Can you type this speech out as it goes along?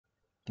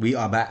We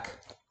are back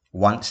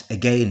once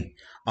again.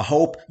 I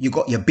hope you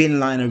got your bin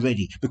liner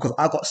ready because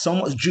I got so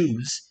much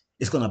juice.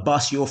 It's going to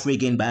bust your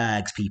friggin'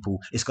 bags, people.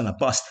 It's going to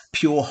bust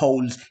pure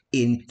holes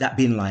in that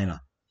bin liner.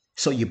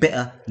 So you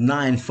better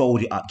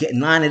ninefold it up. Get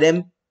 9 of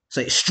them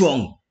so it's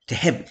strong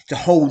to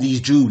hold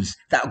these jewels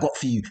that I got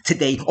for you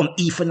today on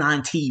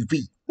Ether9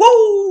 TV.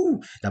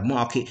 Woo! The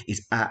market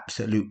is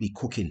absolutely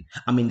cooking.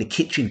 I'm in the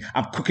kitchen.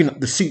 I'm cooking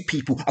up the soup,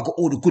 people. I got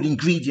all the good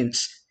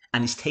ingredients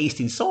and it's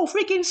tasting so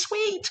friggin'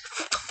 sweet.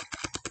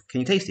 Can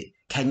you taste it?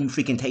 Can you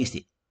freaking taste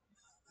it?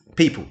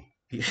 People.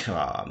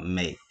 Oh,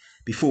 mate.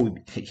 Before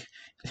we...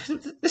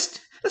 Let's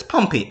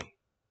pump it.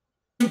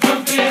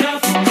 Pump it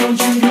up,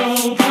 don't you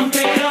know? Pump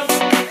it up.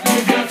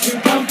 You got to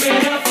pump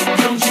it up,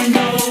 don't you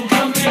know?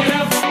 Pump it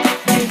up.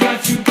 You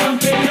got to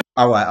pump it up.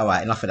 All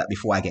right. Enough of that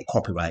before I get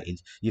copyrighted.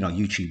 You know,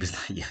 YouTube is...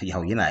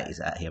 Yo, you know it is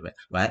out here,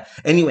 right?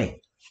 Anyway,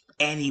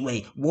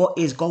 what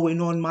is going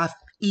on, my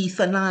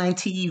Ether9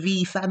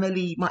 TV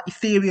family, my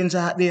Ethereans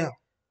out there?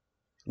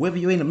 Whether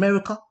you're in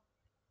America,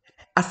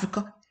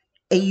 Africa,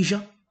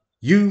 Asia,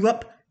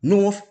 Europe,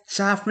 North,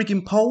 South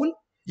friggin' Pole,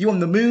 you on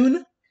the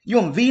moon, you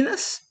on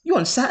Venus, you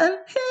on Saturn,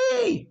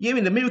 hey, you're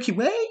in the Milky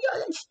Way,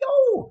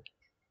 yo,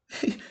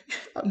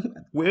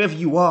 wherever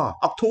you are,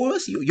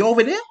 Arcturus, you're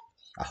over there.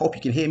 I hope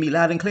you can hear me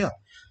loud and clear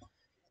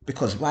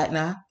because right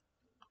now,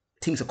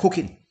 things are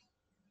cooking.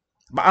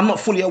 But I'm not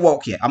fully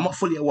awoke yet.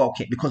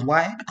 Because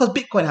why? Because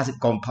Bitcoin hasn't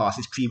gone past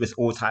its previous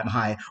all-time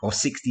high of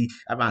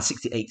around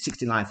 68,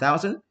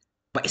 69,000.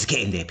 But it's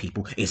getting there,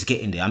 people. It's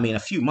getting there. I mean, a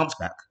few months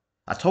back,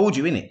 I told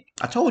you, innit?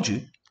 I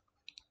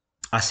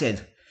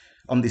said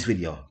on this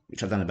video,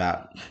 which I've done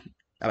about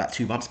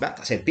 2 months back,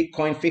 I said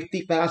Bitcoin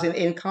 50,000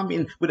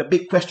 incoming with a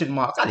big question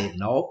mark. I didn't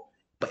know,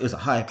 but it was a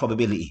higher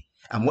probability.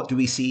 And what do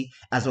we see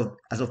as of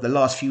the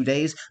last few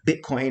days?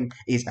 Bitcoin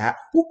is at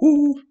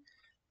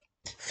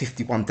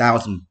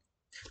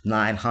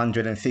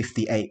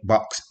 51,958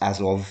 bucks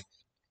as of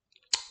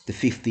the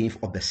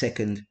 15th of the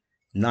 2nd,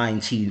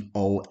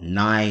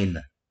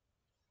 1909.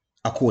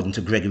 According to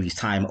Gregory's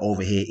time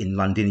over here in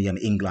Londinium,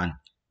 England,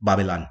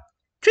 Babylon.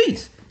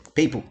 Jeez,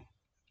 people,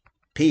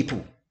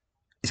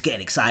 it's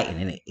getting exciting,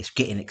 isn't it? It's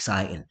getting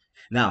exciting.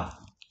 Now,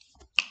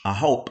 I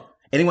hope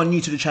anyone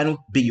new to the channel,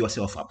 big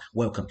yourself up.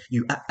 Welcome.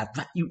 You at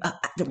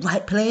the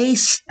right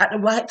place at the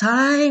right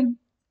time.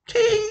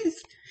 Jeez.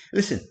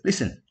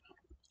 Listen.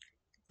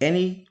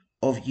 Any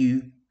of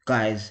you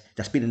guys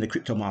that's been in the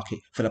crypto market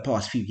for the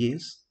past few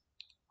years,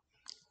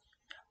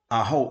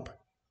 I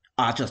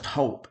just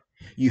hope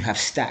you have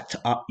stacked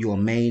up your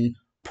main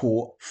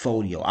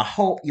portfolio. I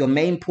hope your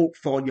main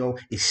portfolio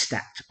is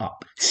stacked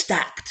up.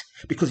 Stacked.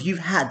 Because you've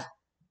had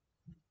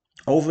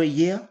over a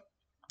year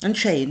and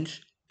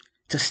change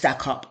to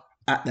stack up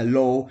at the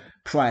low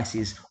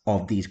prices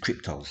of these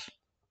cryptos.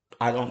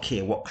 I don't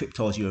care what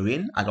cryptos you're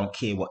in. I don't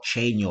care what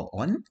chain you're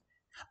on.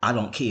 I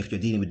don't care if you're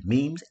dealing with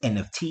memes,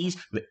 NFTs,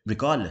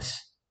 regardless.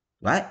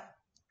 Right?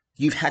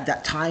 You've had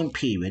that time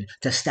period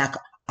to stack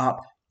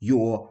up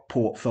your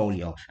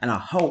portfolio. And I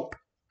hope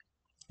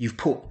you've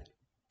put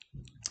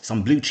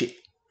some blue chip,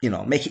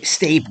 make it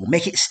stable,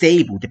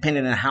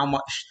 depending on how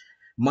much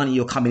money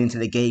you're coming into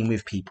the game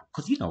with, people.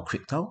 Because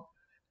crypto,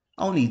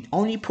 only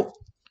put,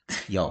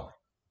 I've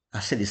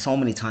said this so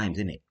many times,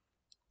 innit?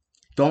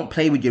 Don't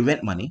play with your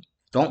rent money.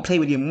 Don't play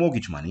with your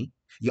mortgage money.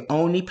 You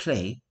only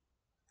play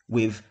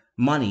with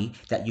money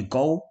that you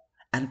go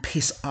and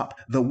piss up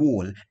the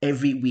wall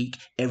every week,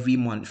 every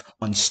month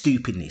on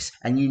stupidness.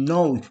 And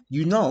don't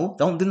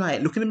deny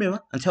it. Look in the mirror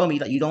and tell me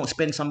that you don't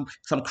spend some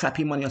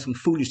crappy money on some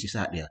foolishness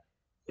out there.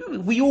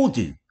 We all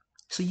do.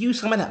 So use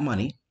some of that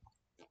money.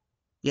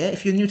 Yeah,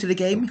 if you're new to the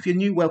game, if you're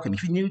new, welcome.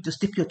 If you're new,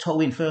 just dip your toe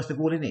in first of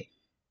all, innit?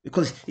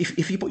 Because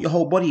if you put your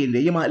whole body in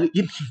there, you might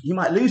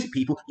lose it,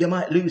 people. You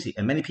might lose it.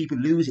 And many people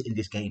lose it in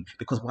this game.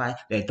 Because why?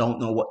 They don't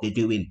know what they're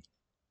doing.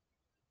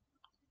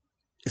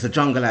 It's a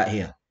jungle out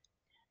here.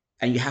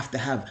 And you have to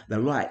have the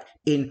right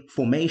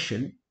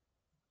information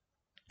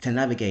to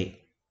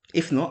navigate.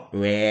 If not,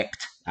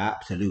 wrecked.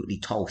 Absolutely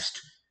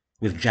toast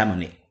with jam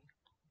on it.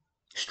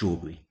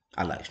 Strawberry.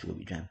 I like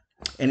strawberry jam.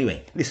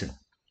 Anyway, listen.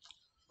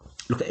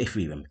 Look at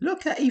Ethereum.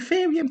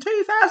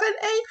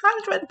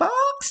 2,800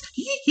 bucks.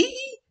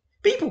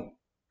 People.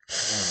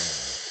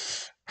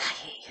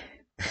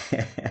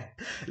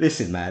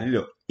 Listen, man.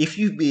 Look, if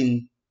you've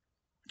been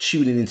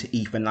tuning into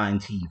Ether9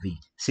 TV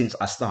since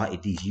I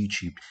started this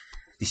YouTube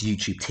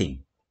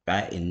thing,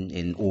 right,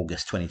 in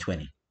August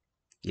 2020,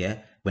 yeah,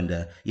 when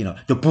the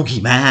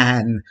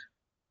boogeyman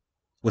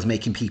was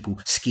making people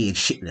scared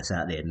shitless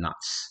out there,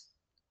 nuts,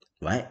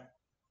 right?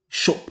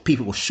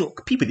 People were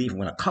shook. People didn't even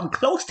want to come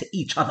close to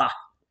each other.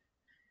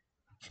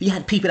 You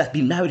had people that's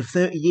been married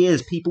for 30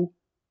 years, people.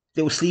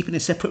 They were sleeping in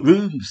separate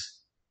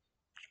rooms.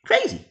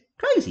 Crazy.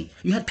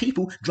 You had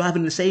people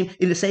driving in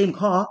the same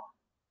car,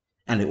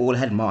 and they all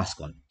had masks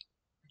on.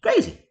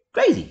 Crazy.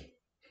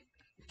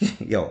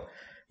 Yo,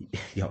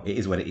 it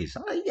is what it is.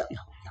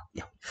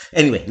 Yo.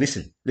 Anyway,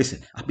 listen.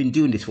 I've been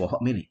doing this for a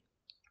hot minute,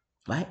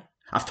 right?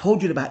 I've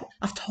told you about.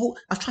 I've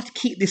tried to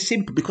keep this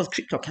simple because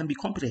crypto can be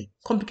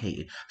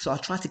complicated. So I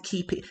try to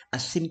keep it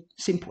as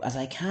simple as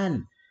I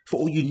can for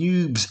all you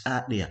noobs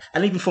out there,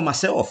 and even for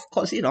myself,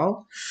 because you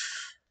know,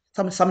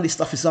 some of this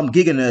stuff is some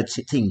giga nerd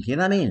thing. You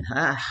know what I mean?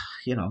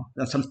 You know,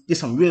 there's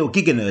some real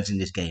giga nerds in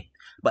this game.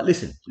 But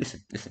listen.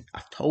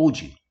 I told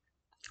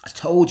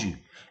you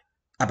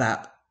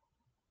about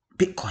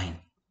Bitcoin,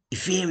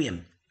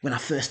 Ethereum when I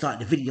first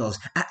started the videos.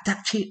 At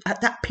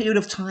that period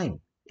of time,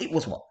 it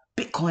was what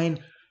Bitcoin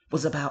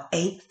was about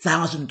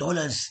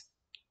 $8,000.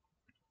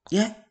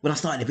 Yeah, when I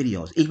started the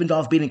videos, even though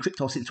I've been in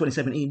crypto since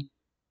 2017.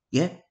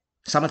 Yeah,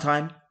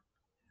 summertime,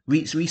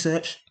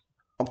 research,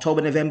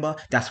 October, November.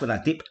 That's when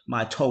I dipped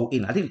my toe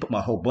in. I didn't put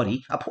my whole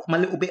body. I put my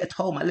little bit of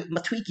toe, my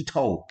tweaky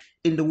toe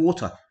in the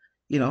water.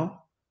 You know,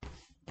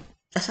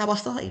 that's how I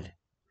started,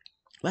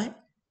 right?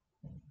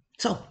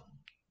 So,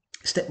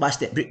 step by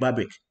step, brick by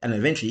brick, and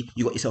eventually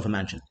you got yourself a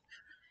mansion,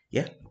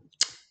 yeah,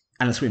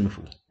 and a swimming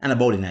pool, and a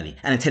bowling alley,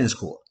 and a tennis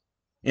court,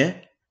 yeah,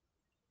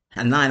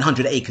 and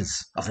 900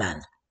 acres of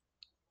land,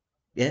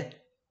 yeah,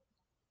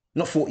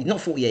 not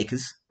 40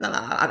 acres. No,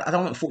 I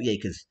don't want 40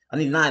 acres. I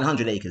need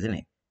 900 acres,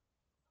 innit?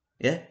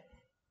 Yeah,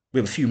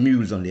 with a few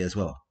mules on there as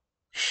well.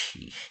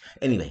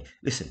 Anyway,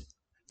 listen,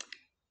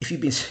 if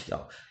you've been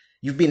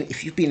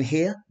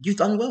here, you've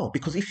done well,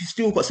 because if you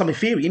still got some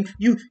Ethereum,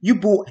 you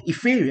bought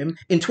Ethereum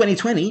in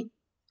 2020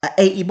 at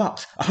 $80,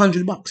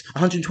 $100,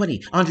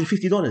 $120,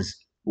 $150.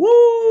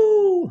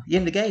 Woo! You're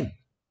in the game.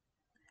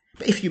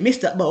 But if you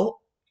missed that boat,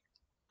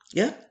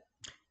 yeah,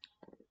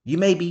 you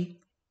maybe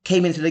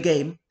came into the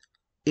game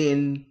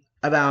in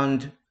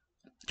around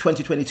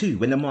 2022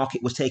 when the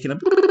market was taking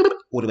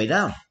all the way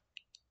down,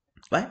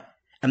 right?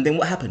 And then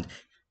what happened?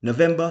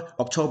 November,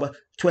 October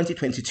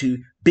 2022,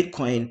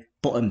 Bitcoin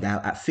bottomed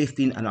out at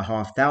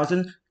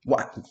 15,500.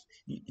 What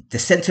the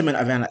sentiment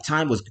around that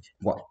time was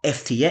what?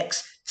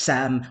 FTX,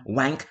 Sam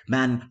Wank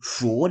Man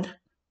fraud,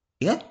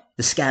 yeah,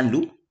 the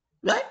scandal,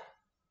 right?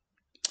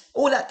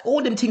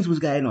 All them things was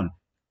going on.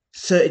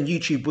 Certain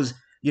YouTube was,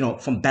 you know,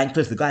 from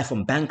Bankless, the guy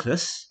from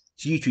Bankless,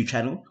 his YouTube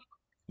channel,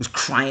 was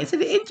crying. So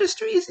the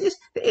industry is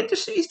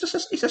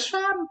just it's a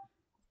sham.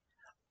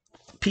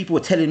 People were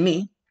telling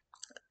me,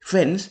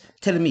 friends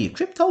telling me,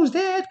 crypto's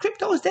dead.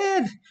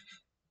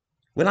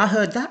 When I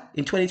heard that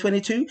in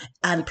 2022,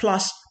 and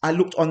plus I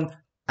looked on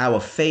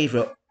our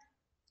favorite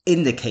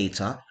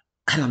indicator,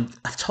 and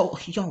I've told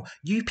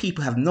you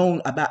people have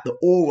known about the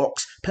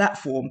Aurox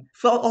platform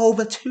for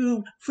over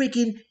 2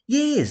 friggin'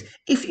 years.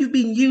 If you've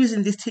been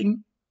using this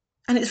thing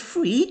and it's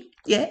free,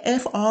 yeah,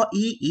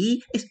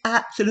 FREE, it's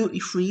absolutely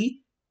free.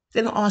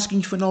 They're not asking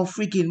you for no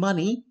friggin'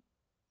 money,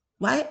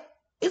 right?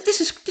 This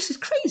is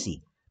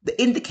crazy.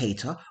 The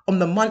indicator on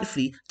the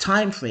monthly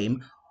time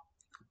frame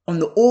on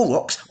the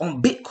Aurox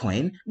on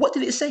Bitcoin, what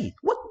did it say?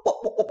 What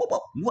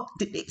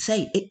did it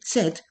say? It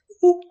said,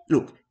 ooh,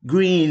 look,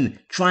 green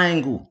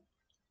triangle,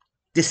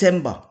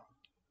 December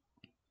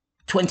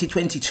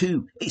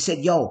 2022. It said,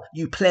 yo,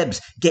 you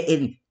plebs, get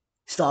in,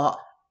 start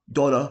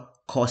dollar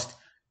cost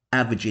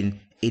averaging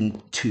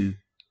into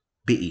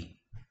Bitty.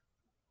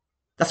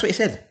 That's what it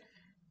said.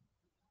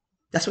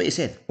 That's what it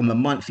said on the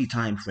monthly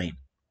time frame.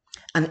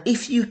 And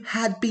if you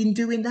had been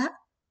doing that,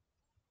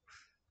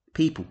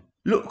 people,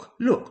 look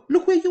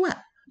where you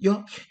at.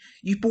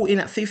 You bought in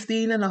at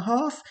 15 and a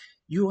half.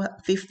 You're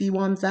at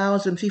 $51,000,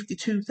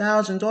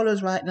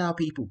 $52,000 right now,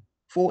 people,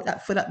 for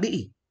that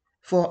bitty,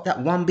 for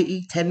that 1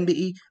 bitty, 10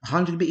 bitty,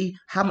 100 bitty,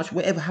 how much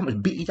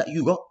bitty that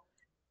you got.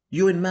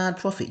 You're in mad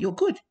profit. You're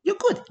good. You're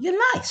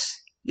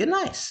nice.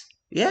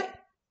 Yeah.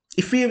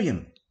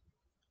 Ethereum,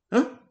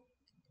 huh?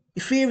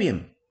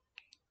 Ethereum,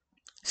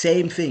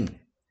 same thing,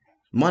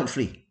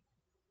 monthly.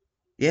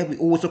 Yeah, we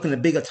always look in the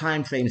bigger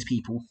time frames,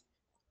 people.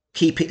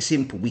 Keep it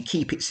simple. We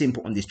keep it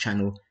simple on this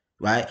channel,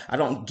 right? I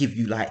don't give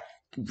you like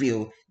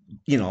real,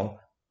 you know,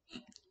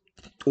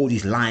 all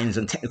these lines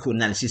and technical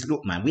analysis.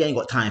 Look, man, we ain't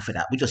got time for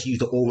that. We just use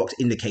the Aurox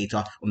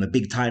indicator on the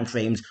big time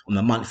frames, on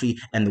the monthly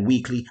and the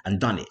weekly, and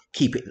done it.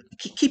 Keep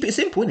it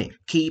simple, innit?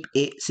 Keep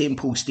it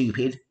simple,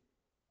 stupid.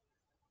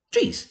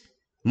 Jeez.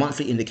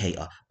 Monthly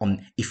indicator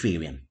on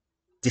Ethereum.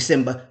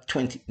 December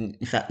 20,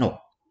 in fact, no,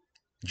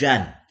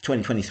 Jan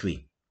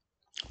 2023.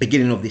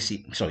 Beginning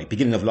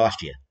of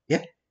last year.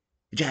 Yeah?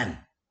 Jan,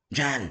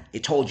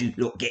 it told you,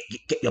 look, get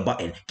your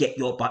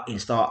button,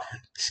 start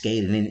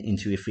scaling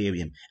into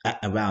Ethereum at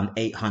around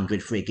 800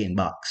 friggin'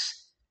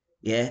 bucks.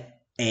 Yeah?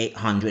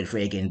 800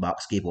 friggin'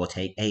 bucks, give or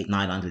take,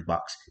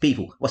 $900.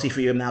 People, what's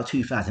Ethereum now?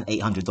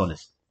 $2,800.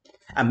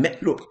 And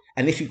look,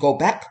 and if you go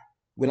back,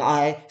 when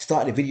I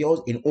started the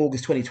videos in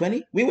August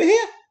 2020, we were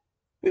here.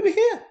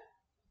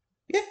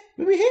 Yeah,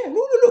 we were here.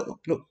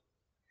 Look.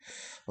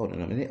 Hold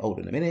on a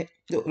minute.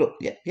 Look,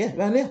 yeah,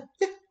 around there.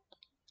 Yeah.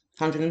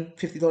 $150,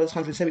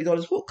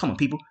 $170. Oh, come on,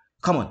 people.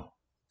 Come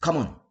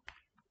on.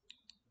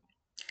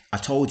 I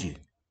told you.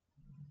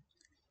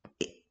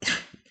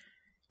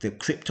 The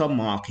crypto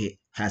market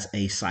has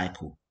a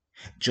cycle.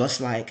 Just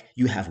like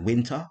you have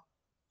winter,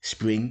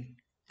 spring,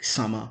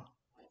 summer,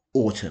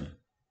 autumn.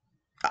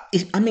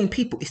 I mean,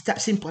 people, it's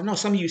that simple. I know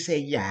some of you say,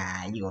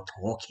 yeah, you're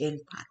talking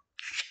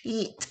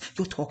shit.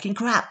 You're talking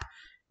crap.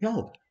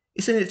 Yo,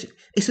 it's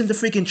in the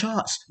frigging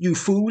charts, you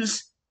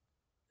fools.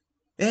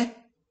 Yeah?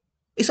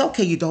 It's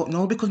okay you don't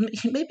know because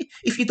maybe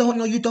if you don't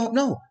know, you don't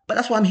know. But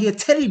that's why I'm here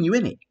telling you,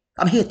 innit?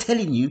 I'm here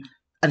telling you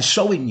and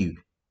showing you,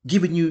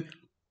 giving you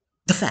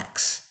the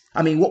facts.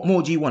 I mean, what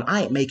more do you want?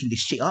 I ain't making this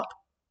shit up.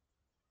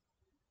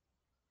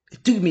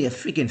 Do me a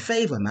friggin'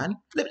 favor, man.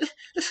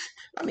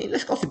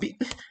 Let's go to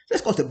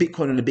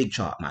Bitcoin on the big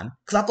chart, man.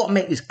 Because I've got to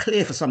make this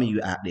clear for some of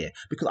you out there.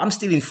 Because I'm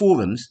still in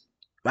forums,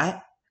 right?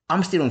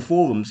 I'm still on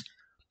forums,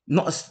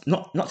 nothing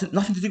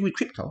to do with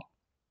crypto,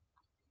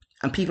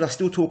 and people are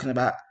still talking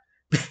about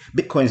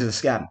Bitcoin is a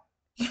scam.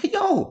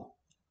 Yo,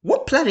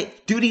 what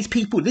planet do these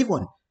people live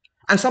on?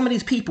 And some of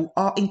these people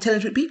are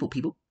intelligent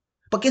people.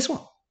 But guess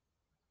what?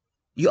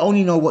 You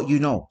only know what you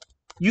know.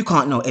 You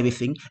can't know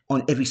everything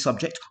on every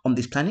subject on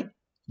this planet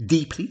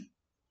deeply,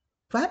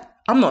 right?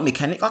 I'm not a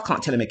mechanic. I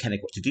can't tell a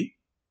mechanic what to do.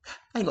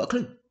 I ain't got a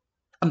clue.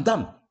 I'm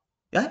dumb.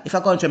 Yeah? If I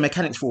go into a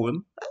mechanics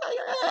forum,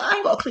 I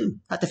ain't got a clue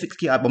how to fix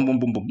key. Boom, boom,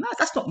 boom, boom. No,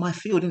 that's not my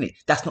field, innit?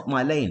 That's not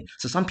my lane.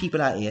 So some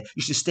people out here,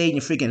 you should stay in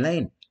your friggin'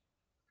 lane.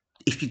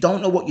 If you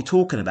don't know what you're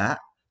talking about,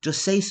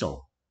 just say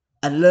so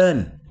and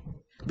learn.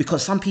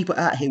 Because some people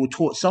out here will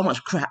talk so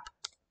much crap,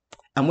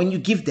 and when you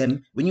give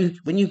them, when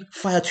you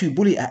fire two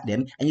bullets at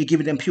them and you're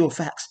giving them pure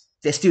facts,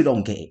 they still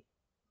don't get it.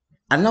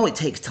 I know it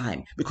takes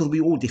time because we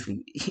all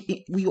different.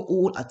 We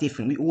all are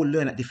different. We all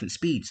learn at different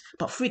speeds.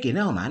 But friggin'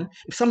 hell, man,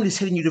 if somebody's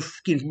telling you the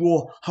freaking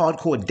raw,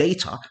 hardcore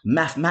data,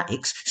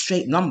 mathematics,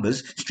 straight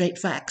numbers, straight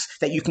facts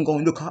that you can go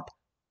and look up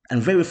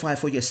and verify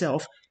for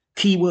yourself,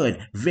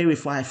 keyword,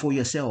 verify for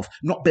yourself.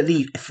 Not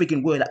believe a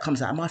friggin' word that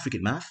comes out of my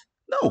friggin' mouth.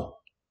 No.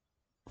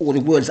 Or the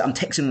words that I'm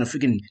texting on the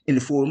friggin' in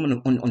the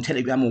forum on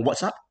Telegram or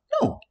WhatsApp.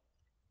 No.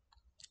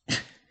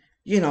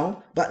 You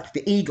know, but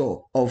the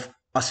ego of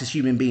us as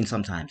human beings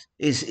sometimes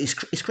is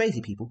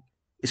crazy, people.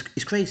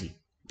 It's crazy.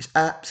 It's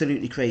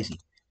absolutely crazy,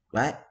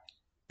 right?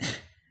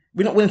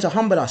 We're not willing to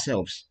humble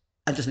ourselves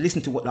and just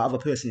listen to what the other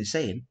person is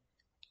saying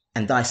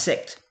and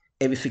dissect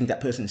everything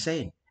that person is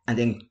saying and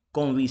then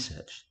go and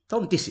research.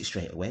 Don't diss it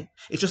straight away.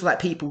 It's just like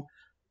people,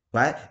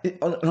 right?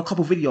 On a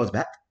couple of videos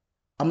back,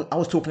 I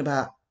was talking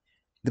about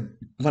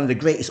one of the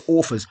greatest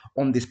authors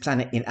on this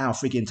planet in our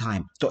frigging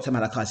time, Dr.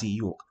 Malachi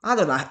York. I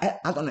don't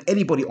know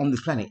anybody on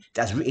this planet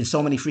that's written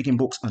so many freaking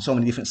books on so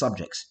many different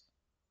subjects.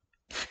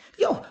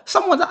 Yo,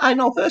 someone that I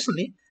know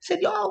personally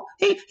said, yo,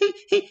 he's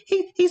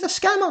a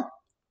scammer.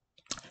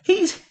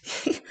 He's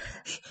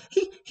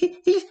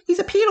he's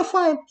a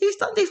pedophile. He's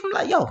done this. I'm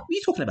like, yo, what are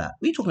you talking about?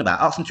 What are you talking about?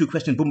 Ask them two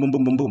questions, boom, boom,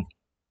 boom, boom, boom.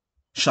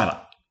 Shut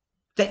up.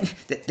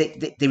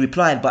 They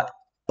replied, but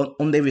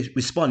on their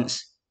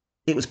response,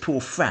 it was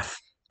pure fraff.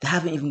 They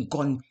haven't even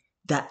gone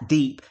that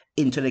deep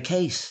into the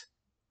case.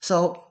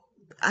 So,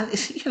 and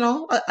it's, you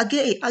know, I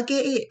get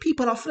it.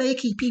 People are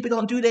flaky. People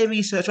don't do their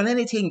research on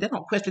anything. They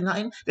don't question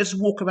nothing. They just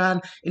walk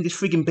around in this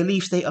frigging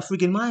belief state of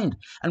frigging mind.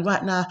 And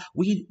right now,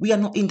 we are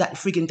not in that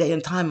frigging day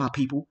and time, my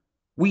people.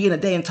 We in a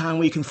day and time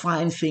where you can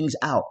find things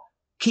out.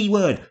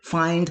 Keyword,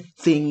 find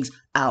things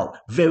out.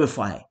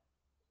 Verify.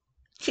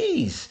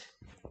 Jeez.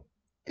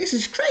 This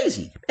is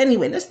crazy.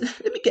 Anyway, let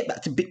me get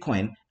back to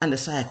Bitcoin and the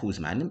cycles,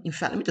 man. In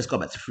fact, let me just go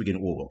back to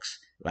friggin' aurox,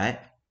 right?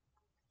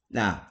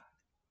 Now,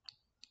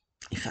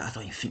 in fact, I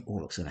don't even think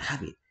aurox is gonna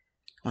have it.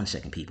 1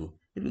 second, people.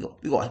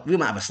 We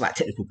might have a slight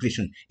technical glitch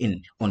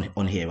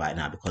on here right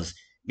now because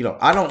you know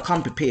I don't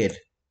come prepared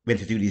when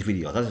to do these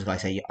videos. I just like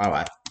say, all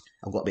right,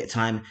 I've got a bit of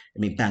time.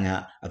 Let me bang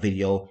out a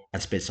video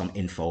and spread some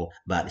info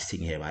about this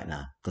thing here right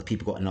now because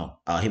people got to know.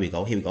 Oh, here we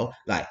go.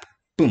 Like,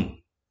 boom.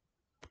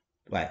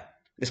 Right.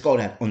 Let's go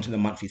then onto the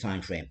monthly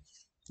time frame.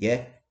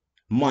 Yeah?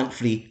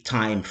 Monthly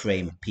time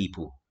frame,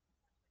 people.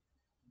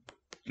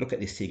 Look at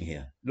this thing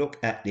here. Look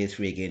at this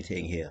friggin'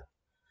 thing here.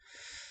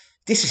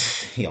 This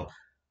is, you know,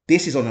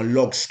 this is on a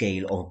log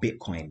scale of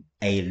Bitcoin.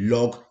 A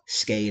log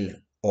scale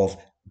of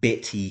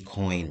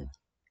Bitcoin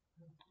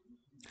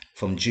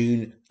from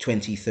June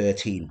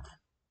 2013.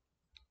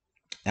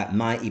 At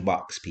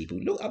 $90, people.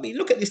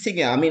 Look at this thing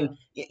here. I mean,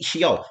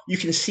 yo,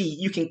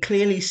 you can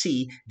clearly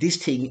see this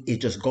thing is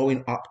just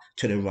going up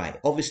to the right.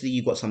 Obviously,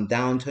 you've got some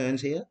downturns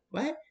here,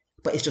 right?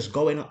 But it's just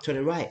going up to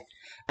the right.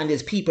 And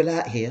there's people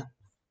out here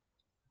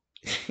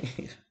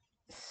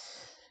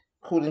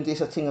calling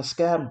this a thing a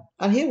scam.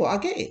 And here what? I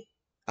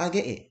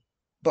get it.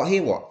 But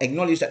here what?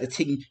 Acknowledge that the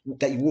thing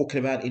that you're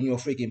walking around in your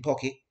freaking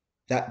pocket,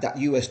 that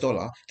US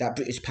dollar, that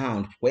British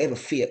pound, whatever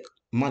fiat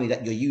money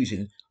that you're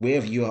using,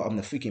 wherever you are on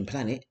the freaking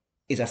planet,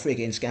 is a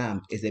friggin' scam,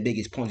 is their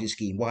biggest Ponzi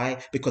scheme.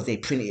 Why? Because they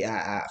print it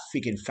out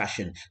friggin'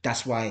 fashion.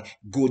 That's why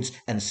goods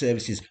and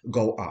services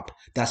go up.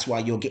 That's why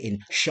you're getting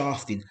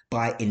shafted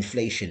by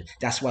inflation.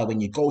 That's why when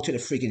you go to the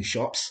friggin'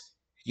 shops,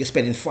 you're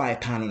spending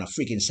 £5 on a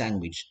friggin'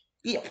 sandwich.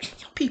 Yeah,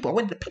 people, I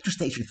went to the petrol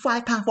station,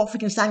 £5 for a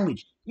friggin'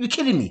 sandwich. You're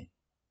kidding me.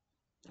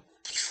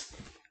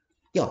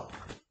 Yo,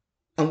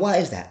 and why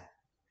is that?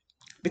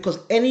 Because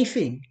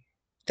anything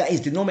that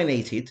is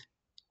denominated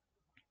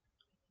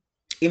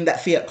in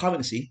that fiat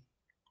currency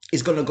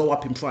is going to go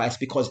up in price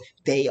because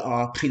they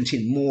are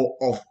printing more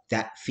of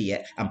that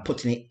fiat and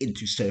putting it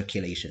into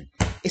circulation.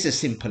 It's as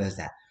simple as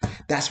that.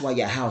 That's why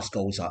your house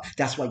goes up.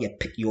 That's why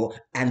your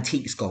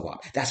antiques go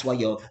up. That's why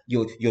your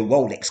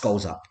Rolex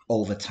goes up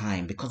over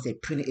time, because they're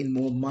printing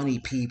more money,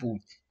 people.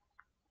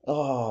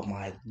 Oh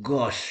my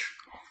gosh.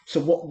 So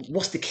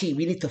what's the key?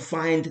 We need to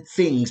find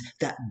things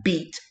that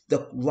beat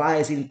the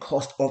rising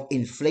cost of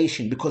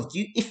inflation, because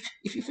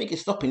if you think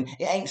it's stopping,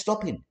 it ain't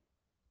stopping.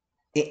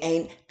 It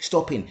ain't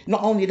stopping.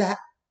 Not only that,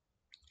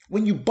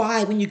 when you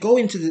go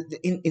into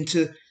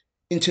the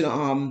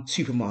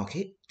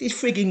supermarket, these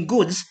frigging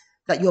goods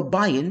that you're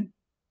buying,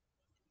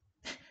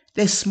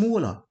 they're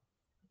smaller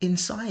in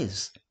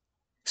size.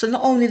 So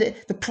not only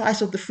the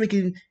price of the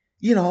frigging,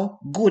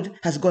 good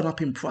has gone up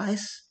in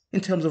price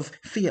in terms of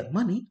fiat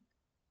money,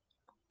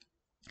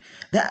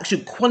 the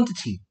actual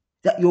quantity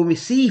that you're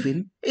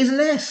receiving is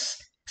less.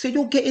 So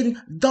you're getting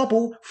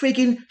double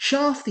frigging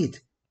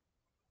shafted.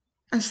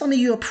 And some of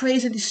you are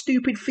praising this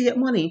stupid fiat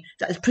money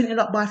that is printed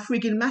up by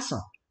frigging Massa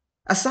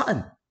as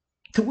something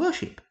to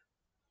worship.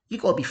 You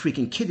gotta be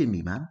freaking kidding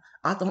me, man.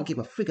 I don't give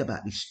a frig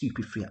about this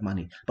stupid fiat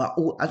money, but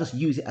I just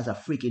use it as a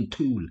frigging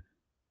tool.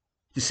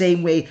 The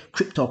same way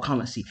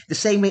cryptocurrency, the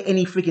same way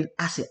any frigging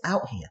asset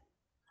out here.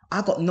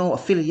 I got no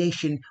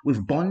affiliation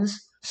with bonds,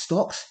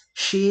 stocks,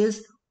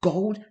 shares,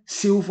 gold,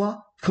 silver,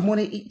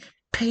 commodity,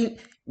 paint,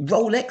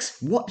 Rolex,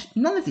 what?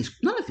 None of this.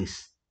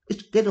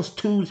 They're just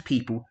tools,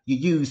 people, you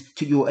use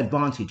to your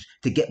advantage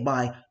to get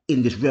by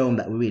in this realm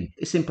that we're in.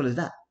 It's simple as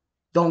that.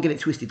 Don't get it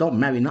twisted. Don't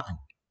marry nothing.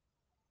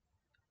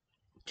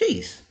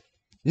 Jeez.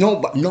 No,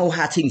 but know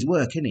how things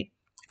work, innit?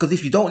 Because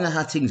if you don't know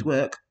how things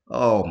work,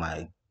 oh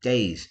my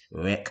days,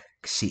 wrecked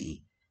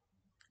city.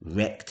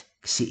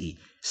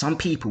 Some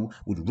people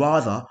would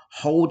rather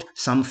hold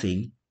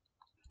something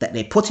that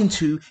they put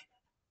into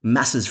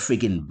Massa's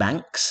friggin'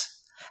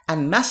 banks,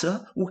 and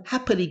Massa will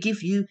happily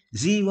give you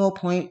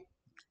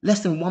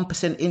less than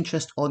 1%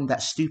 interest on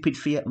that stupid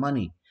fiat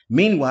money.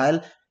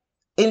 Meanwhile,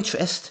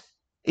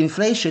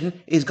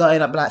 inflation is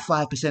going up like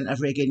 5%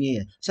 every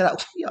year. So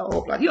that,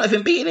 you're not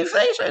even beating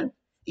inflation.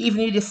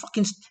 Even in your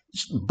fucking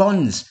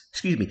bonds.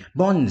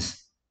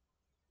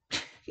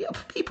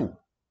 People,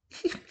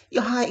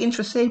 your high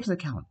interest savings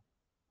account.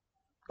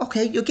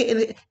 Okay, you're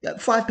getting it at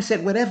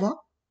 5% whatever,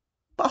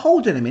 but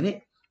hold on a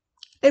minute.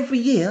 Every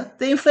year,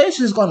 the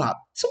inflation's gone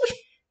up. So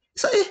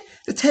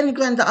the 10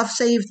 grand that I've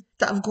saved,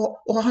 that I've got,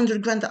 or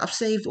 100 grand that I've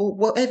saved, or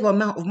whatever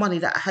amount of money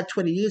that I had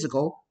 20 years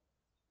ago,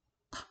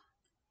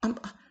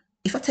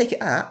 if I take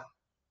it out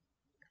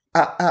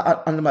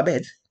under my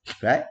bed,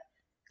 right,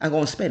 and go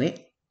and spend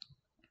it,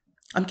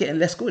 I'm getting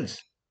less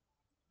goods.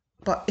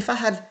 But if I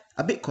had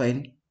a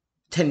Bitcoin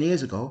 10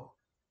 years ago,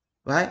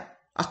 right,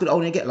 I could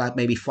only get like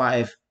maybe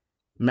 5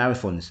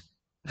 marathons,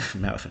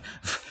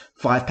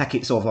 5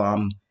 packets of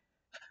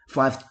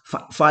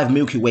five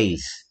Milky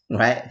Ways,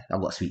 right? I've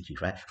got a sweet tooth,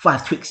 right?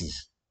 5 Twixes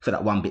for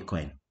that one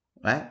Bitcoin,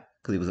 right?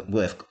 Because it was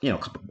worth, a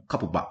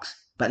couple bucks.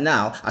 But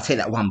now I take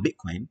that one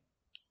Bitcoin,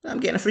 I'm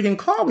getting a freaking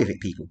car with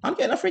it, people. I'm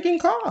getting a freaking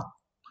car.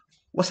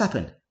 What's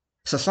happened?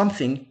 So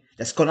something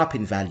that's gone up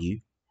in value,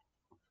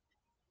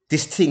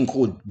 this thing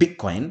called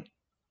Bitcoin,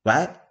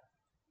 right?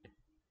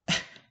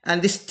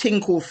 And this thing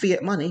called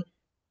fiat money,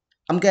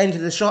 I'm going to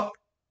the shop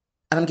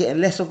and I'm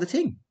getting less of the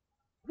thing.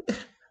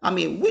 I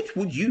mean, which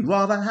would you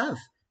rather have?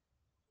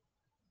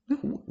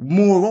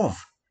 More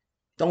of.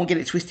 Don't get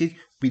it twisted.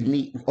 We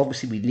need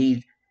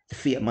the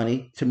fiat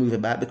money to move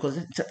about, because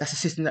that's the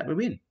system that we're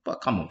in.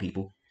 But come on,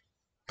 people.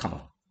 Come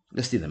on.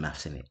 Let's do the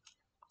maths, innit?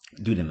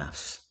 Do the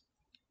maths.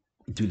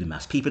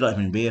 People don't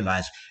even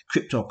realize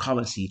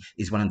cryptocurrency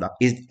is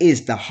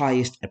is the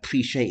highest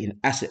appreciating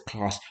asset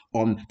class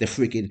on the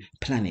friggin'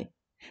 planet.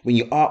 When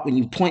you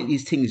point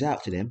these things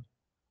out to them,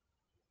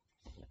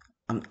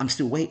 I'm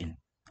still waiting.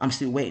 I'm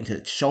still waiting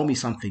to show me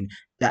something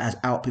that has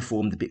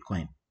outperformed the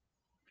Bitcoin.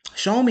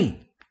 Show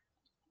me.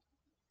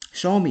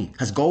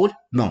 Has gold?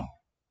 No.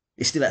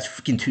 It's still at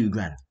freaking 2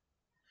 grand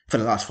for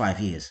the last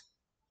 5 years.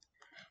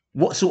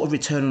 What sort of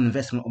return on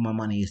investment on my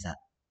money is that?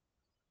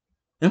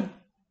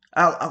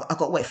 I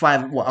got to wait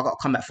 5. What? I got to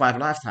come back 5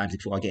 lifetimes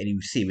before I get any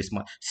serious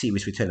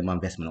return on my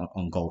investment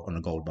on gold, on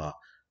a gold bar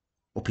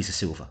or piece of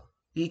silver. Are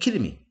you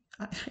kidding me?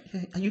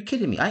 Are you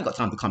kidding me? I ain't got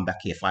time to come back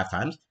here 5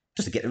 times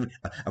just to get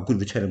a good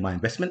return on my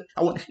investment.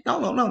 I want no.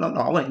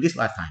 I want it in this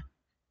lifetime.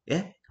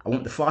 Yeah, I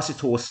want the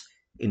fastest horse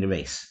in the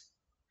race.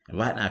 And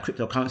right now,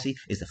 cryptocurrency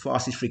is the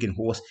fastest frigging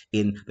horse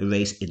in the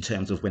race in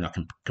terms of when I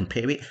can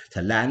compare it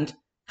to land,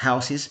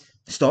 houses,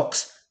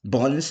 stocks,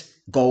 bonds,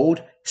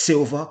 gold,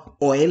 silver,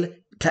 oil,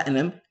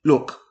 platinum.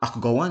 Look, I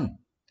could go on.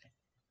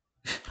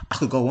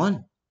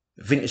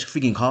 Vintage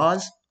frigging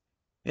cars,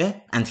 yeah,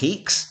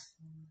 antiques.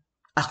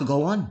 I could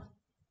go on.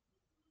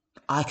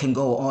 I can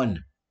go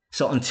on.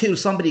 So until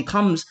somebody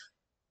comes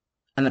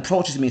and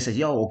approaches me and says,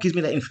 yo, or gives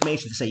me that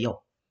information to say,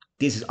 yo,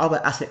 this is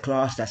other asset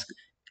class that's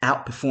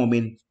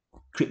outperforming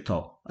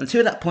crypto.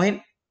 Until that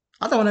point,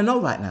 I don't want to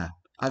know right now.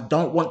 I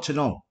don't want to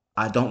know.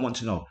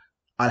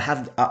 I'll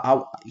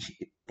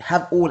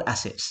have all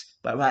assets,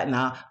 but right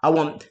now I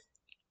want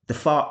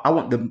I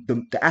want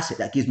the asset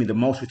that gives me the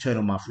most return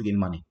on my frigging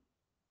money,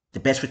 the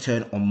best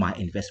return on my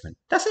investment.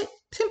 That's it.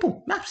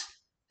 Simple maths.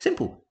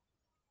 Simple.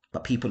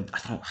 But people, I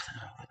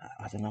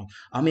don't know.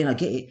 I mean, I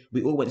get it.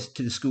 We all went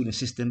to the schooling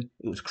system.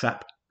 It was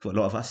crap for a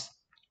lot of us,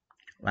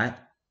 right?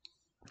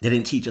 They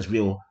didn't teach us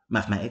real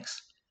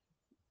mathematics,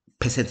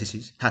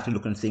 percentages, how to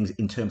look at things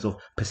in terms of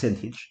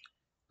percentage,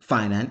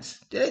 finance.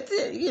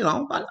 You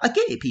know, I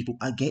get it, people.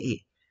 I get it.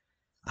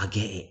 I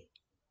get it.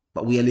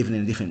 But we are living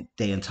in a different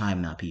day and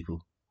time now,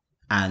 people.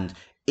 And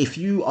if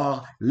you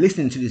are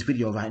listening to this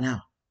video right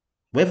now,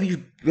 whether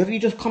you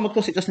just come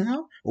across it just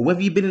now, or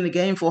whether you've been in the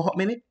game for a hot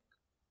minute,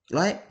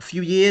 right? A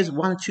few years,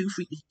 1, 2,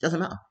 3, it doesn't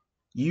matter.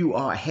 You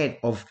are ahead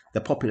of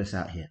the populace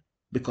out here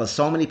because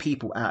so many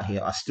people out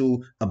here are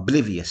still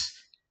oblivious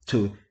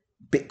to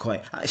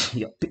Bitcoin,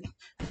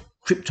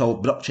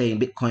 crypto,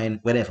 blockchain, Bitcoin,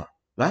 whatever,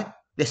 right?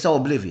 They're so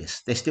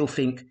oblivious. They still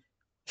think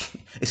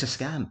it's a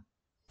scam.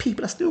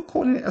 People are still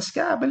calling it a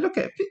scam, and look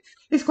at it.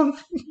 It's gone.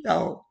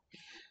 No.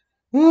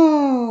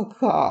 Oh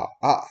God.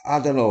 I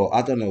don't know.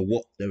 I don't know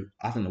what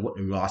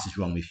the ras is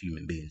wrong with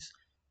human beings.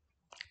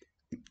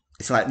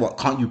 It's like, what,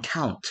 can't you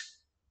count?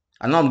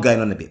 I know I'm going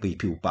on a bit with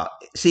people, but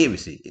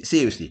seriously,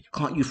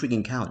 can't you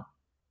frigging count?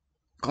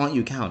 Can't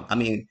you count? I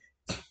mean,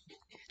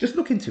 just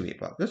look into it,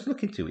 bro. Just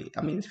look into it.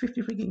 I mean, it's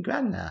 50 frigging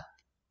grand now.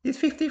 It's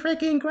 50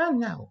 frigging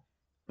grand now,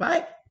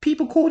 right?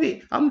 People called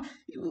it,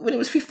 when it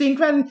was 15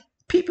 grand,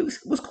 people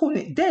was calling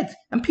it dead,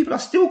 and people are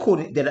still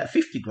calling it dead at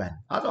 50 grand.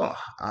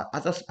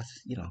 I just,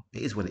 you know,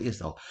 it is what it is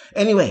though.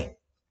 Anyway,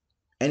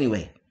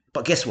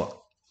 but guess what?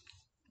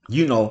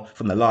 You know,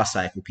 from the last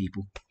cycle,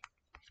 people,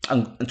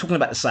 I'm talking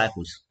about the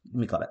cycles. Let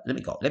me go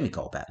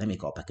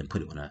back and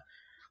put it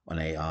on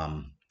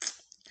a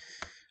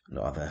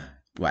other,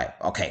 right.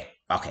 Okay.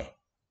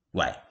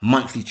 Right.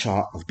 Monthly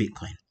chart of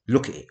Bitcoin.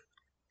 Look at it.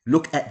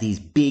 Look at these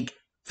big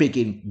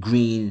friggin'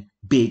 green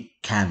big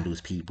candles,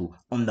 people,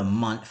 on the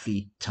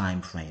monthly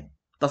time frame.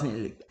 Doesn't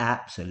it look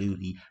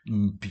absolutely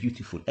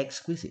beautiful,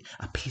 exquisite,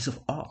 a piece of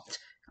art?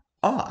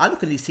 Oh, I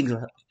look at these things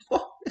like,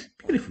 oh,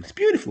 it's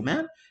beautiful,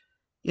 man.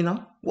 You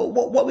know,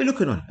 what are we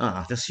looking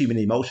on? Just human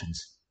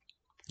emotions.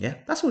 Yeah,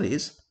 that's what it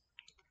is.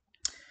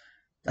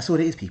 That's what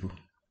it is, people.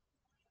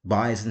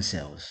 Buys and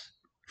sells,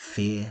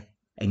 fear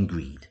and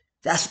greed.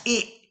 That's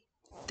it.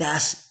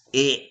 That's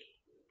it.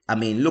 I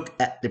mean, look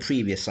at the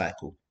previous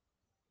cycle.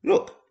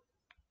 Look.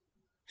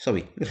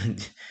 Sorry,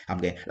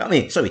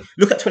 sorry.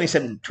 Look at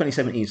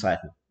 2017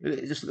 cycle.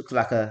 It just looks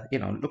like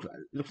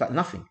looks like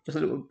nothing. Just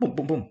a little boom,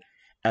 boom, boom.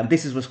 And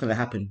this is what's going to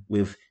happen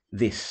with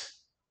this,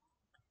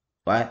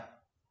 right?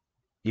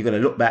 You're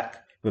going to look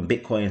back when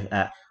Bitcoin is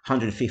at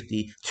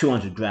 150,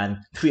 200 grand,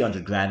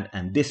 300 grand,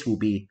 and this will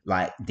be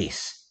like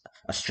this,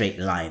 a straight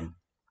line.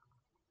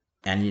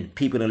 And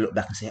people are going to look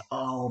back and say,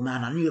 oh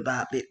man, I knew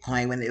about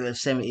Bitcoin when it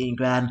was 17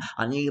 grand.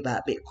 I knew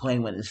about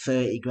Bitcoin when it was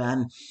 30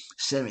 grand.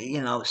 So,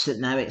 you know, so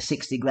now it's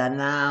 60 grand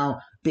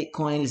now.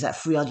 Bitcoin is at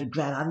 300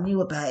 grand. I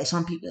knew about it.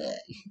 Some people,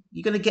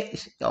 you're going to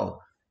get, oh,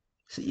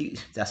 so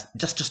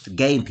that's just the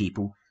game,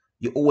 people.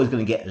 You're always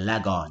going to get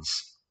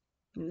laggards.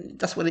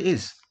 That's what it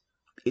is.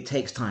 It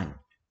takes time.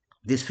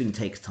 This thing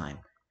takes time.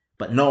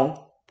 But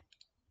know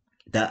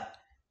that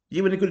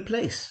you're in a good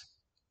place.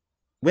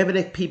 Whether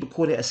the people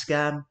call it a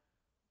scam,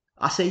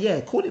 I say, yeah,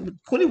 call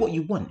it what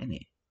you want,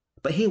 innit?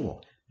 But hear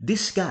what?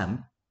 This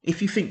scam,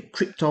 if you think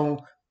crypto,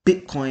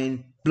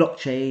 Bitcoin,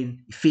 blockchain,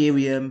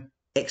 Ethereum,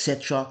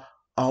 etc.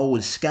 are all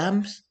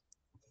scams,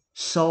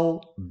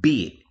 so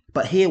be it.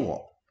 But hear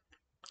what?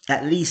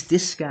 At least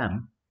this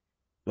scam,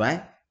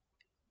 right,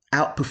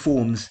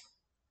 outperforms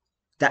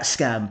that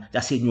scam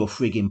that's in your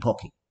frigging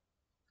pocket.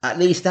 At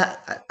least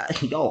that,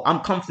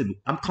 I'm comfortable.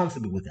 I'm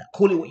comfortable with that.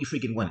 Call it what you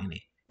frigging want,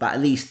 innit? But at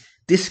least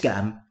this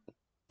scam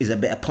is a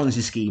better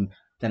Ponzi scheme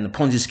than the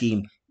Ponzi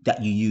scheme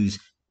that you use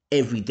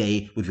every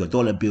day with your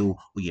dollar bill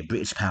or your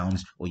British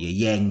pounds or your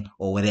yen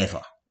or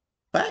whatever.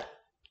 Right?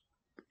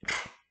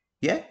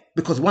 Yeah?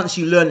 Because once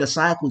you learn the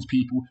cycles,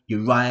 people,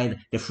 you ride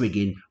the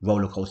friggin'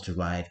 roller coaster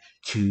ride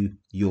to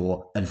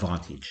your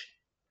advantage.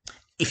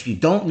 If you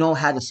don't know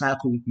how the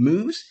cycle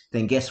moves,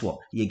 then guess what?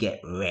 You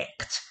get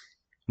wrecked.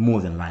 More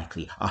than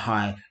likely. A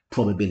high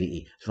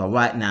probability. So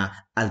right now,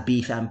 as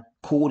BFAM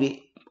called it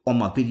on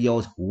my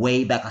videos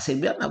way back, I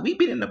said, we've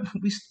been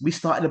we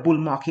started the bull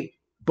market,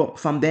 but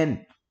from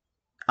then,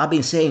 I've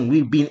been saying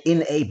we've been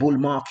in a bull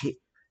market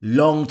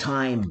long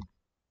time.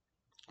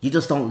 You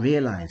just don't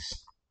realize.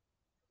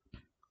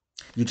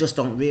 You just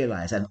don't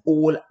realize. And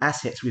all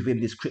assets within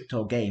this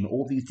crypto game,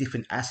 all these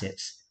different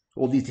assets,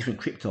 all these different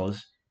cryptos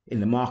in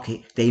the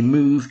market, they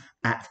move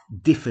at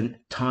different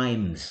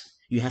times.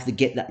 You have to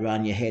get that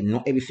around your head.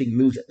 Not everything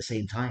moves at the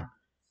same time.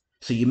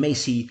 So you may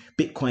see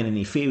Bitcoin and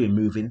Ethereum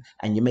moving,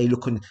 and you may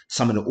look on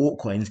some of the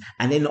altcoins,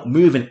 and they're not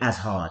moving as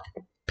hard.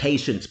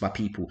 Patience, my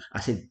people.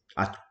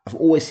 I've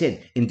always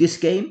said, in this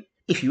game,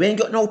 if you ain't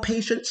got no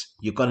patience,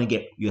 you're gonna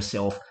get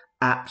yourself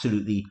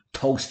absolutely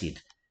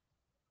toasted.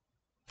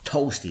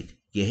 Toasted.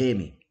 You hear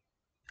me?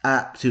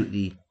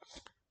 Absolutely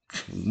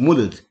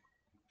mullered,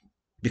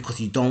 because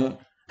you don't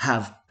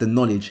have the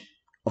knowledge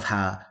of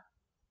how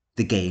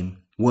the game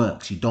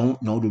works. You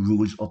don't know the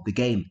rules of the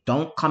game.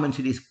 Don't come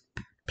into this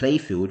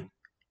playfield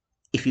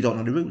if you don't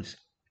know the rules,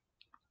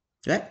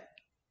 right?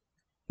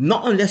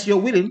 Not unless you're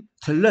willing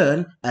to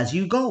learn as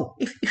you go.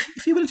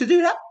 If you're willing to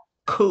do that,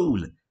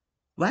 cool,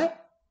 right?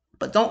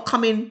 But don't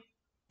come in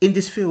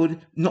this field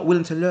not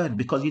willing to learn,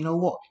 because you know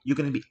what? You're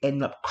going to be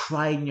end up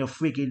crying your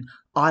frigging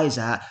eyes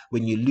out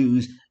when you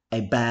lose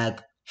a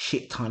bag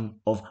shit ton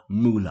of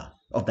moolah,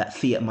 of that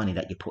fiat money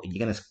that you put in.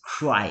 You're going to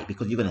cry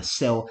because you're going to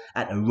sell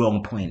at the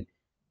wrong point.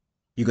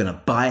 You're going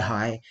to buy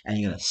high and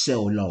you're going to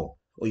sell low,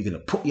 or you're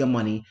going to put your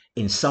money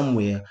in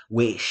somewhere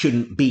where it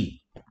shouldn't be.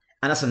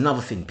 And that's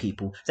another thing,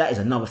 people. That is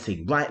another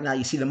thing. Right now,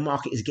 you see the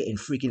market is getting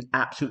freaking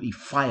absolutely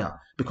fire,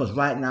 because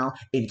right now,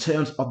 in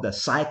terms of the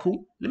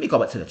cycle, let me go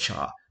back to the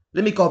chart.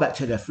 Let me go back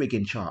to the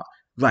friggin' chart.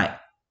 Right.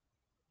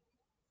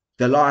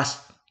 The last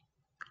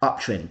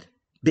uptrend,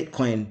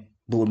 Bitcoin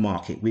bull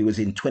market, we was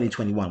in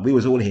 2021. We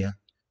was all here,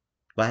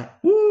 right?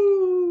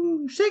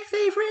 Woo! 60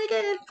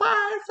 friggin'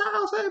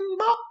 5,000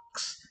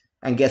 bucks.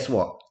 And guess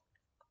what?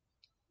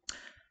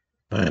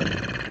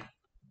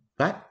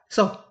 Right?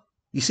 So,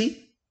 you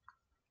see?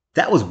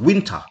 That was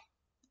winter.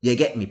 You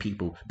get me,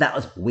 people? That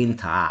was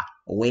winter.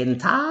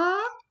 Winter.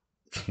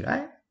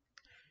 Right?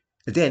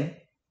 And then,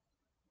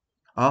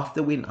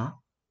 after winter,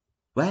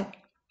 right,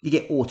 you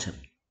get autumn.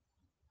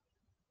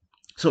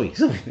 Sorry.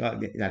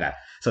 No.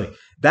 Sorry.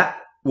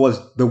 That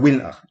was the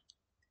winter.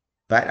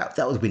 Right?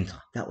 That was winter.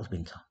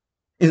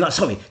 It's not,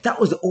 sorry, that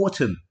was the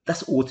autumn.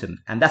 That's autumn.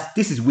 And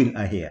this is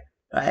winter here.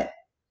 Right?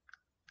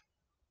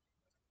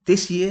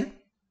 This year,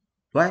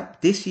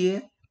 right? This year,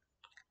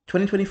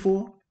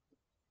 2024.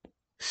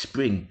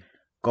 Spring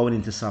going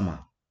into summer.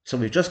 So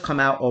we've just come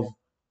out of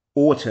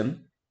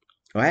autumn,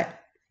 right?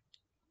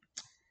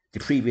 The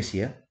previous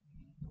year,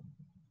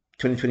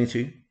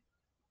 2022,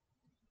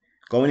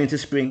 going into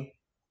spring,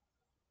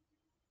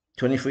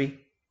 23,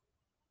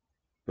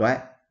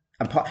 right?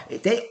 And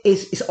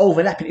it's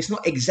overlapping. It's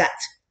not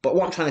exact, but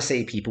what I'm trying to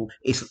say, people,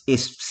 it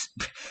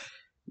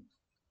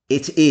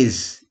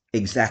is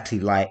exactly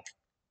like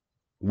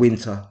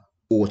winter,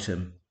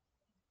 autumn,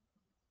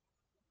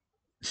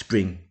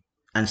 spring,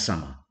 and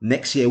summer.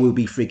 Next year will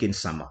be friggin'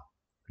 summer.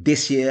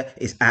 This year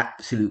is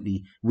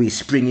absolutely, we're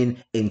springing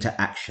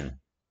into action,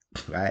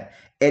 right?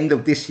 End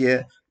of this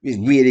year is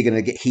really going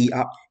to get heat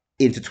up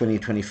into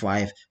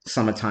 2025.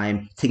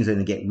 Summertime, things are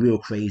going to get real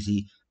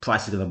crazy.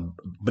 Prices are going to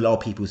blow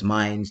people's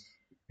minds.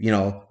 You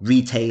know,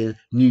 retail,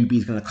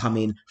 newbies going to come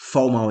in,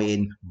 FOMO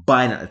in,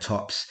 buying at the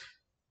tops.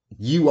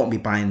 You won't be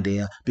buying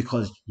there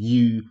because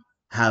you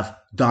have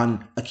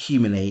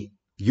accumulate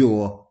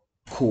your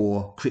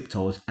core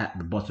cryptos at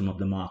the bottom of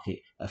the market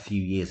a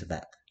few years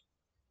back.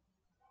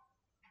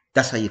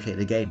 That's how you play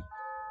the game,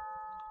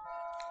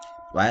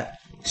 right?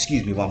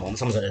 Excuse me one moment,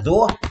 someone's at the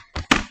door.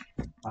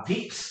 My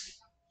peeps.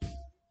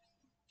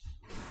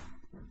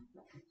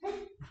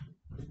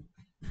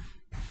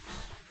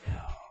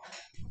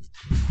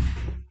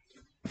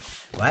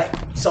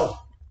 Right? So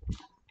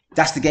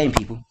that's the game,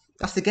 people.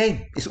 That's the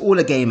game. It's all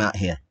a game out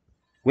here,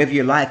 whether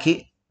you like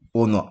it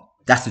or not.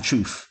 That's the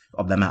truth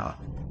of the matter.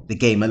 The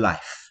game of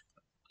life.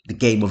 The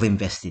game of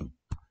investing.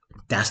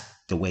 That's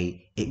the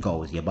way it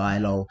goes. You buy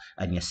low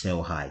and you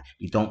sell high.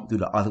 You don't do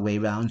the other way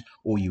around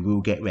or you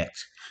will get wrecked.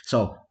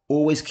 So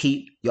always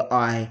keep your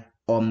eye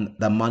on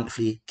the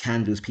monthly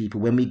candles, people.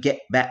 When we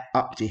get back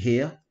up to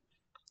here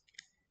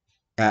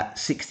at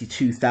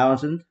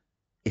 62,000,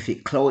 if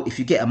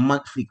you get a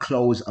monthly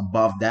close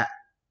above that,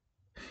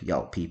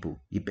 yo,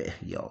 people, you better,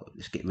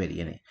 let's get ready,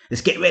 innit?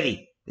 Let's get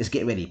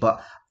ready.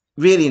 But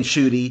really and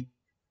truly,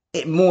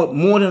 it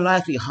more than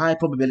likely, high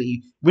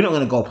probability, we're not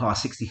going to go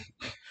past 60.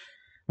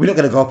 We're not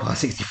going to go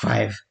past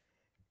 65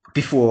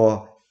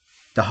 before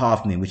the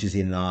halving, which is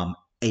in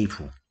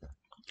April.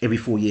 Every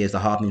 4 years, the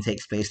halving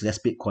takes place. Less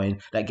Bitcoin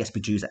that gets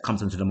produced, that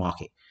comes into the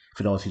market.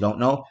 For those who don't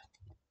know,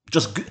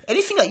 just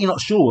anything that you're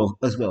not sure of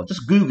as well,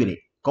 just Google it.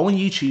 Go on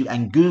YouTube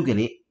and Google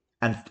it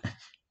and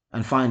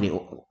find it,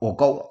 or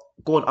go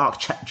and ask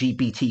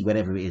ChatGPT,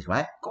 whatever it is,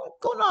 right?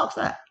 Go and ask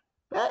that,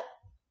 right?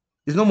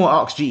 There's no more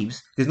Ask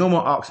Jeeves. There's no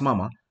more Ask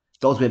Mama.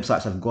 Those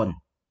websites have gone,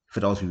 for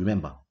those who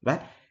remember,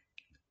 right?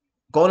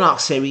 Go and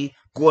ask Siri.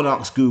 Go and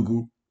ask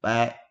Google,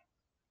 right?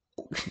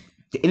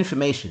 The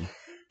information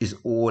is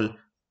all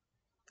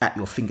at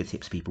your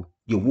fingertips, people.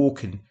 You're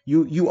walking.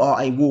 You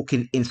are a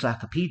walking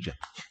encyclopedia.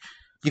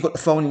 You got the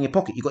phone in your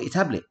pocket. You got your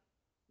tablet,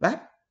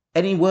 right?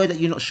 Any word that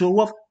you're not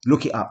sure of,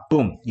 look it up.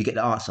 Boom, you get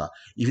the answer.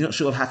 If you're not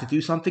sure of how to do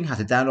something, how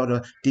to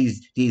download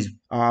these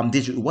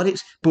digital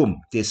wallets,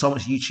 boom. There's so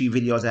much YouTube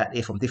videos out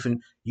there from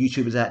different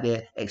YouTubers out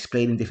there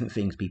explaining different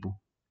things, people,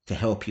 to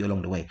help you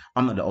along the way.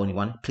 I'm not the only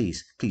one.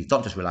 Please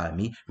don't just rely on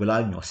me.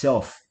 Rely on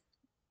yourself.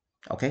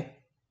 Okay?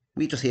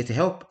 We're just here to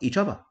help each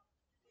other.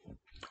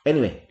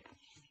 Anyway,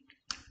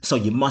 so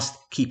you must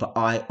keep an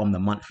eye on the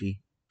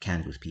monthly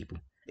candles, people.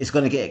 It's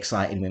going to get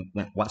exciting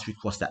once we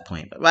cross that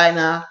point. But right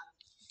now,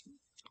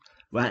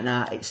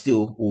 it's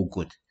still all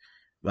good,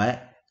 right?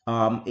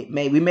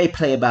 We may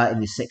play about in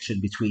this section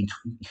between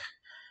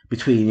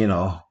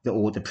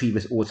the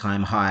previous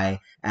all-time high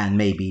and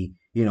maybe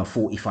you know,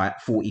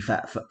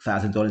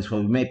 $40,000.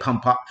 So we may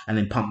pump up and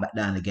then pump back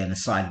down again and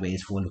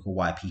sideways for a little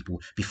while, people,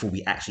 before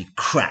we actually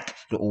crack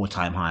the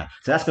all-time high.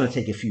 So that's going to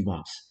take a few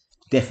months.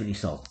 Definitely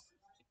so.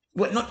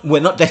 We're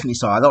not definitely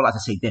so. I don't like to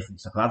say definitely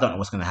so because I don't know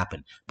what's going to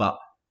happen. But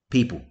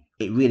people,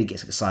 it really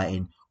gets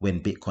exciting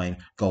when Bitcoin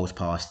goes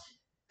past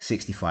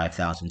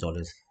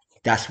 $65,000.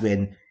 That's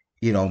when,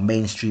 you know,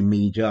 mainstream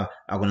media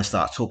are going to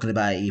start talking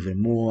about it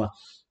even more.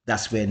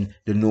 That's when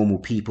the normal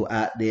people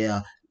out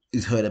there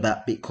who's heard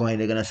about Bitcoin,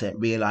 they're going to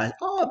realize,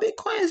 oh,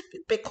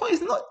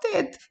 Bitcoin's not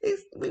dead.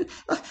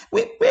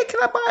 Where can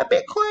I buy a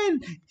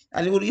Bitcoin?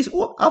 And all these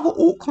other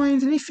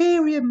altcoins and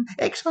Ethereum,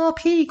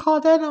 XRP,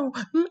 Cardano,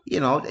 you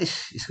know,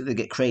 it's going to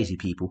get crazy,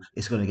 people.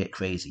 It's going to get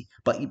crazy.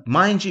 But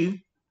mind you,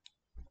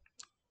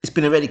 it's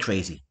been already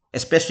crazy,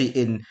 especially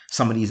in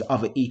some of these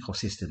other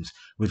ecosystems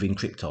within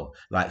crypto,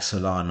 like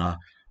Solana,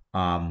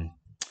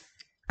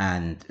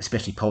 and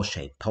especially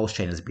PulseChain.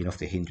 PulseChain has been off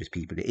the hinges,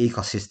 people. The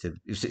ecosystem,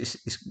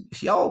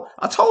 yo,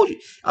 I told you,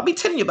 I've been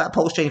telling you about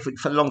PulseChain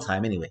for a long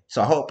time anyway.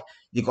 So I hope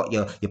you got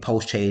your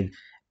PulseChain,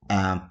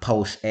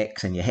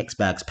 PulseX, and your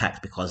Hexbags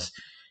packed, because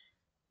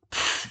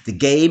the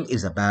game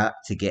is about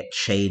to get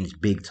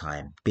changed big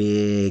time,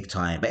 big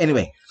time. But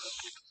anyway,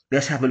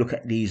 let's have a look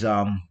at these.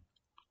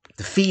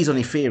 The fees on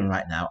Ethereum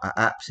right now are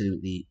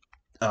absolutely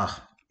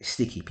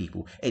sticky,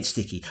 people. It's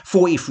sticky.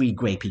 43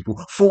 Gwei,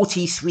 people.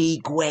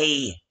 43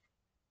 Gwei.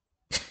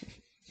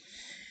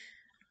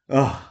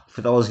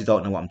 For those who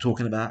don't know what I'm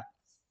talking about,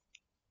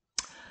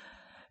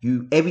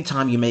 every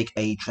time you make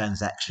a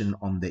transaction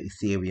on the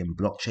Ethereum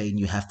blockchain,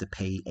 you have to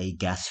pay a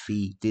gas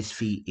fee. This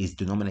fee is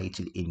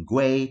denominated in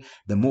Gwei.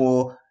 The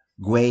more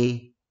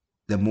Gwei,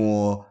 the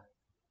more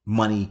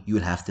money you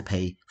would have to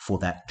pay for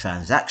that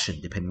transaction,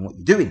 depending on what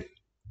you're doing.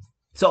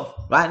 So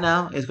right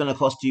now, it's going to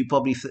cost you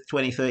probably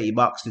 20, 30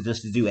 bucks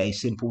to do a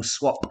simple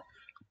swap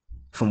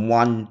from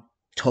one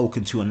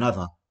token to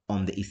another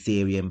on the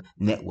Ethereum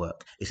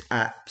network. It's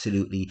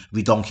absolutely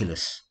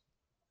redonkulous,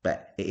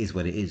 but it is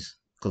what it is.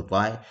 Because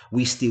why?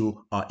 We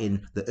still are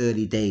in the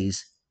early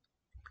days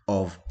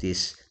of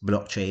this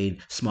blockchain,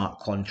 smart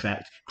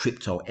contract,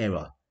 crypto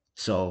era.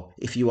 So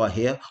if you are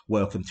here,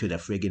 welcome to the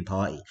friggin'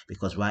 party.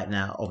 Because right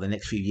now, over the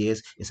next few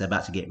years, it's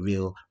about to get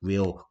real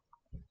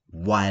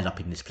wild up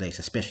in this place.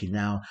 Especially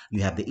now,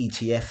 you have the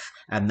ETF,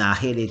 and now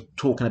here they're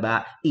talking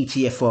about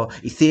ETF for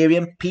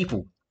Ethereum.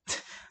 People,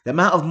 the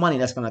amount of money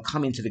that's going to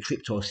come into the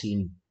crypto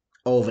scene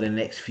over the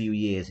next few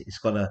years, it's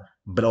going to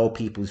blow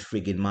people's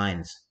friggin'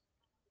 minds.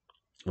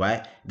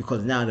 Right?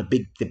 Because now the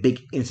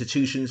big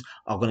institutions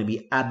are going to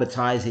be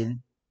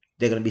advertising.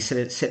 They're going to be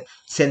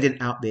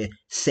sending out their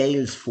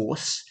sales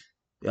force,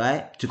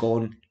 right, to go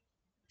and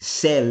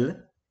sell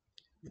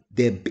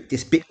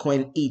this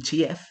Bitcoin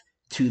ETF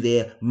to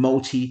their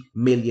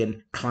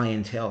multi-million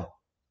clientele,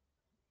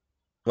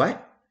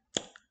 right?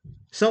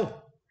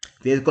 So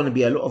there's going to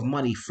be a lot of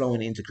money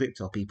flowing into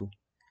crypto, people.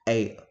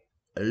 A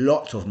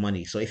lot of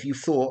money. So if you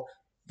thought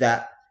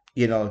that,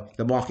 you know,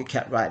 the market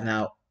cap right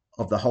now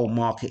of the whole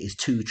market is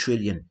 2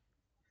 trillion.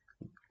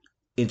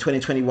 In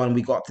 2021,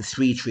 we got up to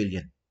 3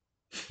 trillion.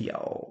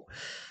 Yo,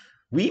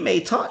 we may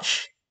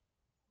touch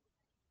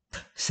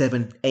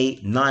 7,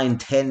 8, 9,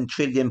 10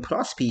 trillion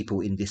plus,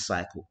 people, in this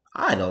cycle.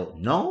 I don't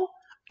know.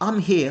 I'm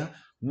here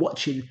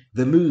watching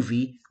the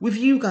movie with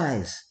you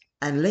guys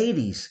and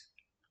ladies,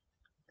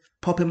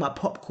 popping my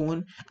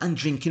popcorn and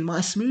drinking my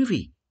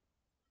smoothie.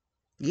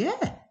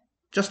 Yeah,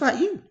 just like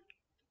you.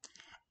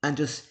 And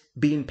just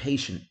being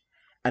patient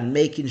and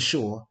making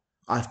sure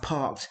I've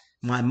parked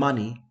my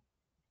money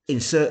in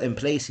certain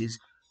places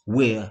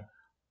where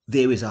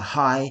there is a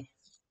high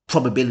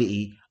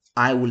probability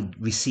I will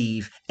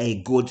receive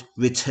a good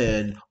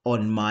return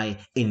on my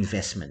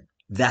investment.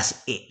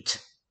 That's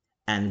it.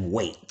 And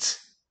wait.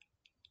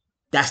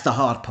 That's the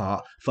hard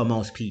part for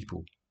most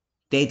people.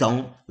 They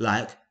don't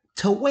like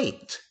to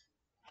wait.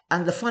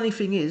 And the funny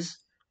thing is,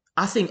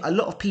 I think a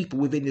lot of people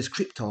within this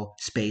crypto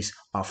space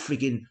are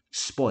friggin'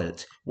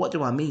 spoiled. What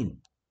do I mean?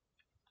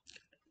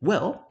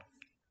 Well,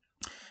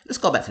 let's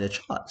go back to the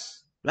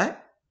charts, right?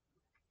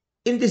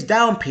 In this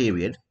down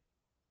period,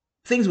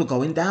 things were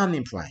going down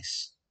in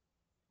price.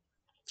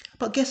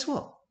 But guess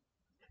what?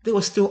 There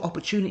were still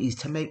opportunities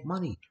to make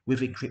money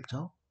within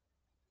crypto,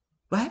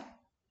 right?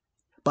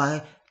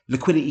 By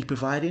liquidity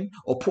providing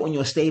or putting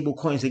your stable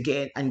coins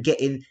and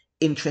getting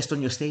interest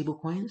on your stable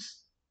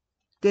coins.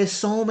 There's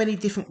so many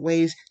different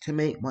ways to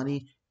make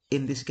money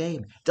in this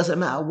game. Doesn't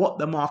matter what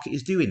the market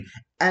is doing.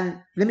 And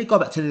let me go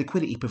back to the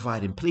liquidity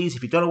providing, please.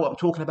 If you don't know what I'm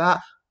talking about,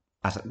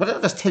 what did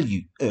I just tell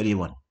you earlier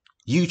on?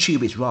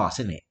 YouTube is RAS,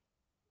 isn't it?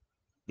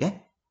 Yeah?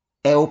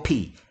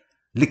 LP,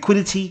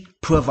 liquidity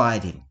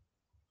providing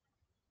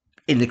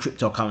in the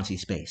cryptocurrency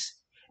space.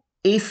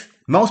 If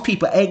most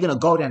people ain't going to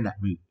go down that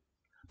route,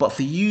 but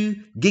for you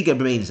giga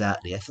brains out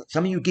there,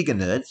 some of you giga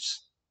nerds,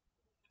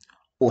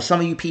 or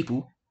some of you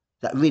people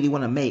that really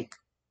want to make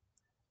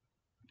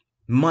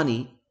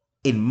money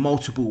in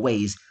multiple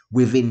ways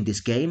within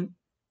this game,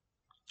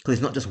 because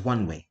it's not just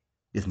one way,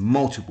 there's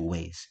multiple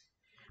ways.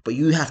 But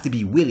you have to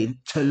be willing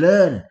to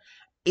learn.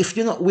 If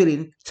you're not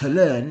willing to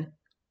learn,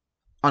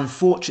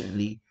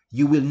 unfortunately,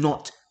 you will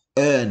not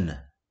earn.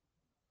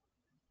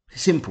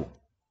 Simple.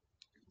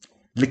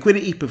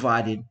 Liquidity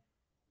provided,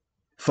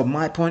 from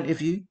my point of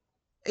view,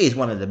 is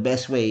one of the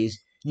best ways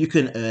you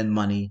can earn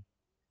money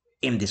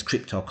in this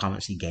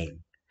cryptocurrency game.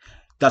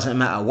 Doesn't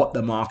matter what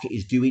the market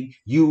is doing,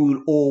 you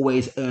will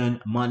always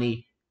earn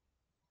money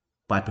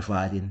by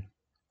providing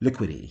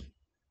liquidity.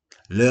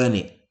 Learn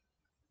it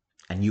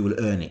and you will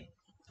earn it.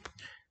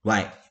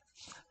 Right,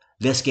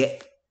 let's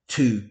get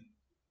to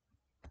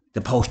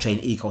the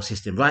PulseChain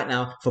ecosystem. Right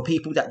now, for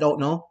people that don't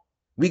know,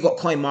 we got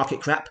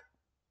CoinMarketCap,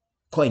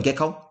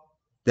 CoinGecko,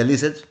 the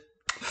lizard.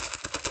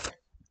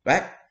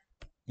 Right?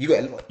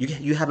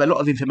 You have a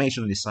lot of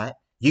information on this site.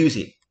 Use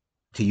it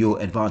to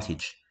your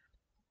advantage.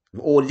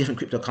 With all the different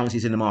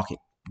cryptocurrencies in the market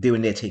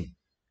doing their thing.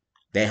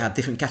 They have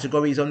different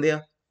categories on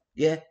there.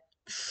 Yeah.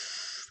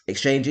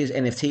 Exchanges,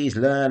 NFTs,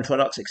 learn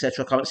products,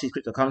 etc. Currencies,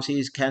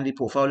 cryptocurrencies, candy,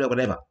 portfolio,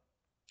 whatever.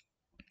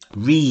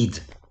 Read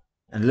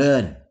and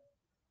learn.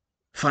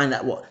 Find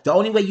out what. The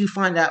only way you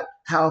find out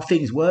how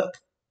things work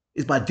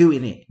is by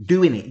doing it.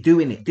 Doing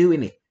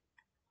it.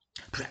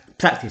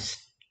 Practice.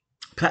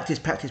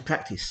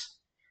 Practice.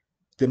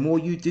 The more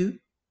you do,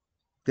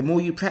 the more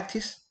you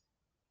practice,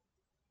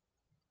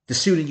 the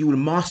sooner you will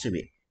master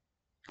it.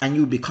 And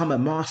you'll become a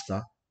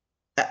master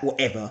at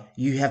whatever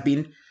you have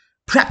been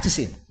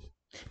practicing.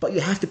 But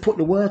you have to put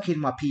the work in,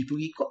 my people.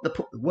 You've got to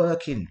put the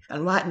work in.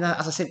 And right now,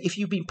 as I said, if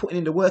you've been putting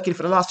in the work in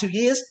for the last 2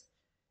 years,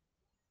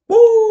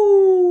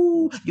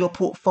 woo, your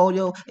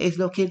portfolio is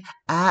looking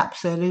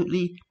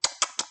absolutely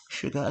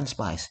sugar and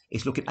spice.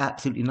 It's looking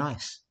absolutely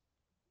nice.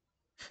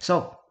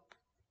 So,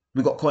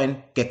 we got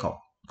CoinGecko,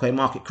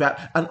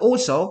 CoinMarketCap, and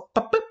also,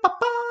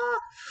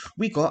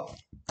 we got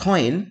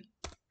Coin.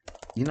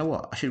 You know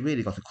what? I should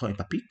really go to Coin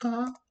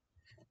Paprika.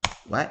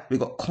 Right? We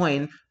got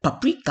Coin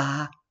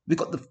Paprika. We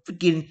got the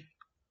freaking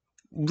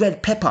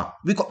red pepper.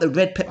 We got the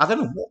red pepper. I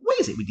don't know. What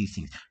is it with these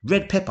things?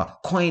 Red pepper.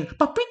 Coin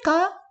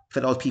Paprika. For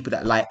those people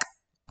that like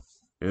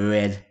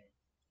red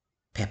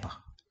pepper.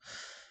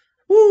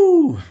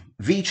 Woo!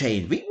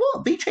 VeChain.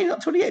 What? VeChain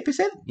up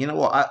 28%? You know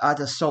what?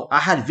 I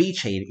had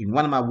VeChain in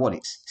one of my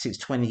wallets since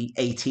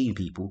 2018,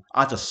 people.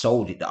 I just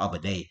sold it the other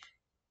day.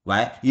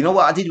 Right? You know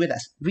what I did with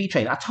that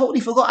VeChain? I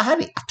totally forgot I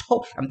had it.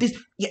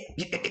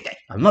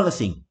 Another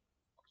thing.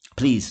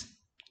 Please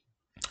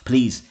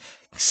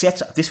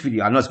set up this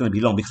video. I know it's going to be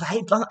long because I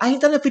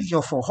ain't done a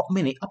video for a hot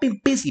minute. I've been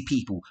busy,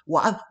 people.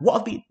 What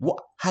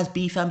has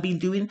B-Fam been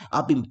doing?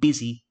 I've been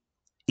busy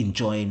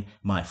enjoying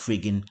my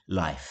friggin'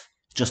 life.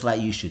 Just like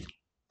you should.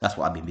 That's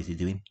what I've been busy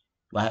doing.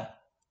 Right?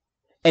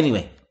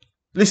 Anyway,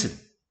 listen.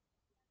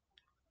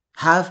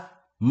 Have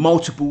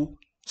multiple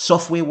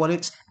software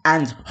wallets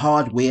and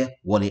hardware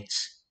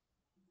wallets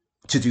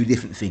to do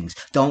different things.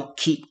 Don't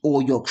keep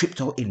all your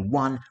crypto in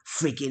one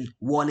friggin'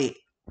 wallet.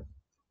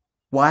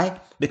 Why?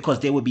 Because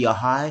there will be a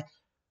high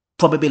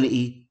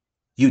probability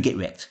you get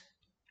wrecked.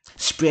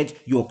 Spread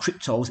your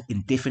cryptos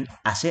in different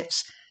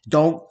assets.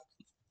 Don't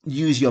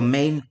use your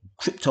main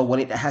crypto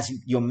wallet that has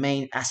your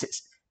main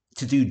assets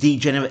to do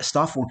degenerate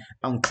stuff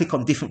and click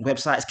on different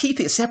websites. Keep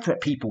it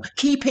separate, people.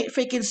 Keep it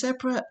freaking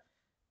separate.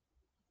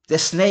 The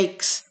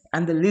snakes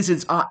and the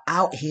lizards are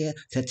out here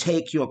to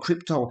take your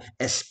crypto,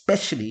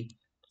 especially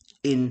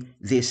in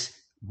this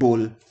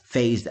bull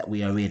phase that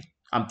we are in.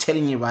 I'm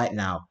telling you right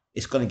now,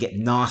 it's going to get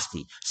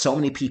nasty. So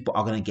many people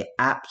are going to get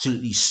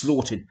absolutely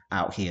slaughtered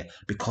out here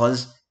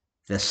because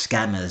the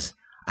scammers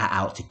are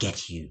out to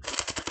get you.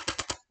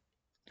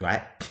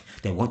 Right?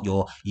 They want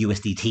your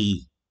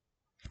USDT.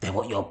 They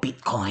want your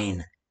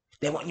Bitcoin.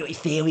 They want your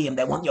Ethereum.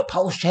 They want your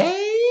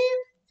PulseChain.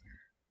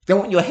 They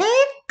want your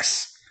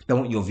Hex. They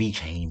want your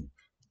VeChain.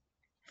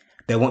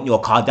 They want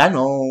your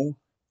Cardano.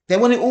 They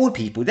want it all,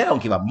 people. They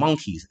don't give a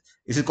monkeys.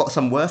 If it's got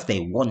some worth, they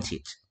want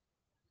it.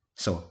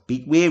 So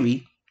be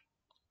wary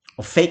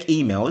of fake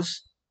emails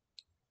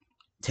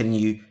telling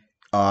you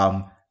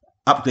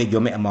upgrade your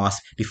MetaMask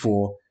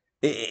before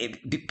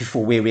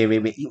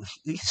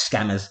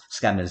scammers,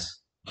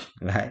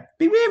 right?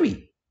 Be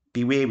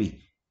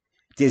wary.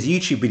 There's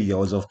YouTube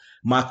videos of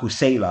Michael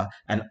Saylor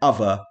and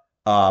other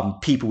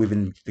people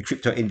within the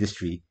crypto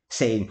industry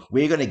saying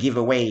we're going to give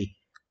away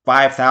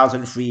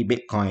 5,000 free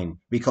Bitcoin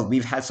because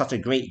we've had such a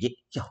great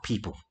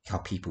people,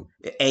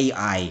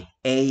 AI,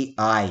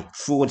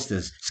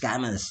 fraudsters,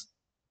 scammers.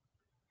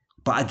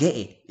 But I get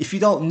it. If you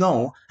don't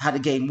know how the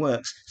game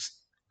works,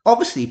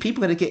 obviously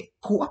people are going to get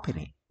caught up in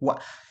it.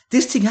 What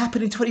this thing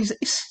happened in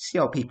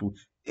 2017, people.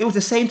 It was the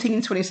same thing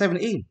in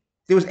 2017.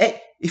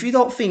 If you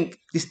don't think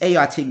this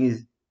AI thing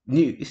is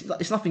new,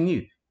 it's nothing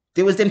new.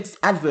 There was them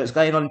adverts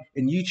going on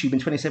in YouTube in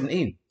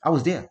 2017. I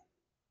was there,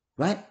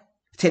 right?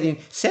 Telling,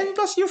 send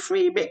us your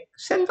free bit,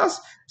 send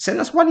us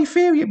 1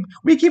 Ethereum.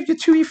 We give you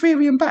 2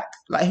 Ethereum back.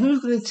 Like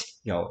who's gonna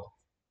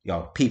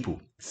yo, people,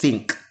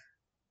 think.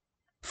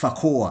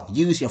 Fakor,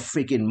 use your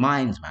friggin'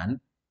 minds,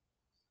 man.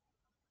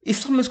 If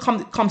someone's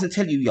comes to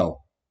tell you, yo,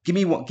 give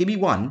me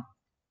one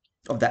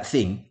of that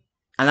thing,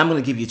 and I'm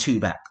gonna give you 2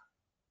 back.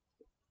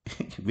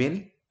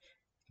 Really?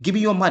 Give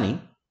me your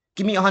money,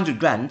 give me 100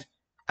 grand,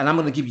 and I'm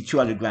gonna give you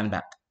 200 grand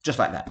back. Just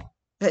like that.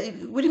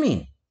 What do you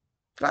mean?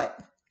 Like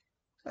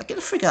get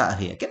the frig out of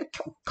here.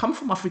 Come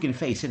from my frigging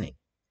face, innit?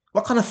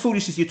 What kind of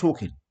foolishness are you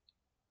talking?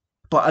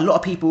 But a lot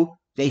of people,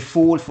 they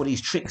fall for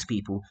these tricks,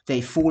 people.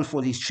 They fall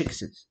for these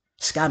tricksters,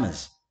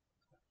 scammers,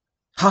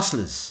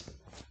 hustlers,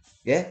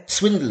 yeah,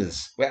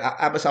 swindlers. Well,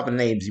 I must have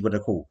names you want to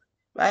call,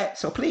 right?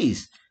 So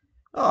please,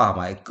 oh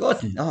my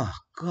god, oh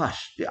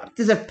gosh,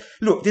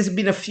 there's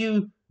been a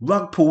few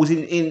rug pulls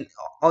in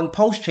on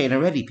PulseChain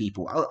already,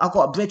 people. I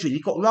got a brethren, he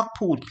got rug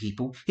pulled,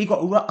 people. He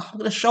got rug. I'm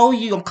gonna show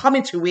you. I'm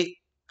coming to it.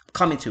 I'm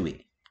coming to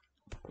it.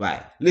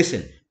 Right.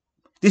 Listen,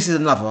 this is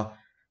another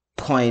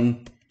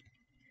coin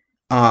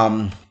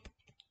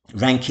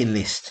ranking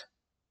list,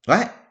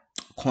 right?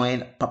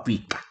 Coin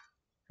paprika,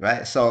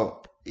 right?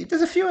 So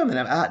there's a few of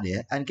them out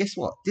there, and guess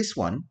what? This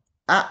one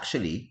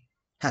actually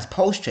has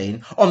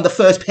PulseChain on the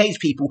first page,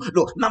 people.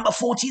 Look, number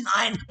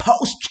 49,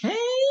 PulseChain,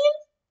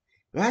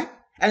 right?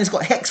 And it's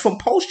got Hex from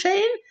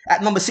PulseChain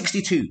at number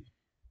 62,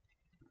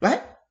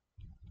 right?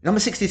 Number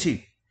 62.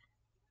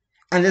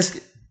 And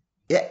there's,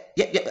 yeah.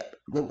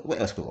 What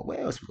else we got? What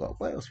else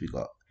we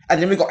got?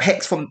 And then we got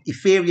Hex from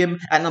Ethereum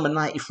at number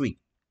 93.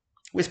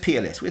 Where's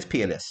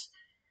PLS?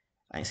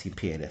 I ain't seen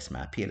PLS,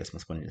 man. PLS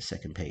must be on the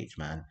second page,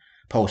 man.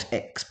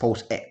 PulseX,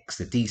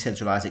 the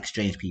decentralized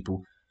exchange,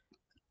 people.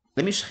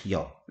 Let me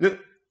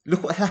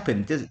look what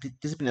happened.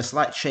 There's been a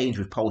slight change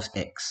with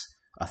PulseX,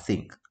 I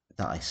think,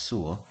 that I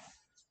saw.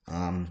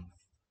 Where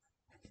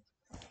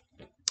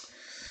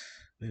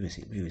is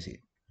it?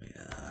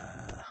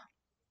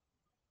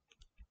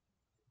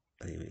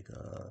 There we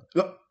go.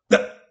 Look,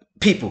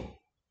 people.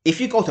 If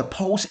you go to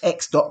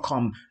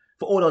pulsex.com,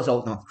 for all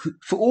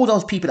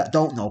those people that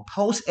don't know,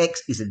 PulseX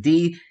is a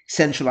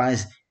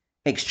decentralized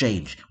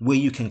exchange where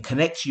you can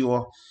connect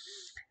your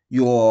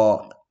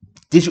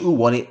digital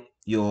wallet,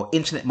 your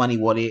internet money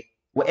wallet,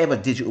 whatever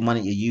digital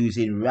money you're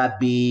using,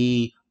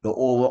 Rabbi, the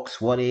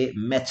Aurox wallet,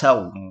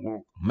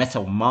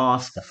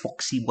 MetaMask, the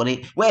Foxy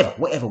wallet,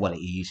 whatever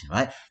wallet you're using,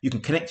 right? You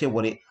can connect your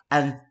wallet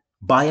and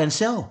buy and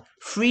sell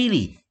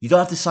freely. You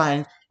don't have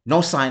to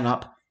no sign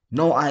up,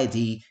 no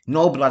ID,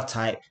 no blood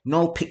type,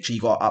 no picture you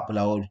got to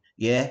upload,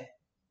 yeah?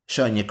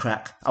 Showing your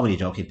crack. I'm only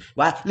joking.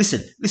 Right?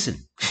 Listen.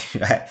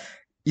 Right?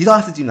 You don't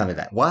have to do none of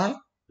that. Why?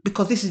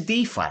 Because this is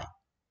DeFi,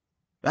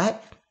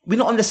 right? We're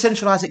not on the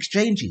centralized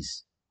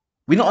exchanges.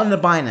 We're not on the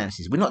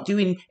Binances. We're not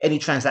doing any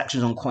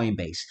transactions on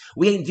Coinbase.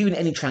 We ain't doing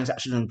any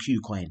transactions on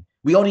KuCoin.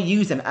 We only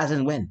use them as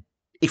and when,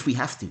 if we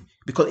have to,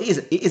 because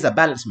it is a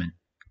balancement.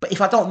 But if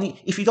you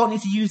don't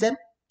need to use them,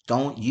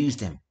 don't use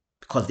them,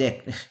 because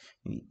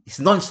it's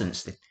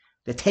nonsense.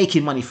 They're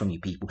taking money from you,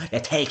 people.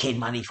 They're taking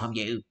money from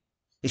you.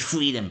 It's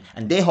freedom,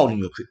 and they're holding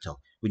your crypto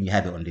when you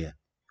have it on there.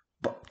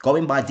 But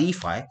going by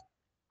DeFi,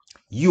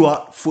 you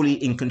are fully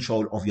in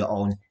control of your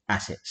own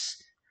assets.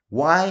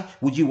 Why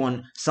would you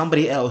want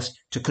somebody else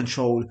to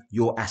control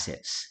your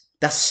assets?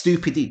 That's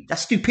stupidity.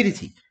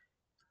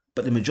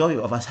 But the majority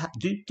of us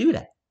do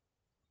that.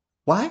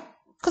 Why?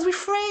 Because we're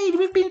afraid.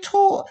 We've been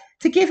taught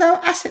to give our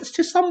assets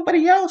to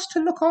somebody else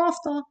to look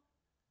after.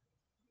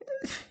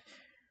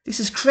 This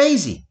is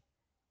crazy.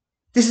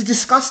 This is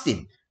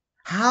disgusting.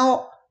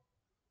 How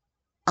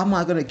am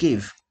I going to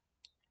give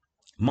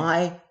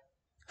my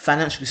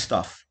financial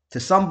stuff to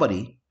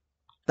somebody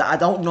that I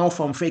don't know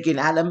from friggin'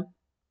 Adam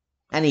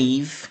and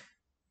Eve,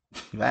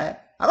 right?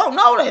 I don't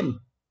know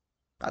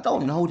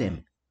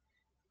them.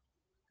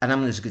 And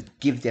I'm just going to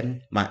give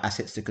them my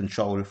assets to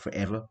control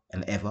forever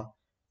and ever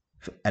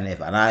and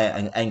ever. And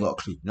I ain't got a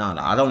clue. No,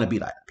 I don't want to be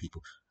like that,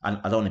 people. I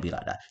don't want to be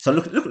like that. So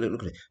look at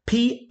it.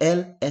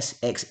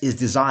 PLSX is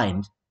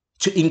designed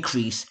to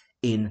increase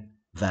in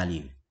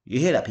value. You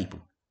hear that, people?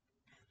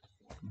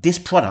 This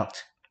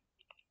product,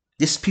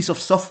 this piece of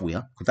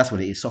software, because that's what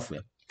it is,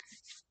 software,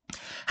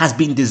 has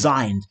been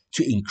designed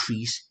to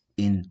increase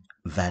in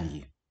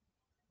value.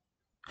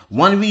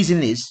 One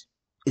reason is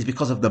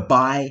because of the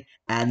buy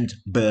and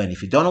burn.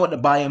 If you don't know what the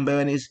buy and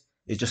burn is,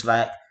 it's just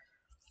like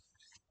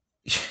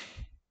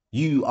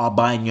you are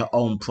buying your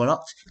own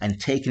product and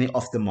taking it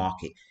off the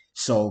market.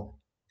 So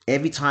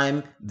every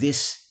time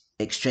this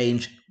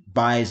exchange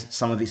buys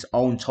some of its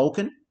own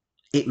token,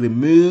 it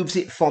removes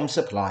it from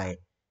supply.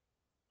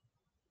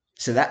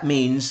 So that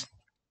means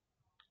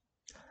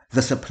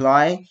the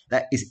supply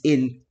that is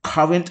in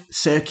current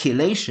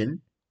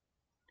circulation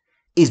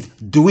is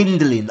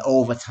dwindling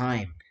over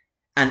time.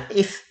 And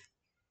if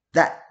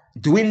that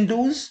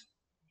dwindles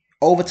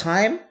over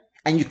time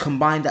and you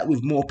combine that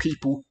with more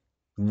people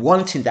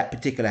wanting that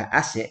particular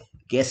asset,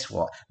 guess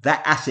what?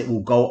 That asset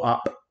will go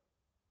up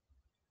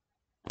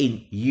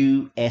in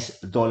US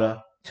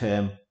dollar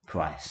term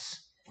price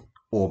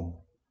or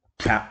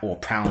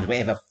pounds,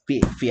 whatever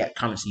fiat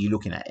currency you're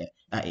looking at it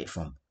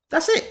from.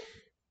 That's it.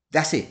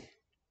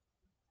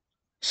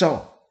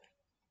 So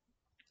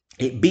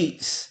it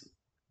beats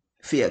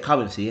fiat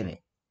currency, innit?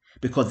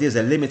 Because there's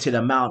a limited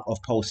amount of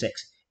PulseX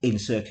in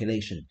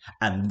circulation,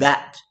 and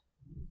that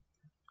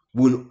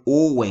will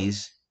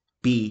always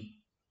be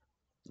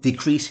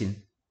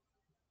decreasing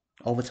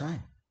over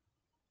time.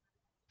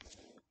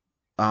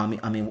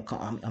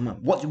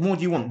 What more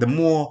do you want? The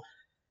more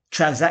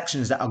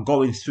transactions that are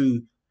going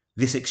through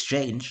this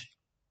exchange,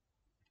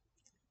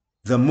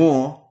 the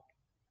more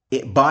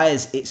it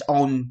buys its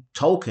own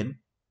token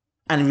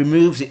and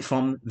removes it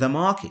from the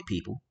market,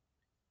 people.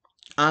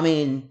 I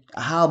mean,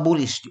 how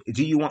bullish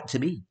do you want to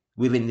be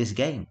within this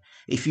game?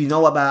 If you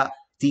know about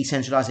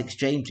decentralized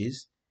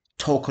exchanges,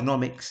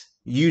 tokenomics,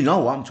 you know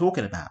what I'm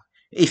talking about.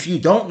 If you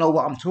don't know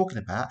what I'm talking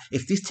about,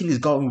 if this thing is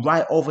going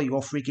right over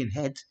your freaking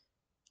head,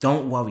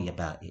 don't worry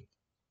about it.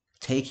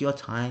 Take your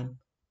time,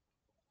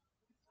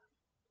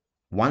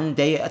 one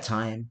day at a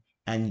time,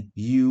 and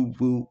you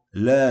will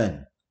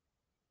learn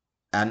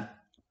and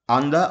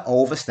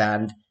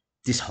understand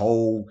this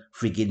whole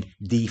friggin'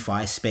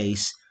 DeFi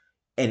space,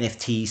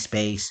 NFT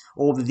space,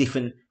 all the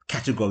different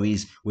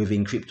categories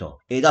within crypto.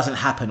 It doesn't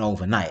happen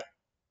overnight.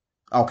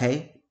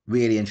 Okay?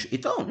 Really and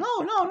it don't.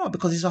 No,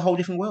 because it's a whole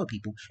different world,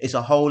 people. It's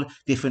a whole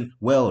different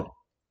world.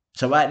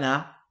 So right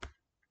now,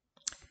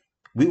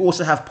 we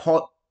also have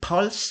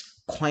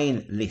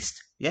PulseCoin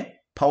list. Yeah?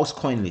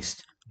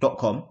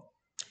 PulseCoinlist.com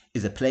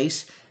is a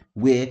place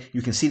where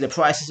you can see the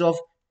prices of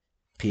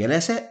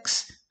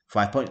PLSX,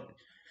 5.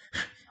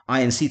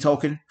 INC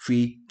token,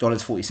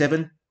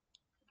 $3.47.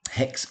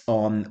 Hex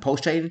on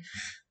PulseChain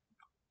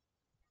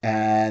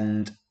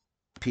and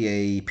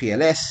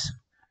PLS,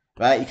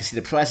 right? You can see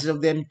the prices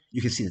of them.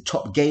 You can see the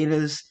top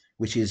gainers,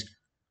 which is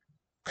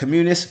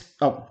Communist.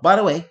 Oh, by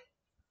the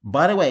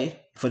way,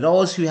 for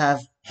those who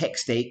have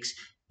Hex stakes,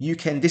 you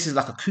can. This is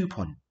like a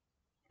coupon,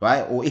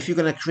 right? Or if you're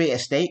going to create a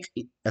stake,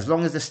 as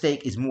long as the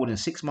stake is more than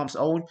 6 months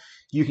old,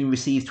 you can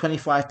receive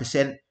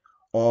 25%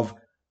 of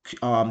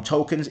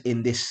tokens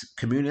in this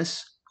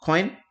Communist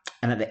coin,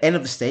 and at the end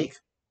of the stake,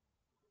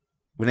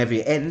 whenever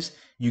it ends,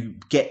 you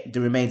get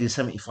the remaining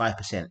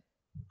 75%.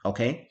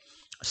 Okay,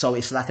 so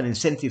it's like an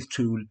incentive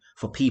tool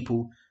for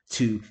people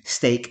to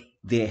stake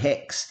their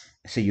Hex.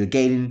 So you're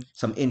gaining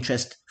some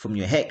interest from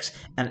your Hex,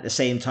 and at the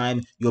same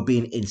time, you're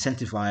being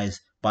incentivized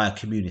by a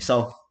community.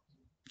 So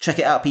check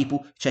it out,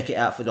 people. Check it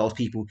out for those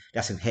people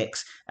that's in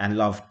Hex and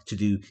love to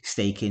do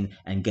staking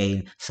and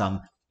gain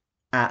some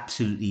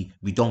absolutely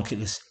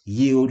redonkulous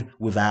yield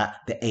without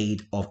the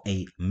aid of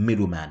a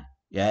middleman.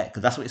 Yeah,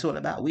 because that's what it's all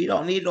about. We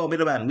don't need no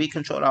middleman. We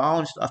control our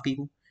own stuff,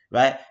 people.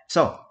 Right?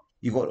 So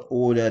you got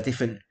all the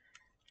different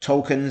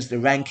tokens, the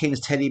rankings,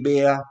 teddy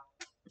bear,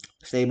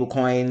 stable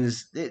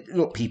coins.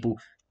 Look, people,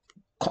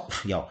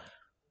 yo,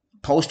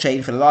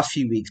 PulseChain for the last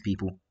few weeks,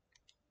 people.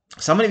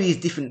 Some of these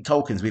different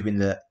tokens within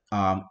the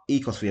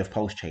ecosphere of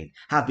PulseChain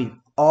have been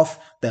off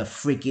the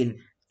freaking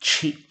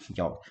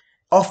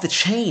off the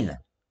chain.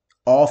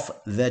 Off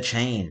the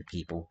chain,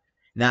 people.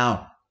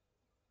 Now,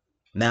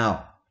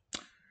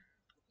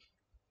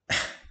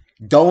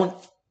 don't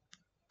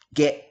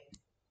get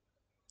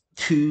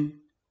too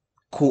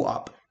caught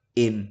up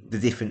in the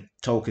different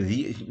tokens.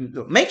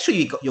 Make sure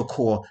you got your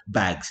core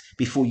bags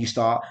before you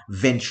start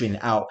venturing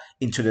out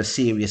into the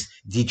serious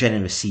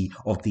degeneracy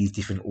of these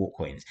different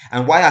altcoins.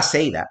 And why I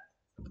say that,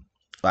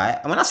 right?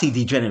 And when I say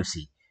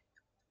degeneracy,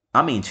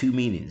 I mean two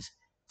meanings.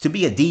 To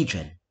be a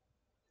degen,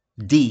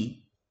 D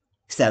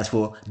stands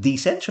for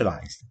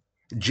decentralized.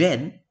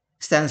 Gen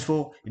stands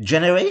for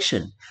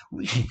generation.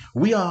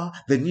 We are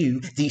the new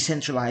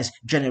decentralized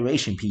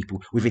generation,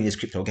 people, within this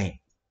crypto game,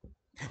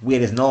 where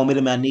there's no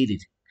middleman needed.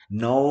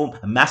 No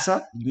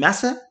Massa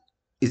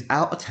is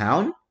out of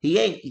town.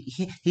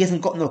 He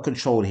hasn't got no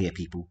control here,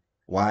 people.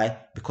 Why?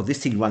 Because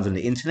this thing runs on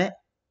the internet.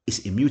 It's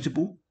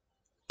immutable.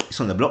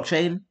 It's on the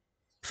blockchain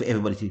for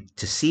everybody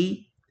to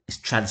see. It's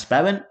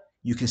transparent.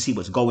 You can see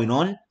what's going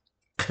on,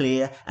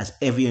 clear as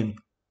Evian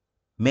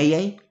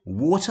Maye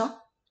water.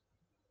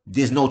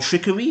 There's no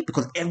trickery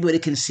because everybody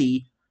can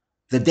see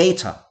the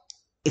data.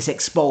 It's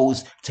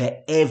exposed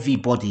to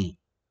everybody.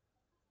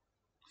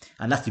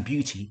 And that's the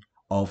beauty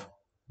of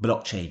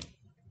blockchain.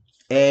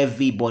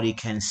 Everybody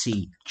can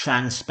see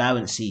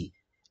transparency,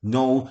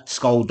 no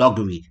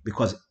skullduggery.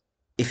 Because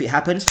if it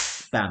happens,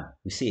 bam,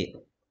 we see it.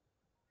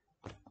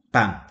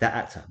 Bam, that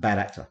actor, bad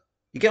actor.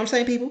 You get what I'm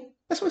saying, people?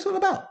 That's what it's all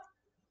about.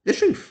 The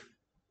truth.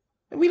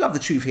 We love the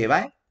truth here,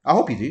 right? I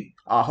hope you do.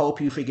 I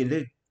hope you freaking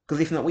do. Because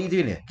if not, what are you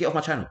doing here? Get off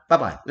my channel.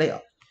 Bye-bye. Later.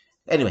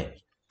 Anyway,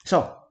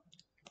 so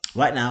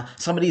right now,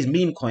 some of these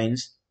meme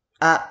coins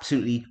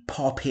absolutely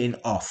popping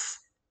off.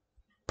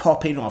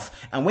 Popping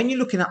off. And when you're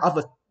looking at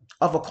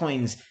other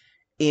coins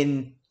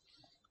on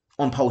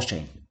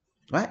PulseChain,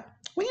 right?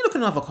 When you're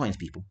looking at other coins,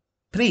 people,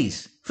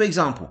 please, for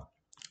example,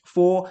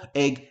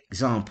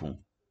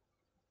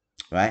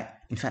 right?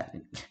 In fact,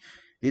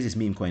 there's this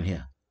meme coin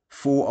here.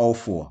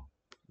 404.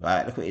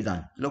 Right? Look what it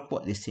done. Look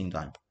what this thing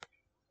done.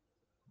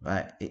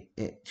 Right?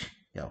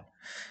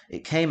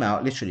 It came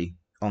out literally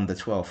on the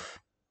 12th,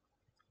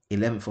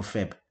 11th of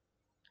Feb,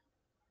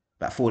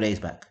 about 4 days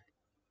back,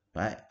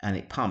 right? And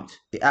it pumped.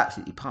 It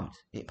absolutely pumped.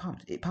 It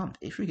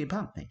freaking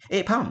pumped, mate.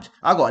 It pumped.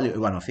 I got a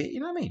little run off it. You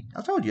know what I mean?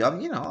 I told you.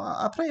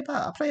 I play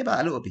about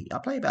a little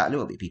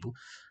bit, people.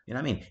 You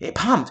know what I mean? It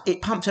pumped.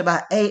 It pumped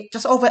about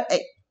just over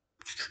 8.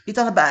 It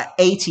done about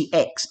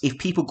 80x if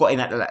people got in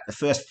at the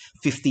first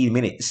 15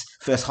 minutes,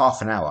 first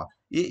half an hour.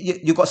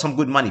 You got some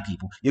good money,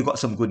 people. You got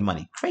some good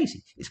money.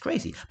 Crazy. It's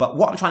crazy. But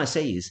what I'm trying to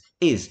say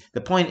is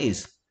the point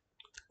is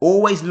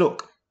always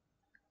look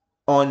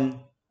on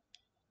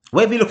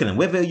wherever you're looking at,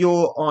 whether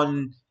you're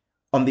on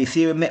the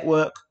Ethereum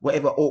network,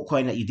 whatever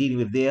altcoin that you're dealing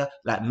with there,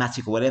 like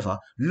Matic or whatever,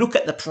 look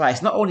at the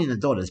price, not only in the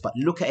dollars, but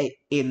look at it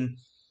in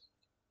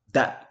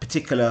that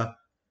particular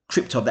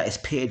crypto that is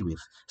paired with.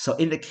 So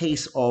in the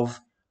case of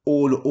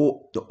all the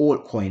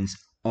altcoins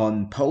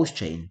on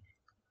PulseChain,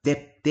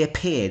 they're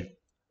paired.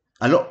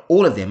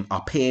 All of them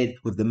are paired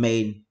with the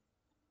main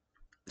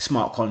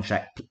smart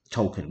contract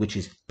token, which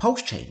is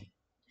PulseChain.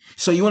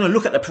 So you want to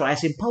look at the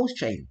price in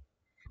PulseChain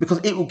because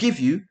it will give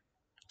you.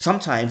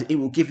 Sometimes it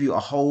will give you a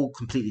whole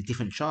completely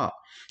different chart.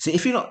 So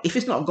if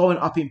it's not going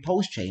up in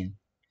PulseChain,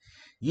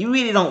 you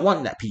really don't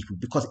want that, people,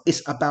 because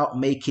it's about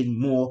making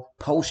more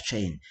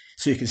PulseChain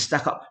so you can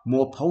stack up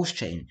more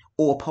PulseChain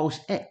or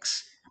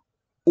PulseX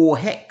or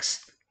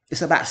Hex.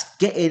 It's about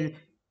getting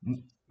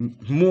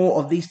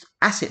more of these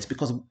assets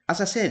because,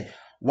 as I said,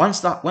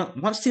 once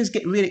things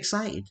get really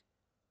excited,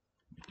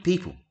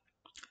 people,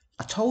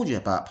 I told you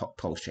about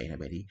PulseChain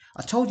already.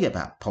 I told you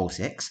about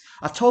PulseX.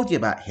 I told you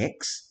about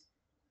Hex.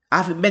 I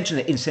haven't mentioned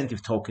the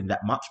incentive token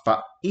that much,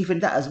 but even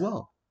that as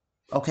well.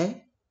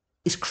 Okay?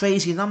 It's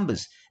crazy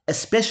numbers,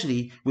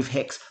 especially with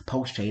Hex,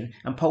 PulseChain,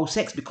 and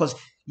PulseX, because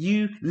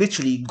you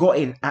literally got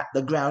in at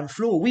the ground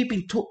floor. We've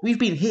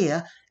been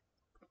here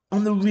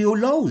on the real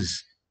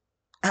lows.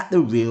 At the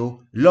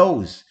real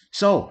lows.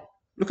 So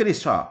look at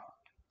this chart.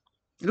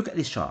 Look at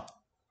this chart.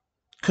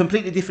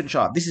 Completely different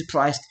chart. This is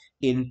priced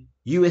in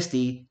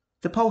USD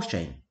to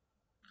PulseChain.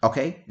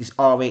 Okay? This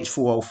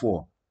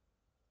RH404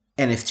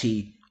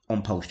 NFT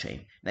on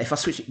PulseChain. Now, if I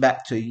switch it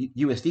back to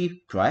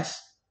USD price,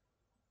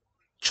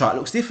 chart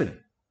looks different,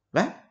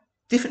 right?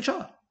 Different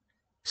chart.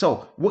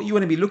 So what you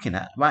want to be looking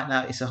at right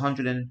now is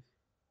 $109.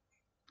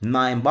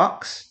 I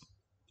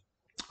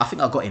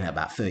think I got in at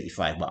about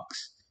 $35,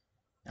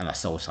 and I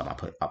sold some. I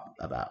put up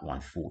about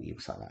 140 or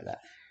something like that.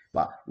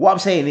 But what I'm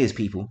saying is,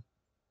 people,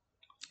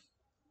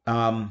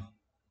 what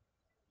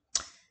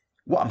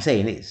I'm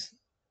saying is,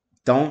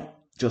 don't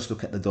just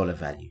look at the dollar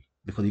value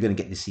because you're going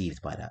to get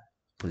deceived by that.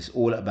 Because it's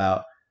all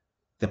about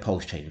the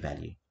PulseChain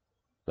value,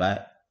 right?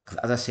 Because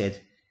as I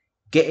said,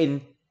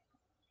 getting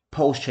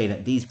PulseChain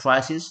at these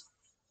prices,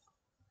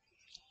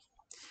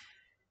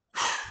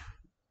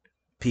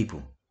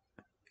 people,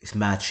 it's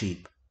mad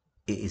cheap.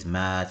 It is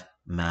mad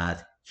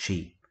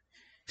cheap.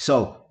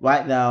 So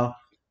right now,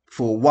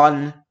 for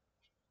one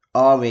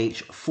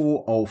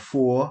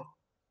RH404,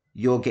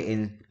 you're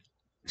getting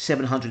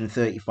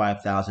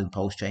 735,000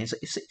 PulseChain. So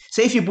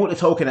say if you bought the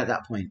token at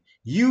that point,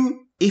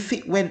 if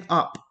it went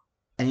up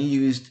and you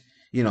used,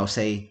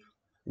 say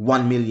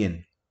 1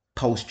 million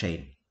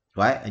PulseChain,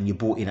 right? And you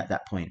bought in at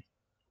that point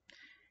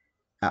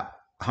at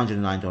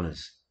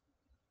 $109.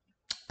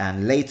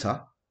 And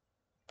later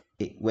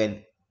it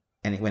went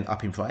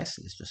up in price.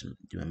 Let's just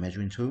do a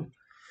measuring tool.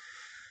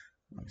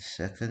 One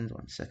second,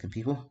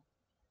 people.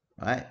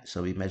 All right,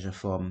 so we measure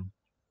from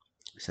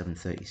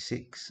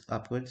 736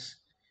 upwards.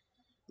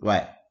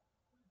 Right.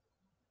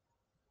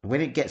 When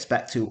it gets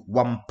back to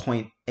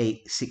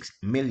 1.86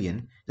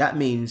 million, that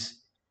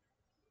means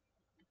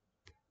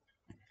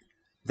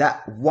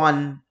that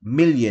 1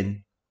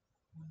 million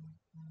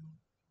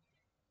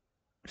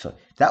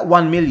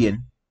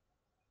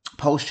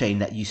PulseChain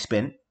that you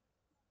spent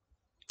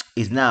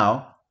is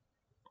now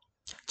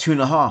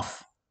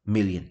 2.5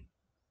 million,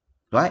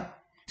 right?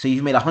 So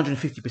you've made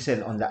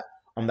 150% on that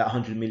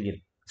 100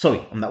 million.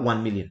 Sorry, on that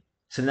 1 million.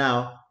 So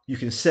now you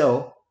can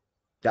sell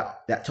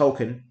that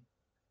token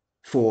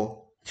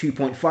for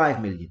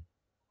 2.5 million,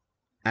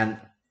 and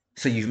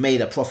so you've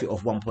made a profit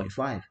of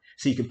 1.5.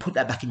 So you can put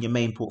that back in your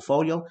main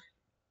portfolio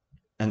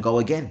and go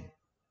again.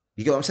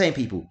 You get what I'm saying,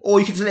 people?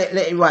 Or you can just let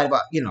it ride,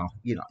 but you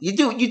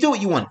do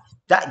what you want.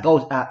 That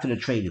goes out to the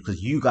trader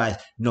because you guys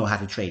know how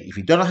to trade. If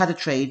you don't know how to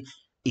trade,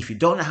 if you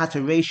don't know how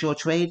to race your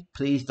trade,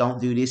 please don't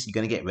do this. You're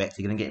gonna get wrecked.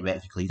 You're gonna get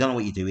wrecked because you don't know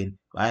what you're doing,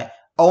 right?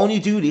 Only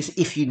do this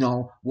if you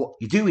know what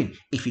you're doing.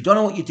 If you don't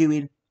know what you're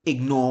doing,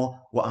 ignore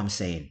what I'm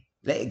saying.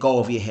 Let it go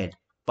over your head.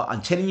 But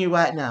I'm telling you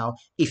right now,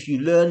 if you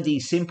learn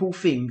these simple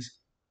things,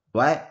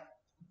 right,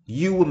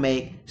 you will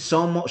make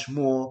so much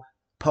more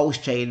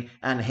PulseChain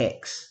and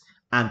Hex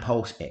and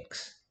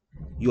PulseX.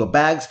 Your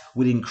bags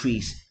will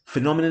increase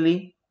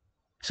phenomenally.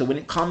 So when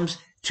it comes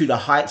to the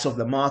heights of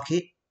the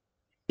market,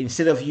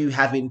 instead of you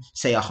having,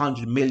 say,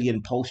 100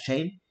 million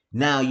PulseChain,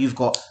 now you've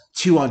got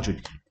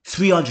 200,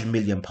 300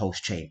 million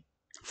PulseChain,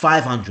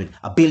 500,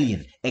 a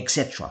billion,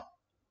 etc.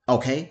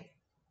 Okay?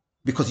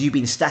 Because you've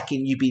been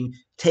stacking, you've been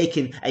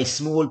taking a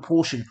small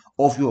portion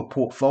of your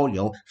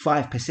portfolio,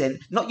 5%,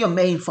 not your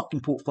main fucking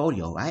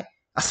portfolio, right?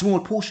 A small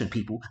portion,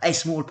 people, a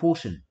small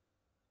portion.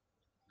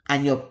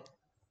 And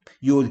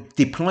you're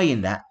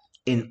deploying that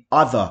in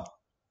other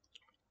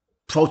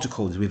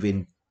protocols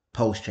within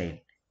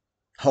PulseChain,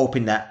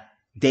 hoping that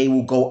they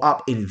will go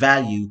up in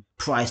value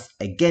priced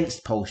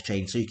against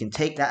PulseChain. So you can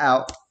take that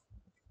out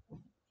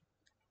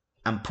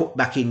and put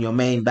back in your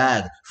main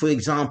bag. For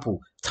example,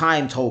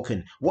 Time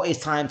token. What is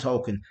time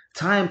token?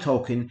 Time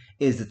token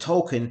is the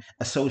token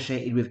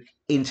associated with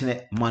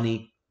internet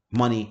money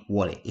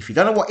wallet. If you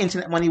don't know what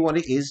internet money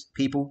wallet is,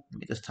 people, let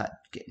me just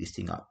get this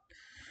thing up,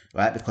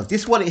 right? Because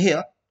this wallet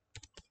here,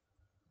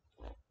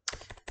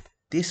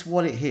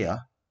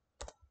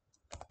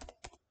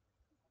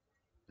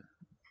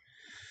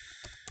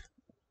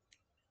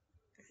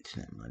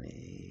 internet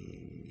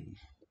money.io.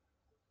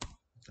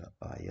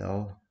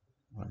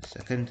 1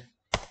 second.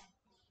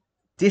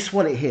 This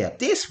wallet here,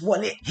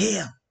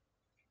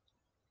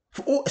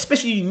 for all,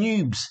 especially you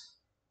noobs,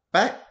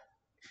 right?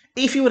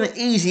 If you want an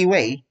easy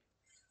way,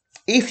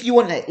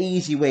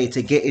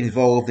 to get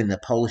involved in the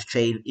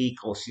PulseChain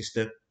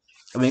ecosystem,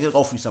 I mean, I'm gonna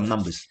go through some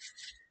numbers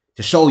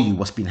to show you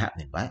what's been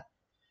happening, right?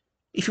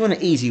 If you want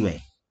an easy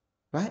way,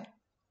 right,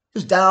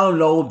 just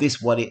download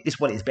this wallet. This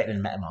wallet is better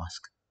than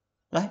MetaMask,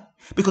 right?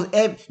 Because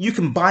you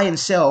can buy and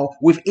sell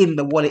within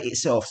the wallet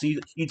itself, so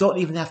you don't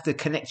even have to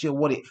connect your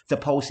wallet to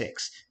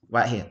PulseX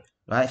right here,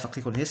 right? If I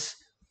click on this,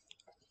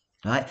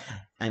 right,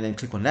 and then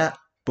click on that,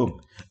 boom.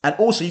 And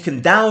also you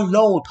can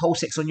download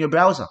PulseX on your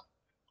browser,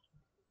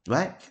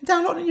 right? You can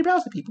download it on your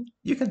browser, people.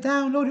 You can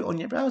download it on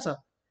your browser,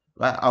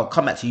 right? I'll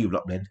come back to you,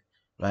 Blockblend,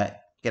 right?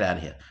 Get out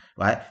of here,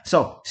 right?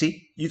 So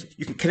see, you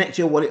can connect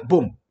your wallet,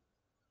 boom.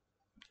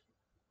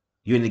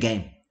 You're in the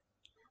game.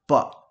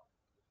 But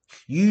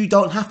you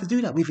don't have to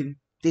do that within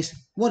this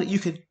wallet. You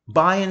can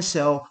buy and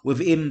sell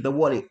within the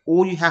wallet.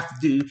 All you have to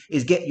do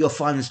is get your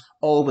funds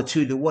over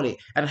to the wallet.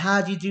 And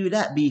how do you do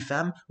that,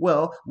 B-fam?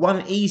 Well,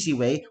 one easy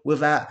way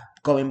without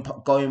going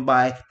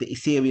by the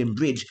Ethereum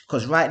bridge,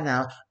 because right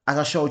now, as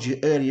I showed you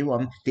earlier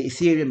on, the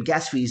Ethereum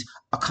gas fees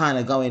are kind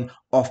of going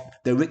off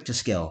the Richter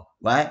scale,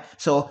 right?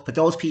 So for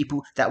those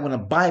people that want to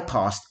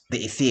bypass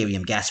the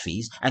Ethereum gas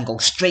fees and go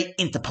straight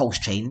into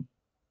PulseChain,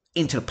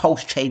 into the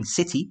PulseChain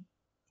city,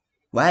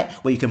 right,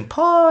 where you can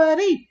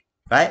party,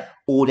 right,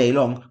 all day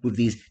long with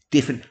these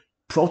different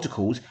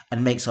protocols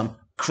and make some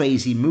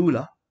crazy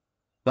moolah,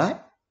 right?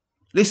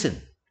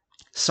 Listen,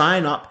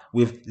 sign up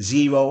with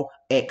uzxq.com.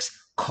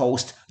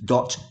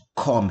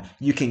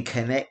 You can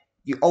connect,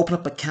 you open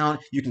up an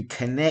account, you can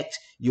connect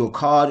your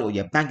card or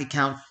your bank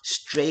account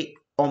straight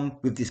on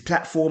with this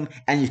platform,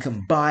 and you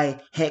can buy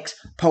Hex,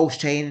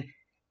 PulseChain,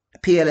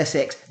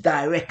 PLSX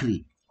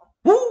directly.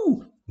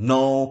 Woo!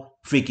 No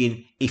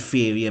freaking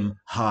Ethereum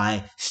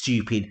high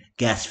stupid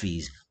gas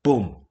fees.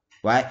 Boom,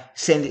 right?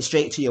 Send it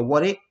straight to your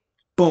wallet.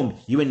 Boom,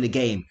 you're in the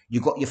game.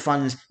 You got your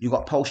funds. You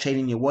got PulseChain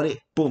in your wallet.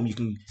 Boom, you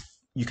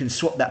can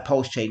swap that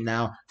PulseChain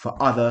now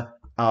for other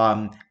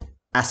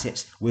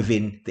assets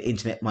within the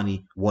internet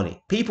money wallet.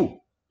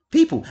 People,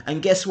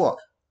 and guess what?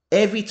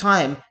 Every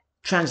time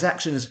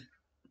transactions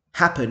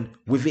happen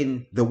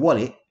within the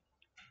wallet,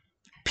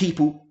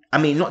 people, I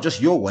mean, not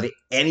just your wallet,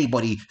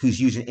 anybody who's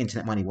using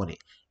internet money wallet,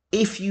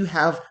 if you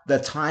have the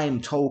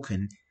time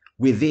token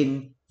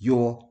within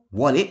your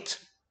wallet,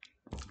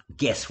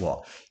 guess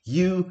what?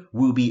 You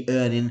will be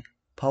earning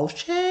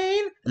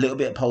PulseChain, a little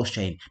bit of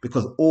PulseChain,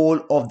 because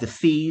all of the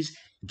fees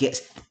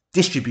gets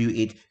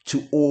distributed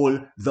to all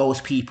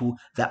those people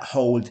that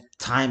hold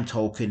time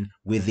token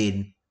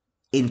within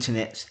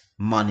internet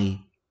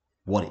money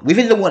wallet.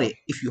 Within the wallet,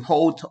 if you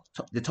hold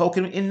the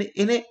token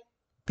in it,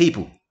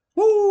 people,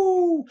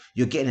 woo,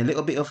 you're getting a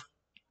little bit of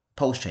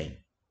PulseChain,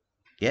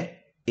 yeah,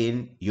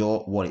 in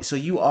your wallet. So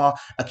you are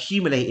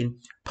accumulating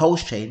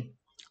PulseChain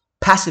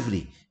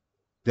passively.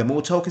 The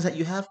more tokens that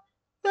you have,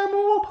 the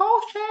more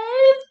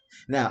PulseChain.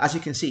 Now, as you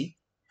can see,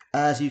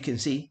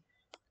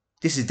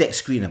 this is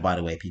Dex Screener, by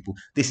the way, people.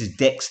 This is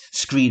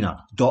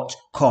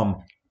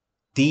DexScreener.com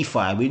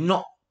DeFi. We're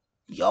not,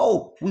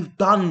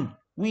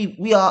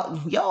 we are,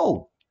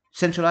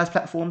 centralized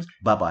platforms,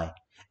 bye-bye.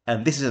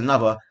 And this is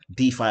another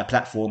DeFi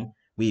platform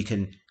where you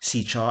can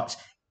see charts.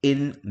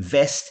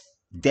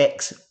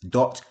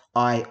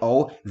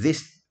 InvestDex.io.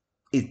 This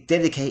is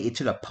dedicated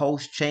to the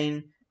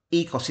PulseChain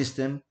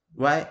ecosystem,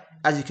 right?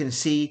 As you can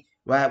see,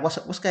 right,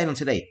 what's going on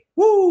today?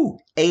 Woo!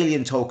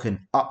 Alien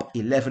token up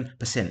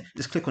 11%.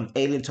 Just click on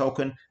Alien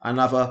token,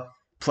 another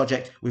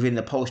project within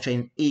the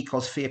PulseChain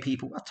ecosphere,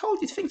 people. I told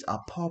you things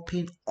are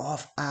popping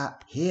off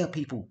out here,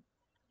 people.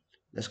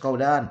 Let's go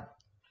down.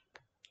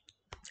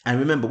 And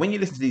remember, when you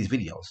listen to these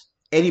videos,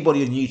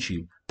 anybody on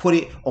YouTube, put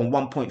it on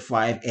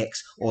 1.5x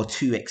or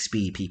 2x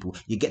speed, people.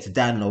 You get to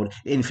download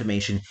the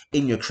information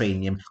in your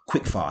cranium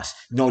quick, fast.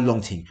 No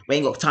long thing. We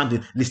ain't got time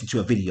to listen to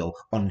a video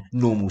on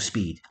normal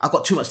speed. I've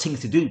got too much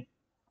things to do.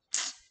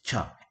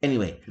 Cha.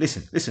 Anyway,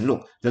 listen,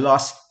 look. The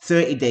last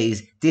 30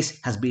 days, this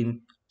has done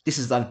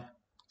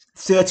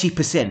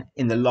 30%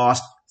 in the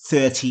last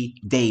 30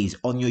 days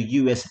on your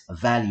US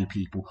value,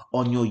 people.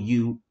 On your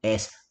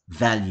US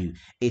value.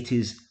 It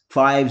is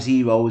 5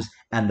 zeros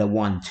and a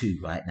 1 2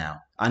 right now.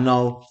 I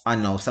know.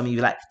 Some of you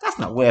are like, that's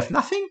not worth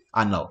nothing.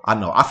 I know.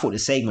 I thought the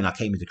same when I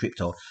came into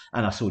crypto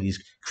and I saw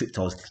these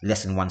cryptos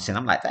less than 1 cent.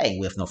 I'm like, that ain't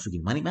worth no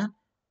freaking money, man.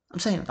 I'm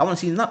saying, I want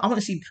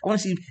to see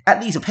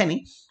at least a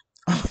penny.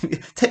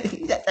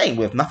 That ain't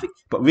worth nothing.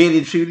 But really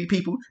and truly,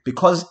 people,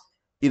 because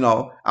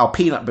our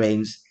peanut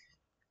brains,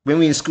 when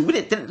we were in school, we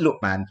didn't look,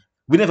 man.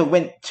 We never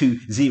went to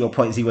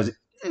 0.0.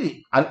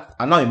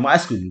 I know in my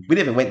school, we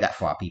never went that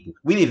far, people.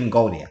 We didn't even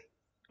go there,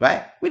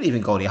 right? We didn't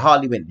even go there,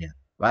 hardly went there,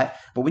 right?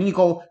 But when you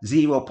go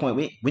 0.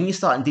 When you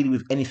start dealing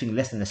with anything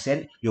less than a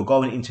cent, you're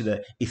going into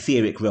the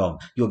etheric realm.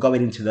 You're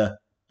going into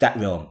that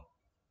realm.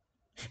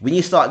 When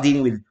you start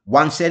dealing with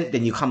 1 cent,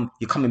 then you're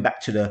coming back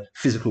to the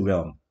physical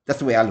realm. That's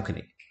the way I look at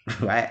it,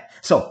 right?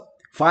 So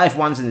 5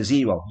 ones and a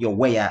 0, you're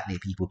way out there,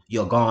 people.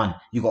 You're gone.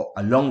 You got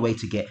a long way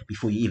to get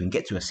before you even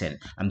get to a cent.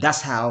 And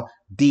that's how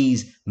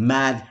these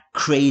mad,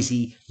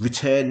 crazy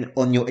return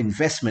on your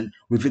investment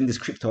within this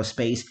crypto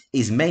space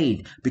is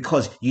made,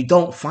 because you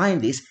don't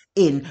find this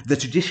in the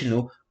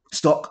traditional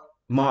stock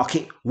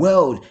market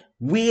world.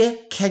 Where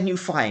can you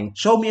find?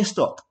 Show me a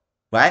stock,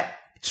 right?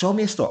 Show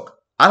me a stock.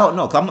 I don't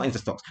know, because I'm not into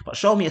stocks, but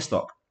show me a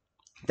stock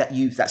that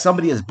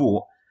somebody has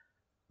bought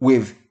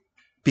with,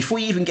 before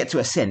you even get to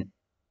a cent,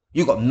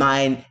 you got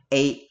 9,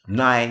 8,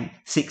 9,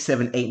 6,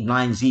 7, 8,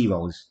 9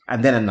 zeros,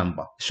 and then a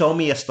number. Show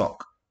me a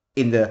stock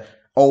in the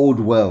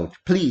old world,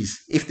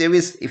 please. If there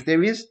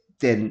is,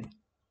 then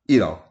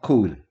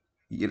cool.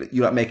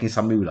 You're not making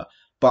some moolah.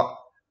 But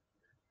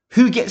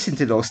who gets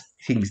into those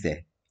things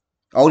there?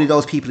 Only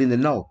those people in the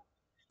know.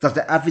 Does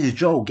the average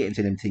Joe get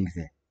into them things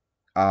there?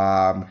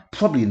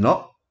 Probably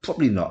not.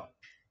 Probably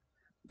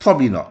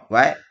not,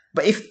 right?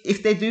 But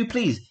if they do,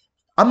 please.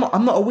 I'm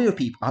not aware of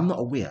people. I'm not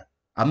aware.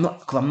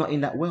 Because I'm not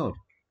in that world.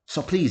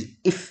 So please,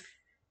 if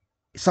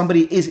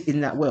somebody is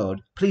in that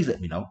world, please let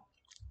me know.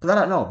 Because I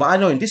don't know. But I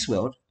know in this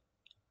world,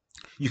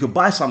 you can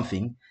buy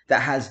something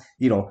that has,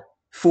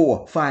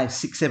 4, 5,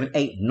 6, 7,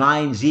 8,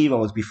 9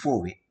 zeros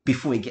before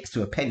it gets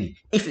to a penny.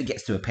 If it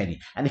gets to a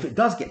penny. And if it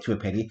does get to a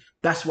penny,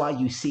 that's why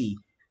you see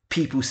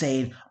people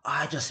saying,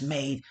 I just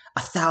made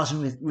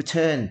 1,000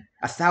 return,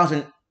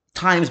 1,000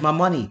 times my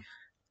money,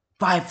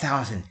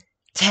 5,000,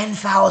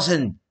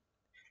 10,000.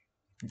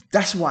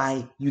 That's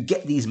why you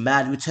get these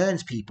mad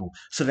returns, people.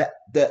 So that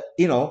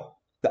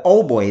the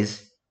old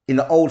boys in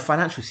the old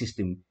financial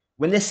system,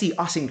 when they see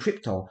us in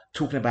crypto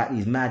talking about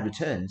these mad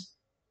returns,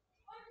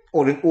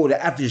 or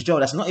the average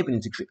Joe that's not even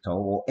into crypto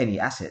or any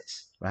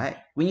assets, right?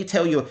 When you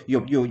tell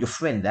your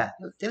friend that,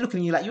 they're looking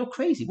at you like you're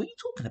crazy. What are you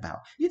talking about?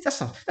 That's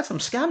some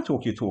scam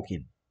talk you're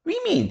talking. What do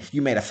you mean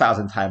you made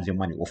 1,000 times your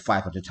money or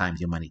 500 times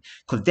your money?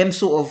 Because them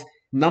sort of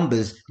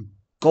numbers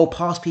go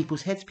past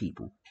people's heads,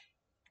 people.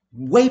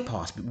 Way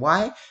past.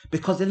 Why?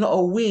 Because they're not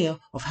aware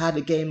of how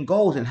the game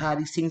goes and how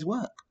these things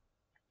work.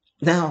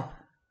 Now,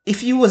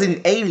 if you was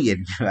an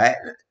Alien, right?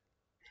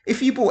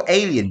 If you bought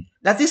Alien,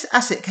 now this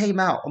asset came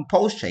out on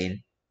PulseChain,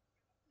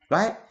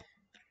 right?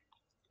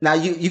 Now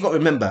you got to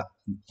remember,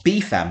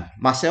 BFAM,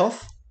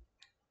 myself,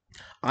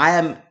 I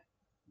am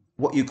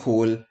what you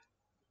call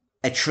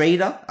a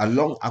trader. I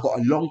got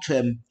a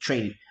long-term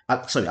trading. I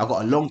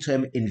got a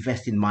long-term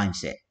investing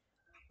mindset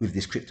with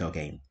this crypto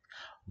game.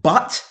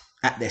 But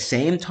at the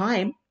same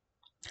time,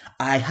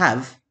 I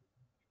have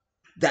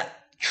that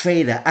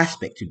trader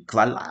aspect to,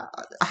 because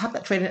I have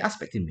that trader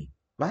aspect in me,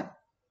 right?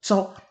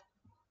 So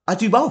I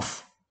do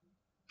both,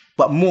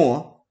 but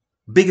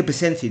bigger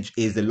percentage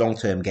is the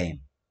long-term game.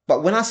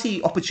 But when I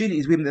see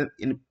opportunities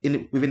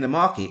within the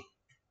market,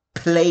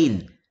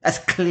 plain as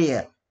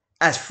clear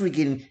as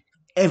friggin'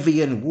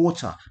 Evian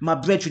water, my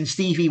brethren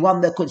Stevie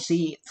Wonder could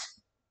see it.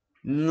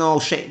 No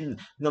shit,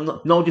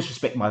 no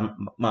disrespect, my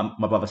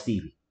brother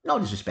Stevie. No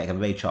disrespect, I'm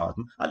Ray Charles.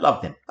 I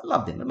love them.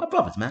 They're my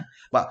brothers, man.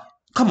 But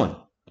come on,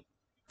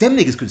 them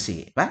niggas could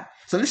see it, right?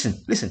 So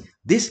listen.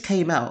 This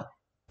came out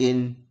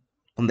on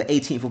the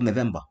 18th of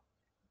November,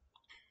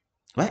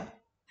 right?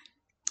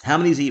 How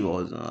many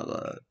zeros? Oh,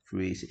 God,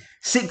 3,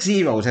 6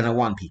 zeros and a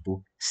 1,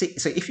 people.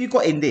 6. So if you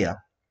got in there,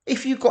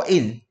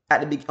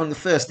 on the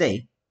first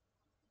day,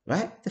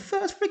 right? The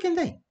first freaking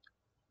day.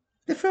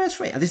 The first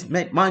rate, and this,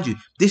 mind you,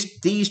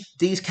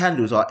 these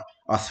candles are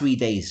 3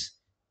 days,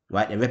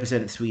 right? They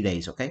represent 3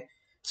 days, okay?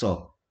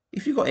 So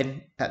if you got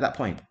in at that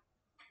point,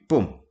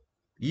 boom,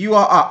 you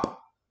are up.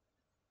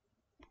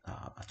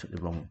 I took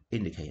the wrong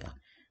indicator.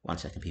 1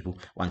 second, people.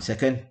 1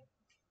 second.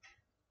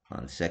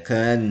 1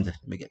 second.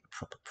 Let me get the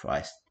proper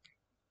price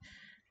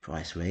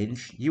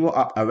range. You are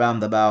up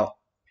around about.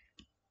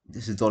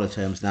 This is dollar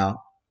terms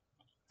now.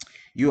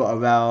 You are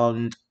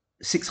around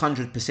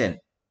 600%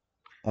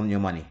 on your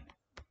money,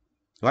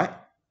 right?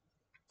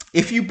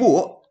 If you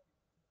bought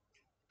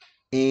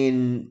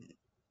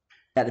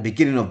at the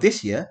beginning of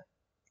this year,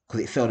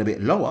 because it felt a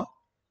bit lower,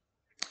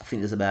 I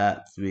think there's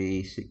about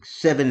 3,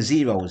 6, 7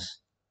 zeros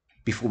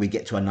before we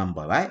get to a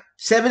number, right?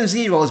 7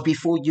 zeros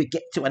before you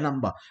get to a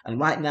number. And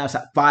right now it's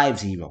at 5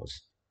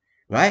 zeros,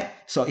 right?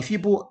 So if you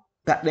bought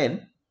that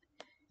then,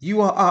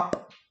 you are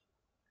up.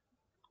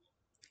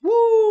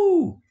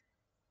 Woo!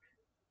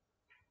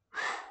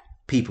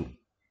 People,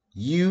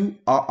 you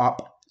are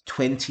up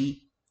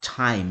 20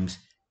 times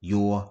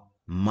your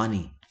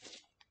money,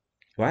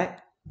 right?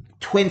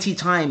 20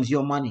 times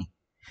your money.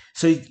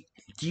 So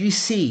do you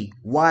see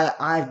why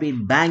I've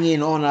been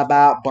banging on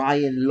about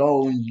buying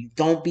low?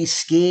 Don't be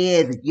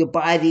scared. You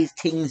buy these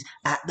things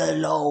at the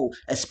low,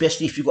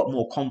 especially if you've got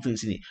more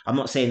confidence in it. I'm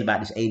not saying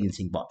about this alien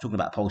thing, but I'm talking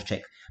about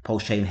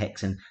PulseChain,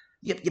 Hex, and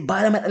You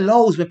buy them at the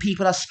lows when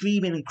people are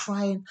screaming and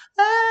crying,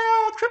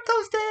 ah,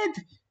 crypto's dead.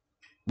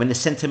 When the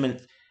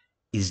sentiment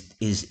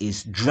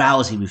is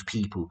drowsy with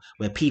people,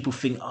 where people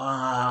think,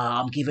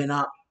 I'm giving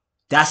up.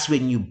 That's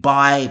when you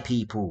buy,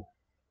 people.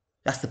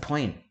 That's the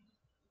point,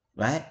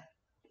 right?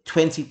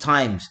 20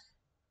 times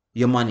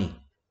your money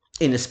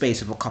in the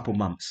space of a couple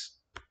months.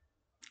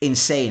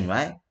 Insane,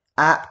 right?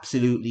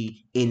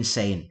 Absolutely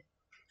insane.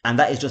 And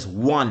that is just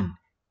one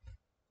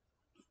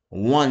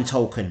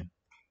token,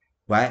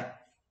 right?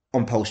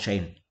 On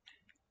PulseChain.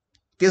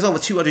 There's over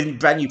 200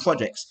 brand new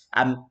projects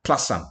and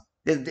plus some.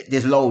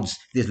 There's loads,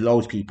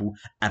 people,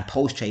 and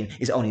PulseChain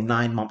is only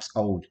 9 months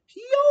old.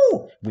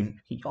 We're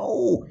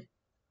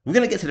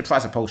gonna get to the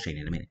price of PulseChain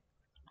in a minute.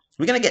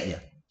 We're gonna get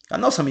there. I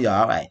know some of you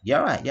are alright. You're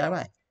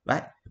alright,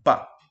 right?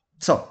 But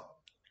so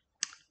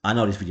I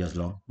know this video is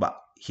long, but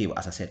here,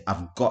 as I said,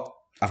 I've got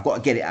to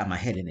get it out of my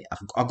head, innit?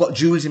 I've got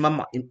jewels in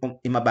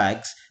my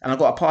bags, and I've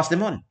got to pass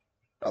them on.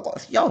 I've got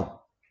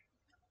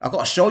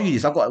to show you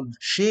this. I've got to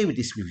share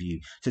this with you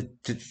to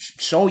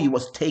show you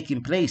what's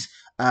taking place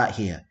out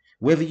here.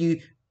 Whether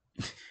you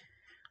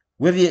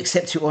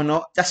accept it or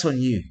not, that's on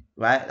you,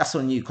 right? That's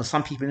on you, because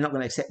some people are not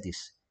going to accept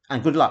this.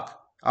 And good luck.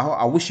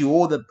 I wish you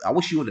all the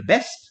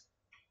best,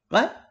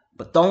 right?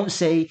 But don't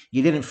say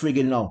you didn't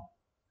friggin' know.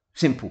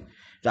 Simple.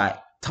 Like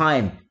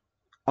time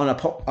on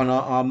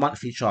a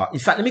monthly chart. In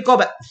fact, let me go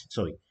back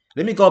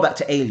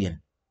to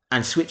Alien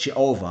and switch it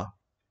over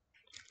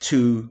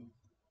to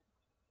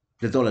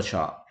the dollar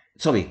chart.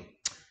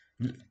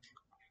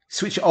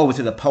 Switch it over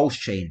to the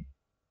PulseChain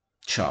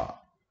chart.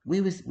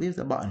 Where's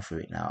the button for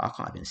it now? I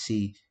can't even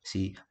see.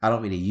 I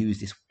don't really use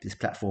this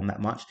platform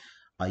that much.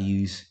 I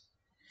use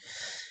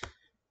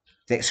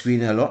Deck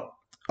Screener a lot.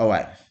 All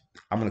right,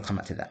 I'm gonna come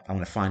back to that. I'm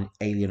gonna find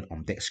Alien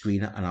on Deck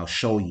Screener and I'll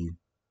show you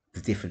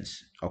the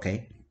difference.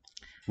 Okay,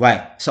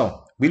 right.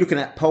 So we're looking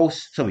at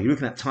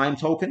time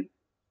token,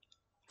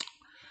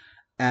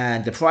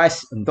 and the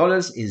price in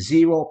dollars is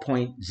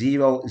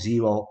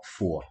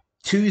 0.004.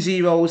 2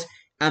 zeros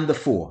and the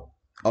 4.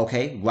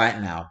 Okay, right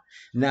now.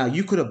 Now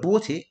you could have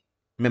bought it.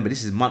 Remember,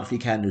 this is monthly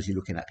candles you're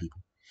looking at, people.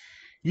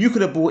 You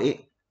could have bought it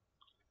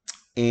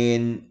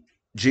in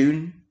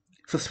June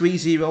for 3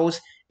 zeros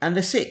and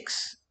a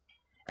 6.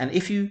 And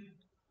if you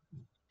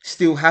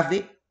still have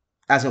it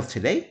as of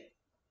today,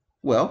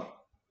 well,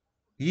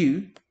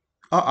 you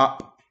are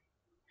up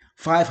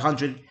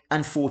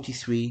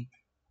 543,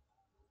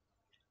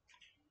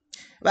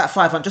 about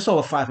 500, just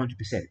over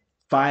 500%,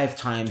 5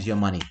 times your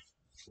money.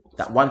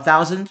 That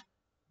 1,000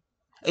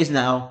 is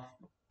now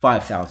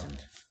 5,000,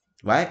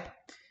 right?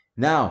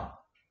 Now,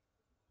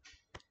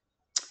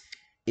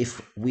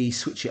 if we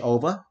switch it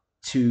over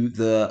to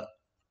the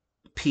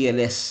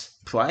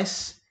PLS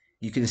price,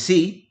 you can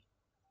see,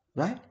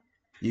 right?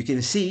 You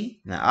can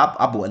see, now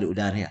I bought a little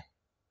down here.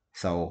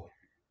 So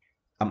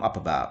I'm up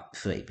about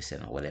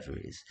 30% or whatever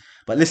it is.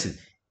 But listen,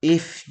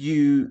 if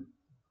you,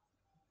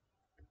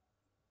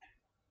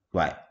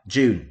 right,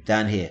 June,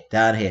 down here,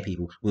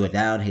 people, we were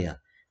down here,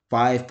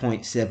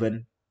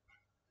 5.7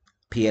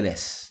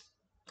 PLS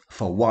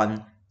for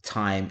 1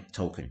 time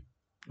token,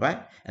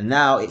 right? And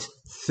now it's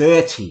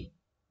 30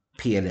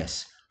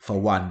 PLS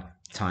for 1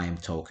 time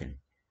token.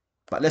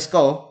 But let's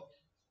go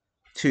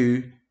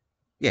to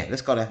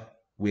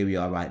where we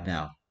are right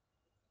now.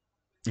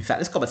 In fact,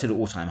 let's go back to the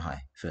all-time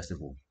high first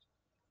of all.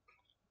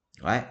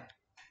 Right?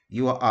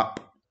 You are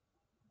up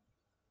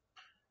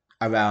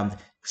around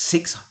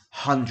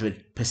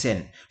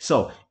 600%.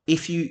 So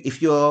if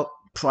you're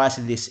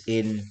pricing this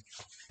in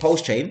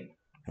PulseChain,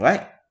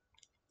 right?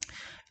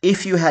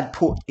 If you had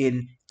put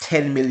in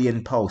 10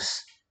 million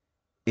posts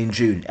in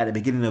June, at the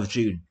beginning of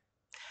June,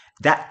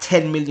 that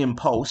 10 million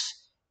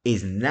posts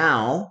is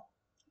now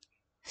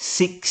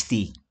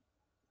 60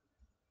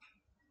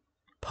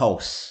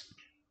 posts.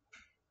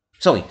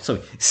 Sorry,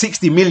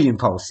 60 million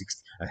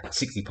posts.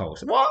 60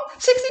 posts.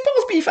 What? 60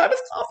 posts, B-fam?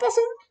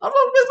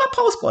 Where's my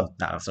post gone?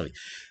 No, sorry.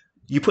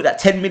 You put that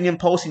 10 million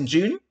posts in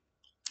June,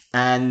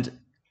 and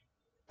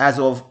as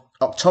of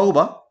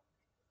October,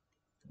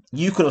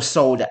 you could have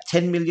sold that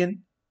 10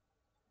 million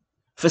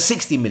for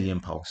 60 million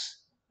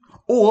posts.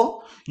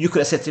 Or you could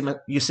have said to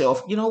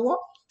yourself, you know what?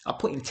 I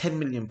put in 10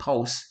 million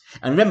posts.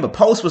 And remember,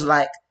 posts was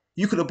like,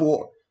 you could have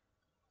bought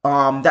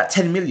that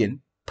 10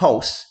 million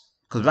posts,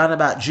 because around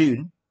about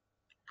June,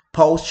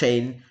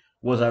 PulseChain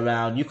was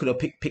around, you could have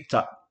picked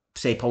up,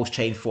 say,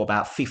 PulseChain for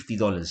about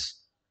 $50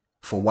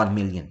 for 1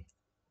 million.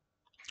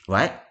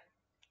 Right?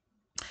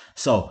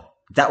 So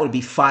that would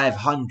be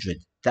 500.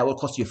 That would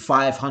cost you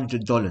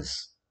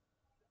 $500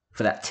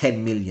 for that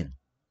 10 million.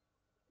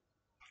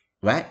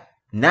 Right?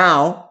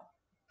 Now,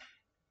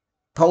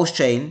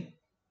 PulseChain,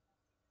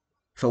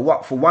 for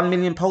what? For 1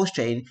 million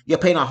PulseChain, you're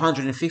paying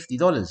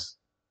 $150.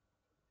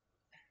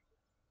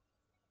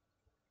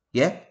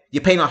 Yeah?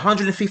 You're paying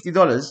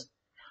 $150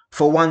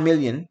 for 1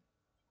 million.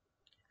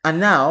 And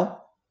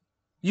now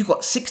you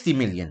got 60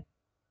 million.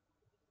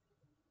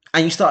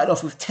 And you started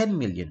off with 10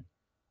 million.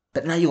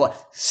 But now you got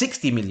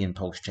 60 million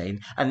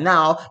PulseChain. And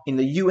now in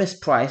the US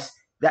price,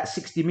 that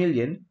 60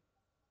 million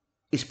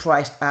is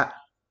priced at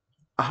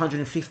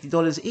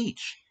 $150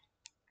 each.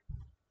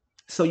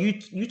 So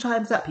you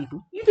times that,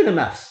 people. You do the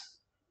maths.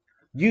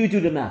 You do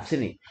the maths,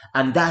 innit?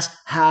 And that's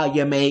how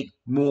you make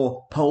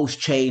more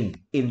PulseChain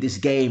in this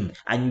game.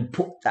 And you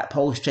put that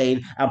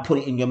PulseChain and put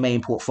it in your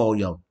main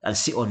portfolio and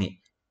sit on it.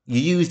 You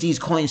use these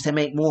coins to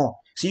make more.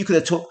 So you could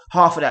have took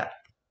half of that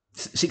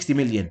 60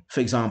 million,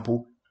 for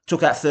example,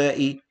 took out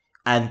 30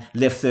 and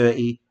left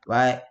 30,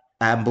 right?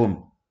 And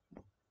boom.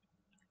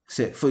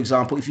 So, for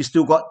example, if you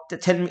still got the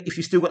 10, if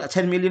you still got the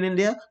 10 million in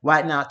there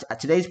right now at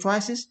today's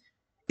prices,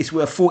 it's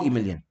worth 40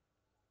 million.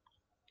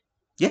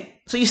 Yeah,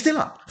 so you're still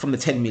up from the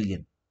 10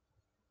 million.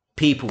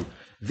 People,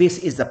 this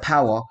is the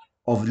power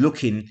of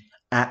looking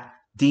at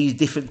these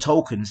different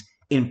tokens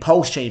in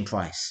PulseChain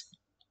price.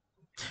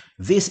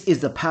 This is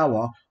the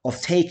power of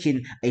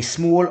taking a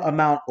small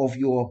amount of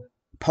your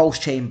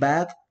PulseChain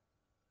bag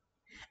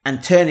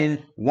and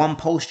turning one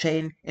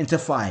PulseChain into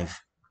 5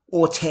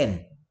 or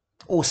 10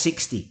 or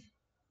 60,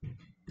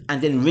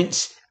 and then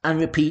rinse and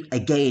repeat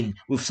again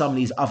with some of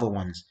these other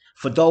ones.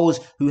 For those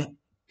who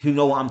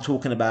know what I'm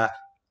talking about,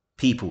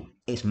 people,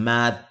 it's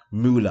mad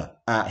moolah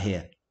out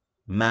here.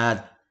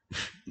 Mad,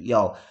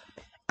 yo.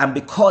 And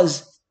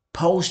because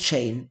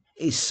PulseChain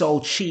is so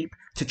cheap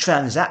to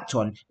transact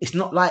on, it's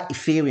not like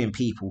Ethereum,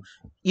 people.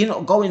 You're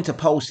not going to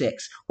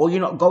PulseX, or you're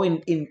not going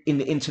in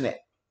the internet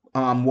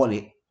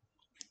wallet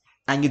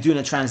and you're doing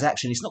a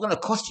transaction. It's not going to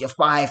cost you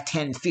 5,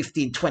 10,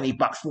 15, 20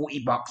 bucks, 40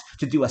 bucks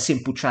to do a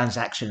simple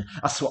transaction,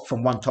 a swap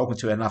from one token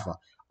to another.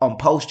 On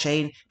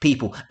PulseChain,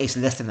 people, it's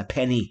less than a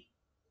penny.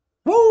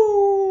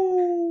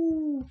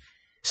 Woo!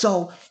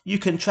 So you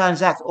can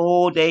transact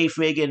all day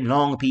friggin'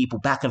 long, people,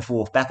 back and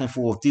forth,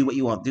 do what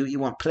you want,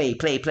 play,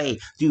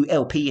 do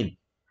LPing.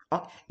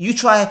 You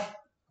try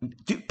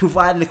to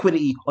provide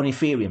liquidity on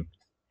Ethereum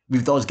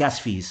with those gas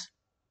fees.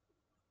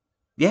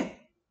 Yeah?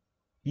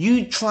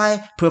 You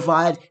try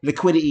provide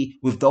liquidity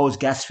with those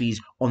gas fees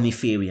on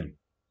Ethereum.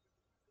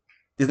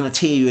 They're going to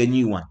tear you a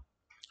new one.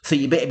 So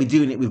you better be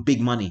doing it with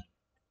big money,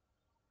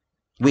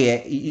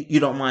 where you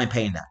don't mind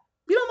paying that.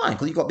 You don't mind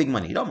because you got big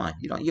money. You don't mind.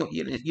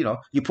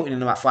 You're putting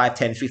in about 5,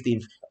 10,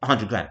 15,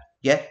 100 grand,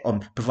 yeah,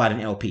 on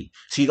providing LP.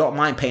 So you don't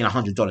mind paying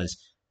 $100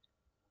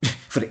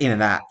 for the in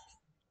and out.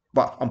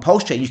 But on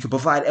PulseChain, you can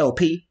provide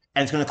LP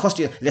and it's going to cost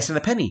you less than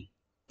a penny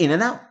in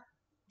and out.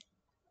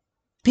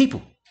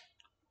 People,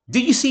 do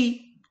you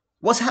see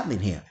what's happening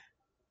here?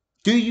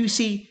 Do you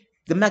see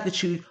the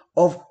magnitude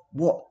of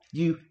what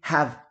you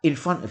have in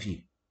front of you?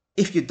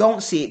 If you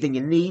don't see it, then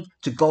you need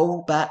to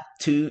go back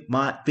to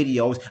my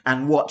videos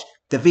and watch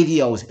the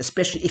videos,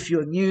 especially if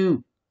you're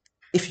new.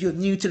 If you're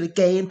new to the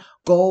game,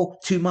 go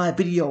to my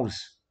videos.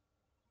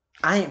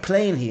 I ain't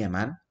playing here,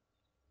 man.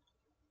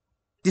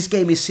 This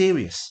game is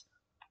serious.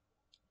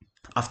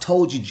 I've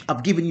told you,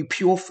 I've given you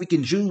pure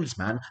freaking jewels,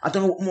 man. I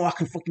don't know what more I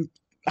can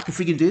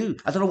freaking do.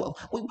 I don't know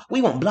what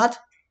we want blood.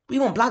 We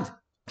want blood.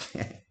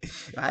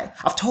 Right?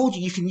 I've told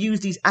you can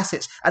use these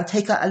assets and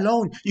take out a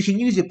loan. You can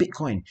use your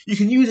Bitcoin. You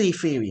can use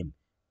Ethereum.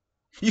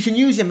 You can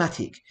use your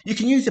Matic. You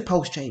can use the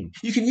PulseChain.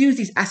 You can use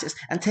these assets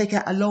and take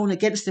out a loan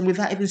against them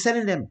without even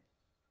selling them.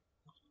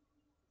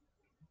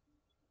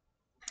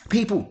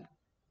 People.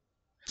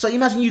 So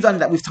imagine you've done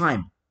that with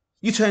time.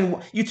 You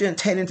turn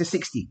 10 into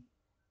 60.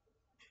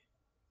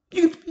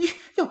 You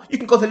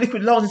can go to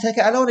liquid loans and take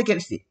out a loan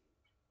against it.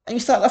 And you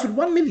start off with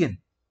 1 million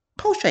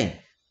PulseChain.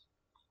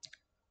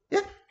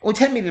 Yeah? Or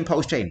 10 million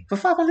PulseChain for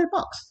 $500.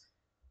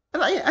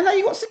 And now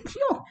you got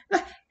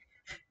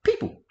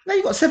people. Now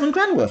you got $7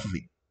 grand worth of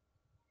it.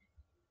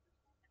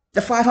 The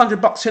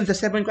 $500 turned to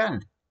 $7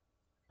 grand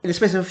in the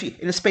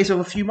space of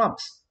a few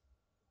months.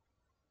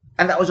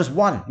 And that was just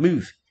one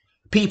move.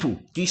 People,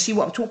 do you see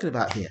what I'm talking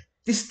about here?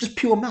 This is just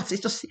pure maths.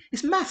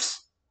 It's maths.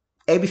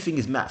 Everything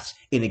is maths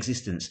in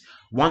existence.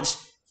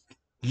 Once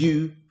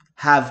you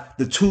have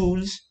the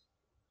tools,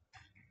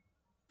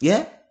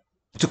 yeah,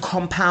 to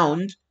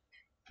compound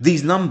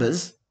these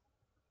numbers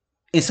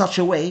in such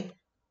a way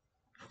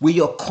where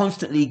you're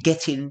constantly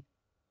getting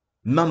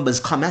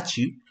numbers come at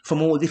you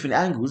from all different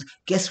angles,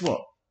 guess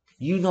what?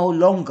 You no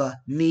longer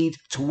need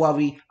to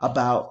worry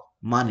about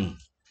money.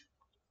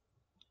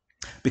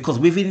 Because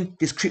within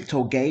this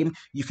crypto game,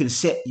 you can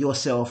set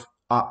yourself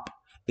up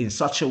in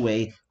such a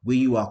way where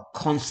you are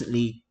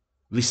constantly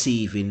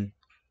receiving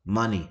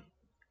money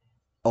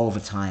over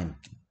time.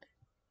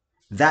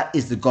 That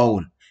is the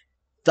goal.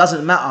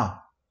 Doesn't matter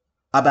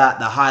about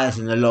the highs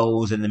and the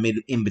lows and the mid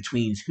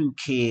in-betweens. Who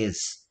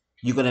cares?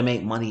 You're going to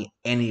make money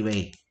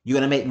anyway. You're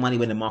going to make money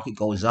when the market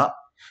goes up.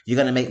 You're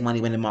going to make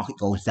money when the market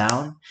goes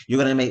down. You're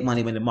going to make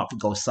money when the market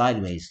goes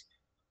sideways.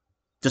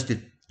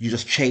 You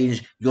just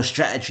change your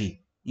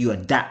strategy. You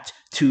adapt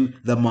to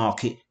the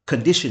market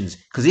conditions.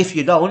 Because if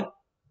you don't,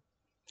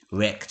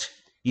 wrecked.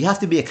 You have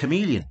to be a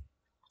chameleon.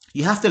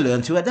 You have to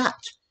learn to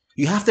adapt.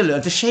 You have to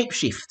learn to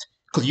shapeshift.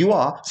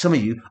 Because some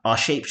of you are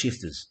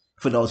shapeshifters.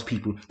 For those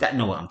people that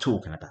know what I'm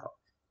talking about.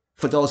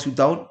 For those who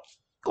don't,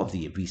 go do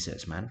your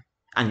research, man.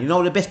 And you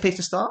know the best place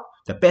to start?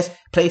 The best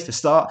place to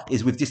start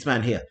is with this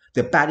man here.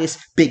 The baddest,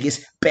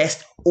 biggest,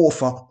 best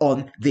author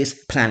on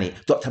this planet.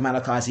 Dr.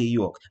 Malachi Z.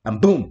 York.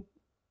 And boom.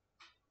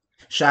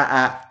 Shout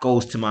out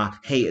goes to my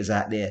haters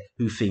out there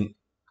who think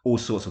all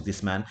sorts of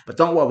this, man. But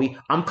don't worry,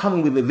 I'm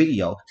coming with a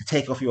video to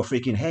take off your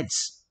freaking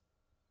heads,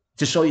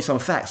 to show you some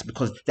facts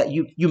because that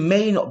you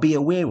may not be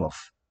aware of.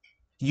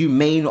 You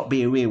may not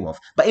be aware of.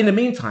 But in the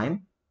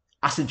meantime,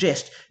 I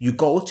suggest you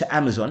go to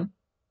Amazon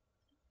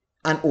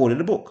and order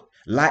the book,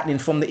 Lightning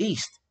from the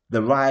East,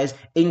 The Rise,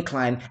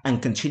 Incline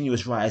and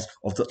Continuous Rise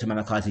of Dr.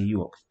 Malachi Z.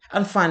 York,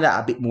 and find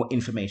out a bit more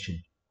information.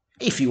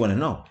 If you want to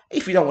know.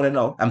 If you don't want to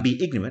know and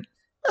be ignorant,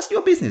 that's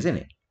your business, isn't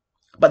it?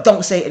 But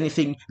don't say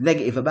anything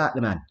negative about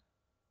the man.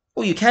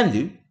 All you can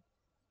do,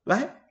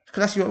 right?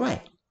 Because that's your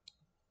right.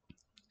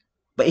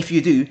 But if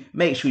you do,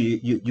 make sure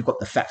you got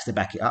the facts to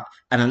back it up.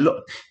 And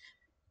look,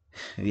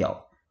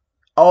 yo,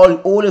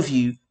 all of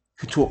you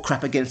who talk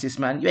crap against this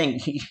man,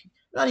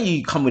 none of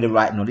you come with the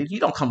right knowledge. You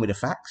don't come with the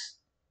facts.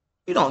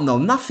 You don't know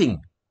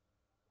nothing.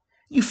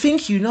 You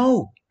think you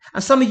know.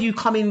 And some of you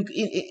come in,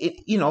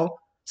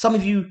 some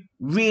of you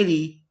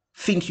really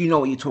think you know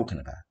what you're talking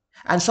about.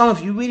 And some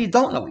of you really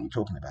don't know what you're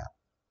talking about.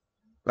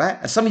 Right?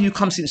 And some of you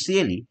come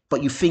sincerely,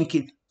 but you think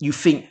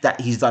that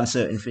he's done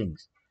certain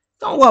things.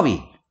 Don't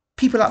worry.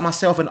 People like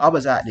myself and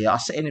others out there are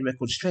setting the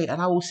record straight,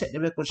 and I will set the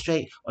record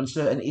straight on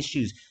certain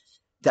issues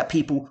that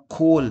people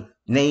call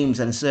names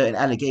and certain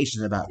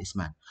allegations about this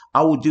man.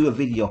 I will do a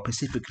video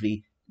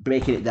specifically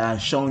breaking it down,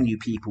 showing you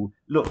people,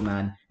 look,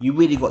 man, you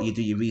really got to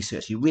do your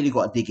research. You really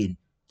got to dig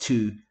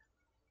into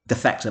the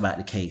facts about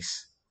the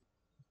case.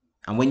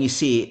 And when you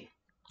see it,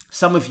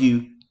 some of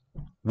you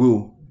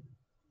will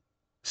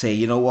say,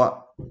 you know what?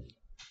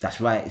 That's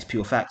right, it's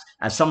pure facts.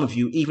 And some of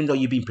you, even though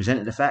you've been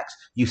presented the facts,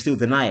 you still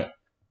deny it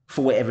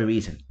for whatever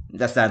reason.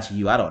 That's down to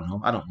you. I don't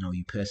know. I don't know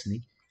you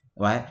personally,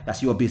 right?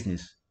 That's your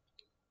business.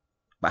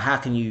 But how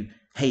can you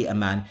hate a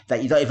man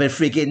that you don't even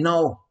friggin'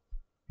 know?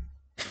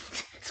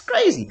 It's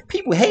crazy.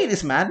 People hate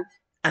this man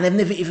and they've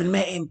never even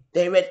met him.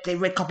 They read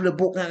a couple of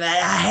books and they're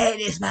like, I hate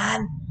this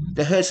man.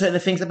 They heard certain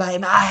things about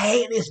him. I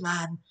hate this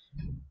man.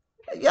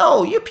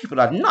 Yo, you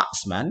people are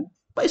nuts, man.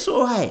 But it's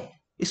all right.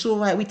 It's all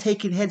right. We're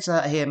taking heads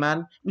out here,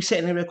 man. We're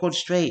setting the record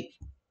straight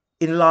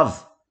in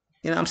love.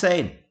 You know what I'm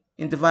saying?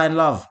 In divine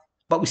love.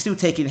 But we're still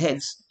taking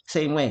heads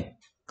same way.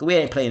 Because we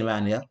ain't playing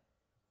around here.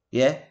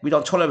 Yeah? We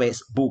don't tolerate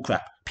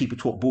bullcrap. People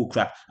talk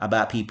bullcrap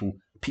about people.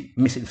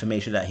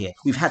 Misinformation out here.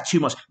 We've had too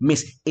much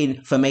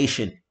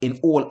misinformation in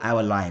all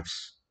our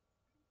lives.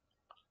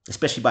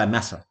 Especially by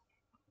Massa.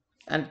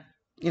 And,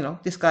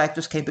 this guy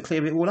just came to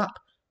clear it all up.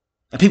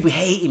 And people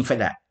hate him for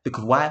that.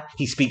 Because why?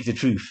 He speaks the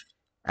truth.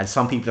 And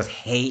some people just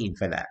hate him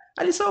for that.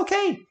 And it's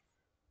okay.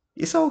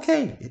 It's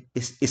okay.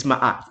 It's my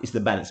act. It's the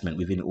balancement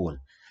within it all.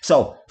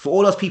 So, for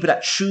all those people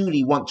that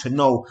truly want to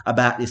know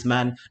about this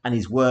man and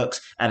his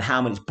works and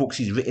how many books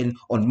he's written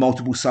on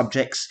multiple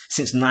subjects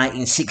since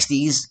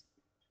 1960s.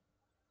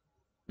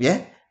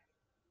 Yeah?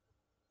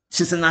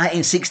 Since the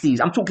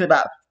 1960s. I'm talking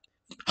about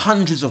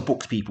hundreds of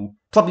books, people.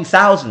 Probably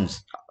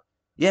thousands.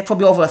 Yeah,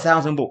 probably over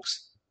 1,000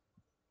 books.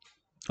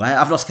 Right?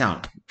 I've lost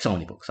count. So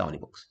many books.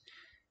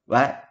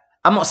 Right?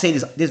 I'm not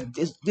saying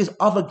there's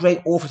other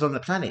great authors on the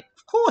planet.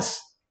 Of course.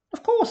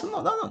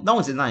 No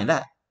one's denying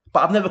that.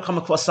 But I've never come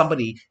across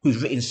somebody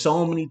who's written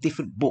so many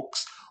different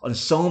books on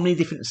so many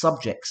different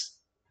subjects.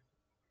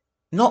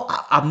 No,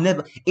 I've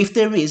never. If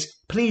there is,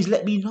 please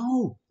let me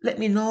know. Let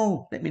me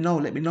know.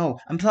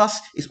 And plus,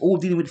 it's all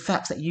dealing with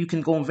facts that you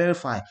can go and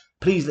verify.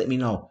 Please let me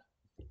know.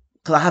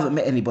 Because I haven't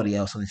met anybody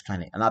else on this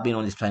planet. And I've been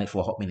on this planet for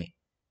a hot minute.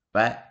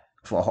 Right?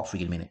 For a hot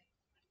freaking minute.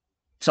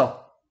 So,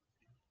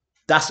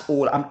 that's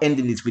all. I'm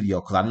ending this video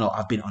because I know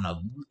I've been on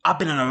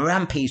a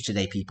rampage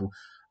today, people.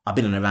 I've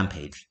been on a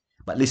rampage.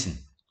 But listen,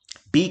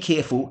 be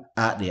careful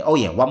out there. Oh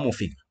yeah, one more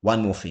thing.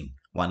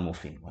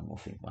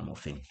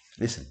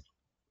 Listen,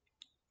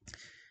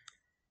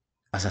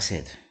 as I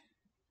said,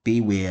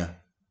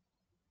 beware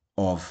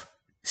of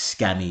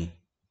scammy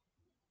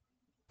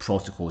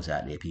protocols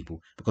out there,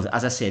 people. Because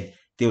as I said,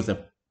 there was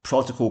a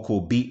protocol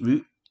called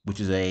Beetroot, which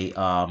is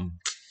a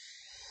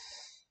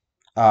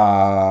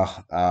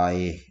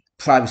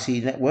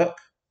privacy network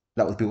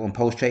that was built on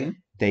PulseChain.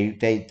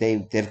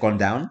 They've gone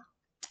down.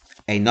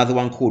 Another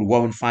one called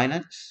Warren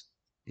Finance.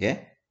 Yeah.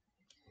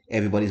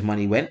 Everybody's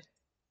money went.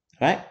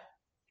 Right?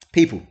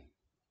 People.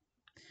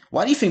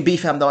 Why do you think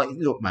BFAM don't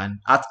look, man?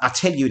 I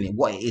tell you in it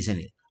what it is in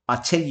it. I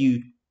tell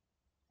you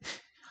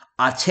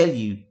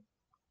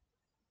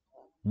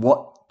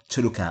what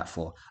to look out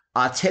for.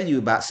 I tell you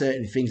about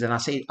certain things and I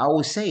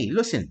always say,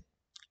 listen,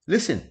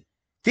 this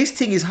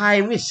thing is high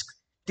risk.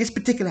 This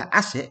particular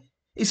asset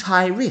is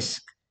high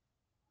risk.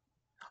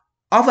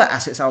 Other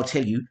assets, I'll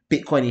tell you,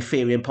 Bitcoin,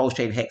 Ethereum,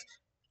 PulseChain, Hex.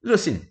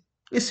 Listen,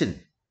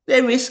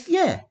 they're risk,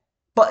 yeah,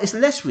 but it's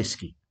less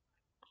risky,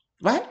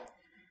 right?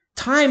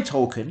 Time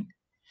token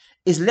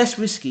is less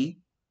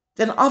risky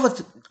than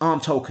other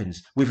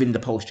tokens within the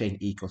PulseChain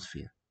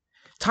ecosphere.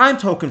 Time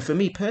token, for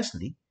me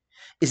personally,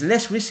 is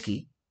less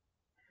risky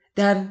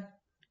than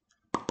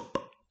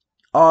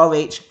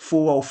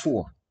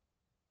RH404,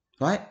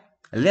 right?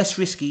 Less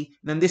risky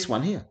than this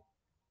one here.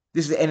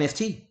 This is the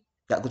NFT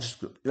that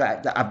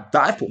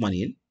I've put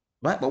money in,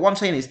 right? But what I'm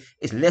saying is,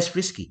 it's less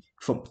risky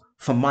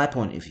from my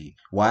point of view.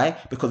 Why?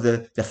 Because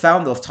the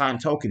founder of Time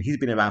Token, he's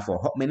been around for a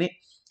hot minute.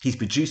 He's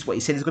produced what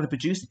he said he's going to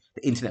produce,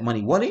 the Internet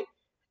Money Wallet.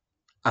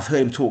 I've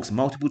heard him talk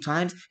multiple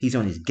times. He's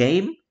on his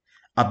game.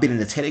 I've been in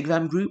the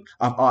Telegram group.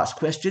 I've asked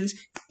questions.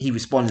 He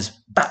responds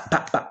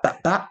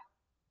back,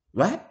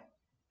 right?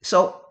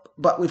 So,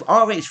 but with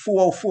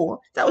RH404,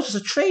 that was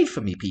just a trade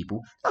for me,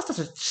 people. That's just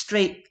a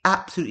straight,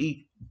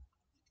 absolutely,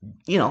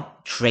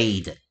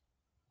 trade,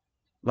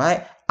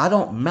 right? I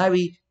don't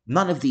marry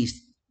none of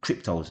these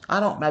cryptos. I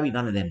don't marry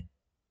none of them.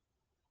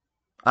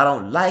 I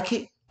don't like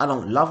it. I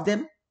don't love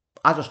them.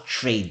 I just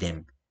trade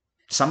them.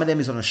 Some of them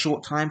is on a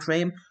short time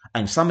frame,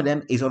 and some of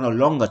them is on a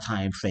longer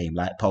time frame,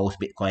 like Pulse,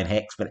 Bitcoin,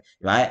 Hex, but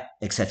right,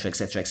 etc.,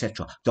 etc.,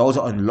 etc. Those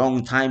are on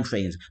long time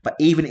frames. But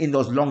even in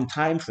those long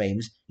time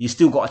frames, you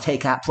still got to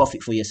take out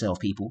profit for yourself,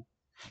 people.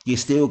 You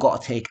still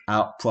got to take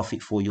out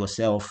profit for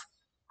yourself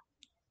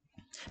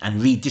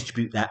and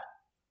redistribute that,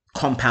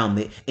 compound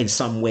it in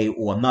some way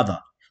or another.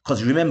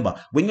 Because remember,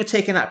 when you're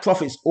taking out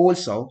profits,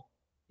 also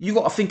you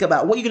got to think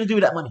about what you're going to do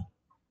with that money.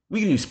 What are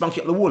you going to do? Spunk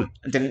it up the wall,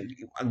 and then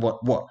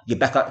what? You're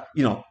back up,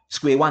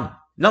 square one.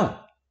 No,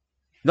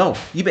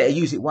 you better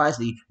use it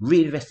wisely,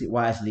 reinvest it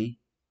wisely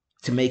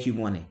to make you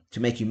money, to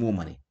make you more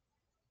money.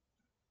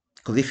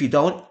 Because if you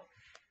don't,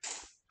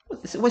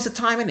 it's a waste of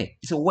time, isn't it?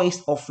 It's a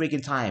waste of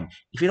frigging time.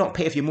 If you don't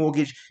pay off your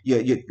mortgage,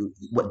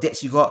 what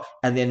debts you got,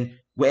 and then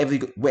whatever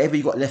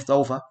you got left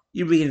over,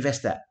 you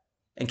reinvest that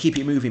and keep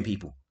it moving,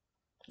 people,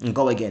 and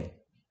go again.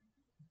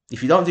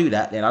 If you don't do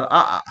that, then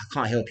I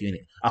can't help you in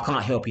it. I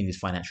can't help you in this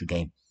financial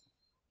game.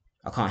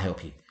 I can't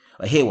help you.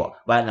 But hear what?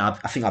 Right now,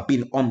 I think I've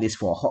been on this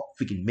for a hot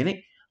freaking minute.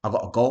 I got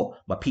to go.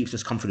 My peeps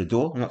just come through the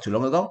door not too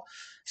long ago.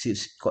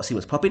 Got to see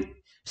what's popping.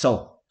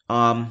 So,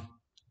 all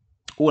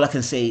I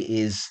can say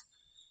is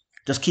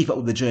just keep up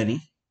with the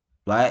journey,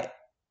 right?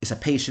 It's a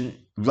patient,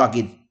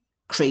 rugged,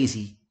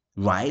 crazy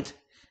ride.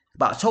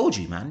 But I told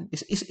you, man,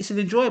 it's an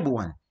enjoyable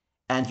one,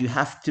 and you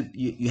have to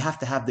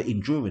have the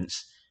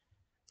endurance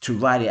to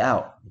ride it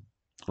out.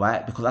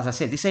 Right? Because as I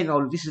said, this ain't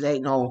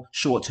no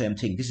short-term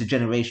thing. This is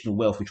generational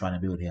wealth we're trying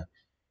to build here.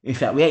 In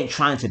fact, we ain't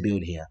trying to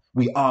build here.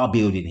 We are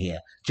building here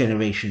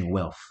generational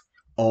wealth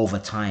over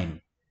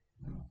time.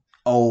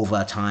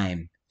 Over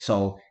time.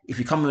 So if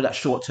you come with that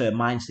short-term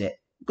mindset,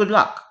 good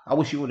luck. I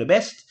wish you all the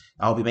best.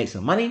 I hope you make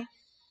some money.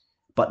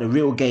 But the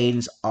real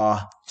gains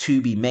are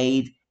to be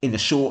made in the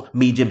short,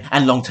 medium,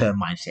 and long-term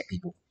mindset,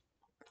 people.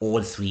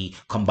 All three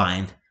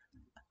combined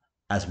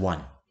as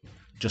one.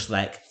 Just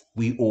like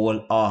we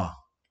all are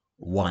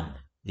one.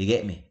 You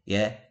get me?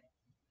 Yeah?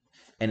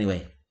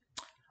 Anyway,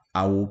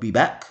 I will be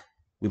back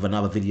with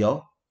another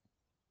video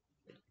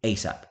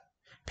ASAP.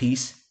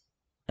 Peace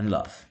and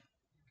love.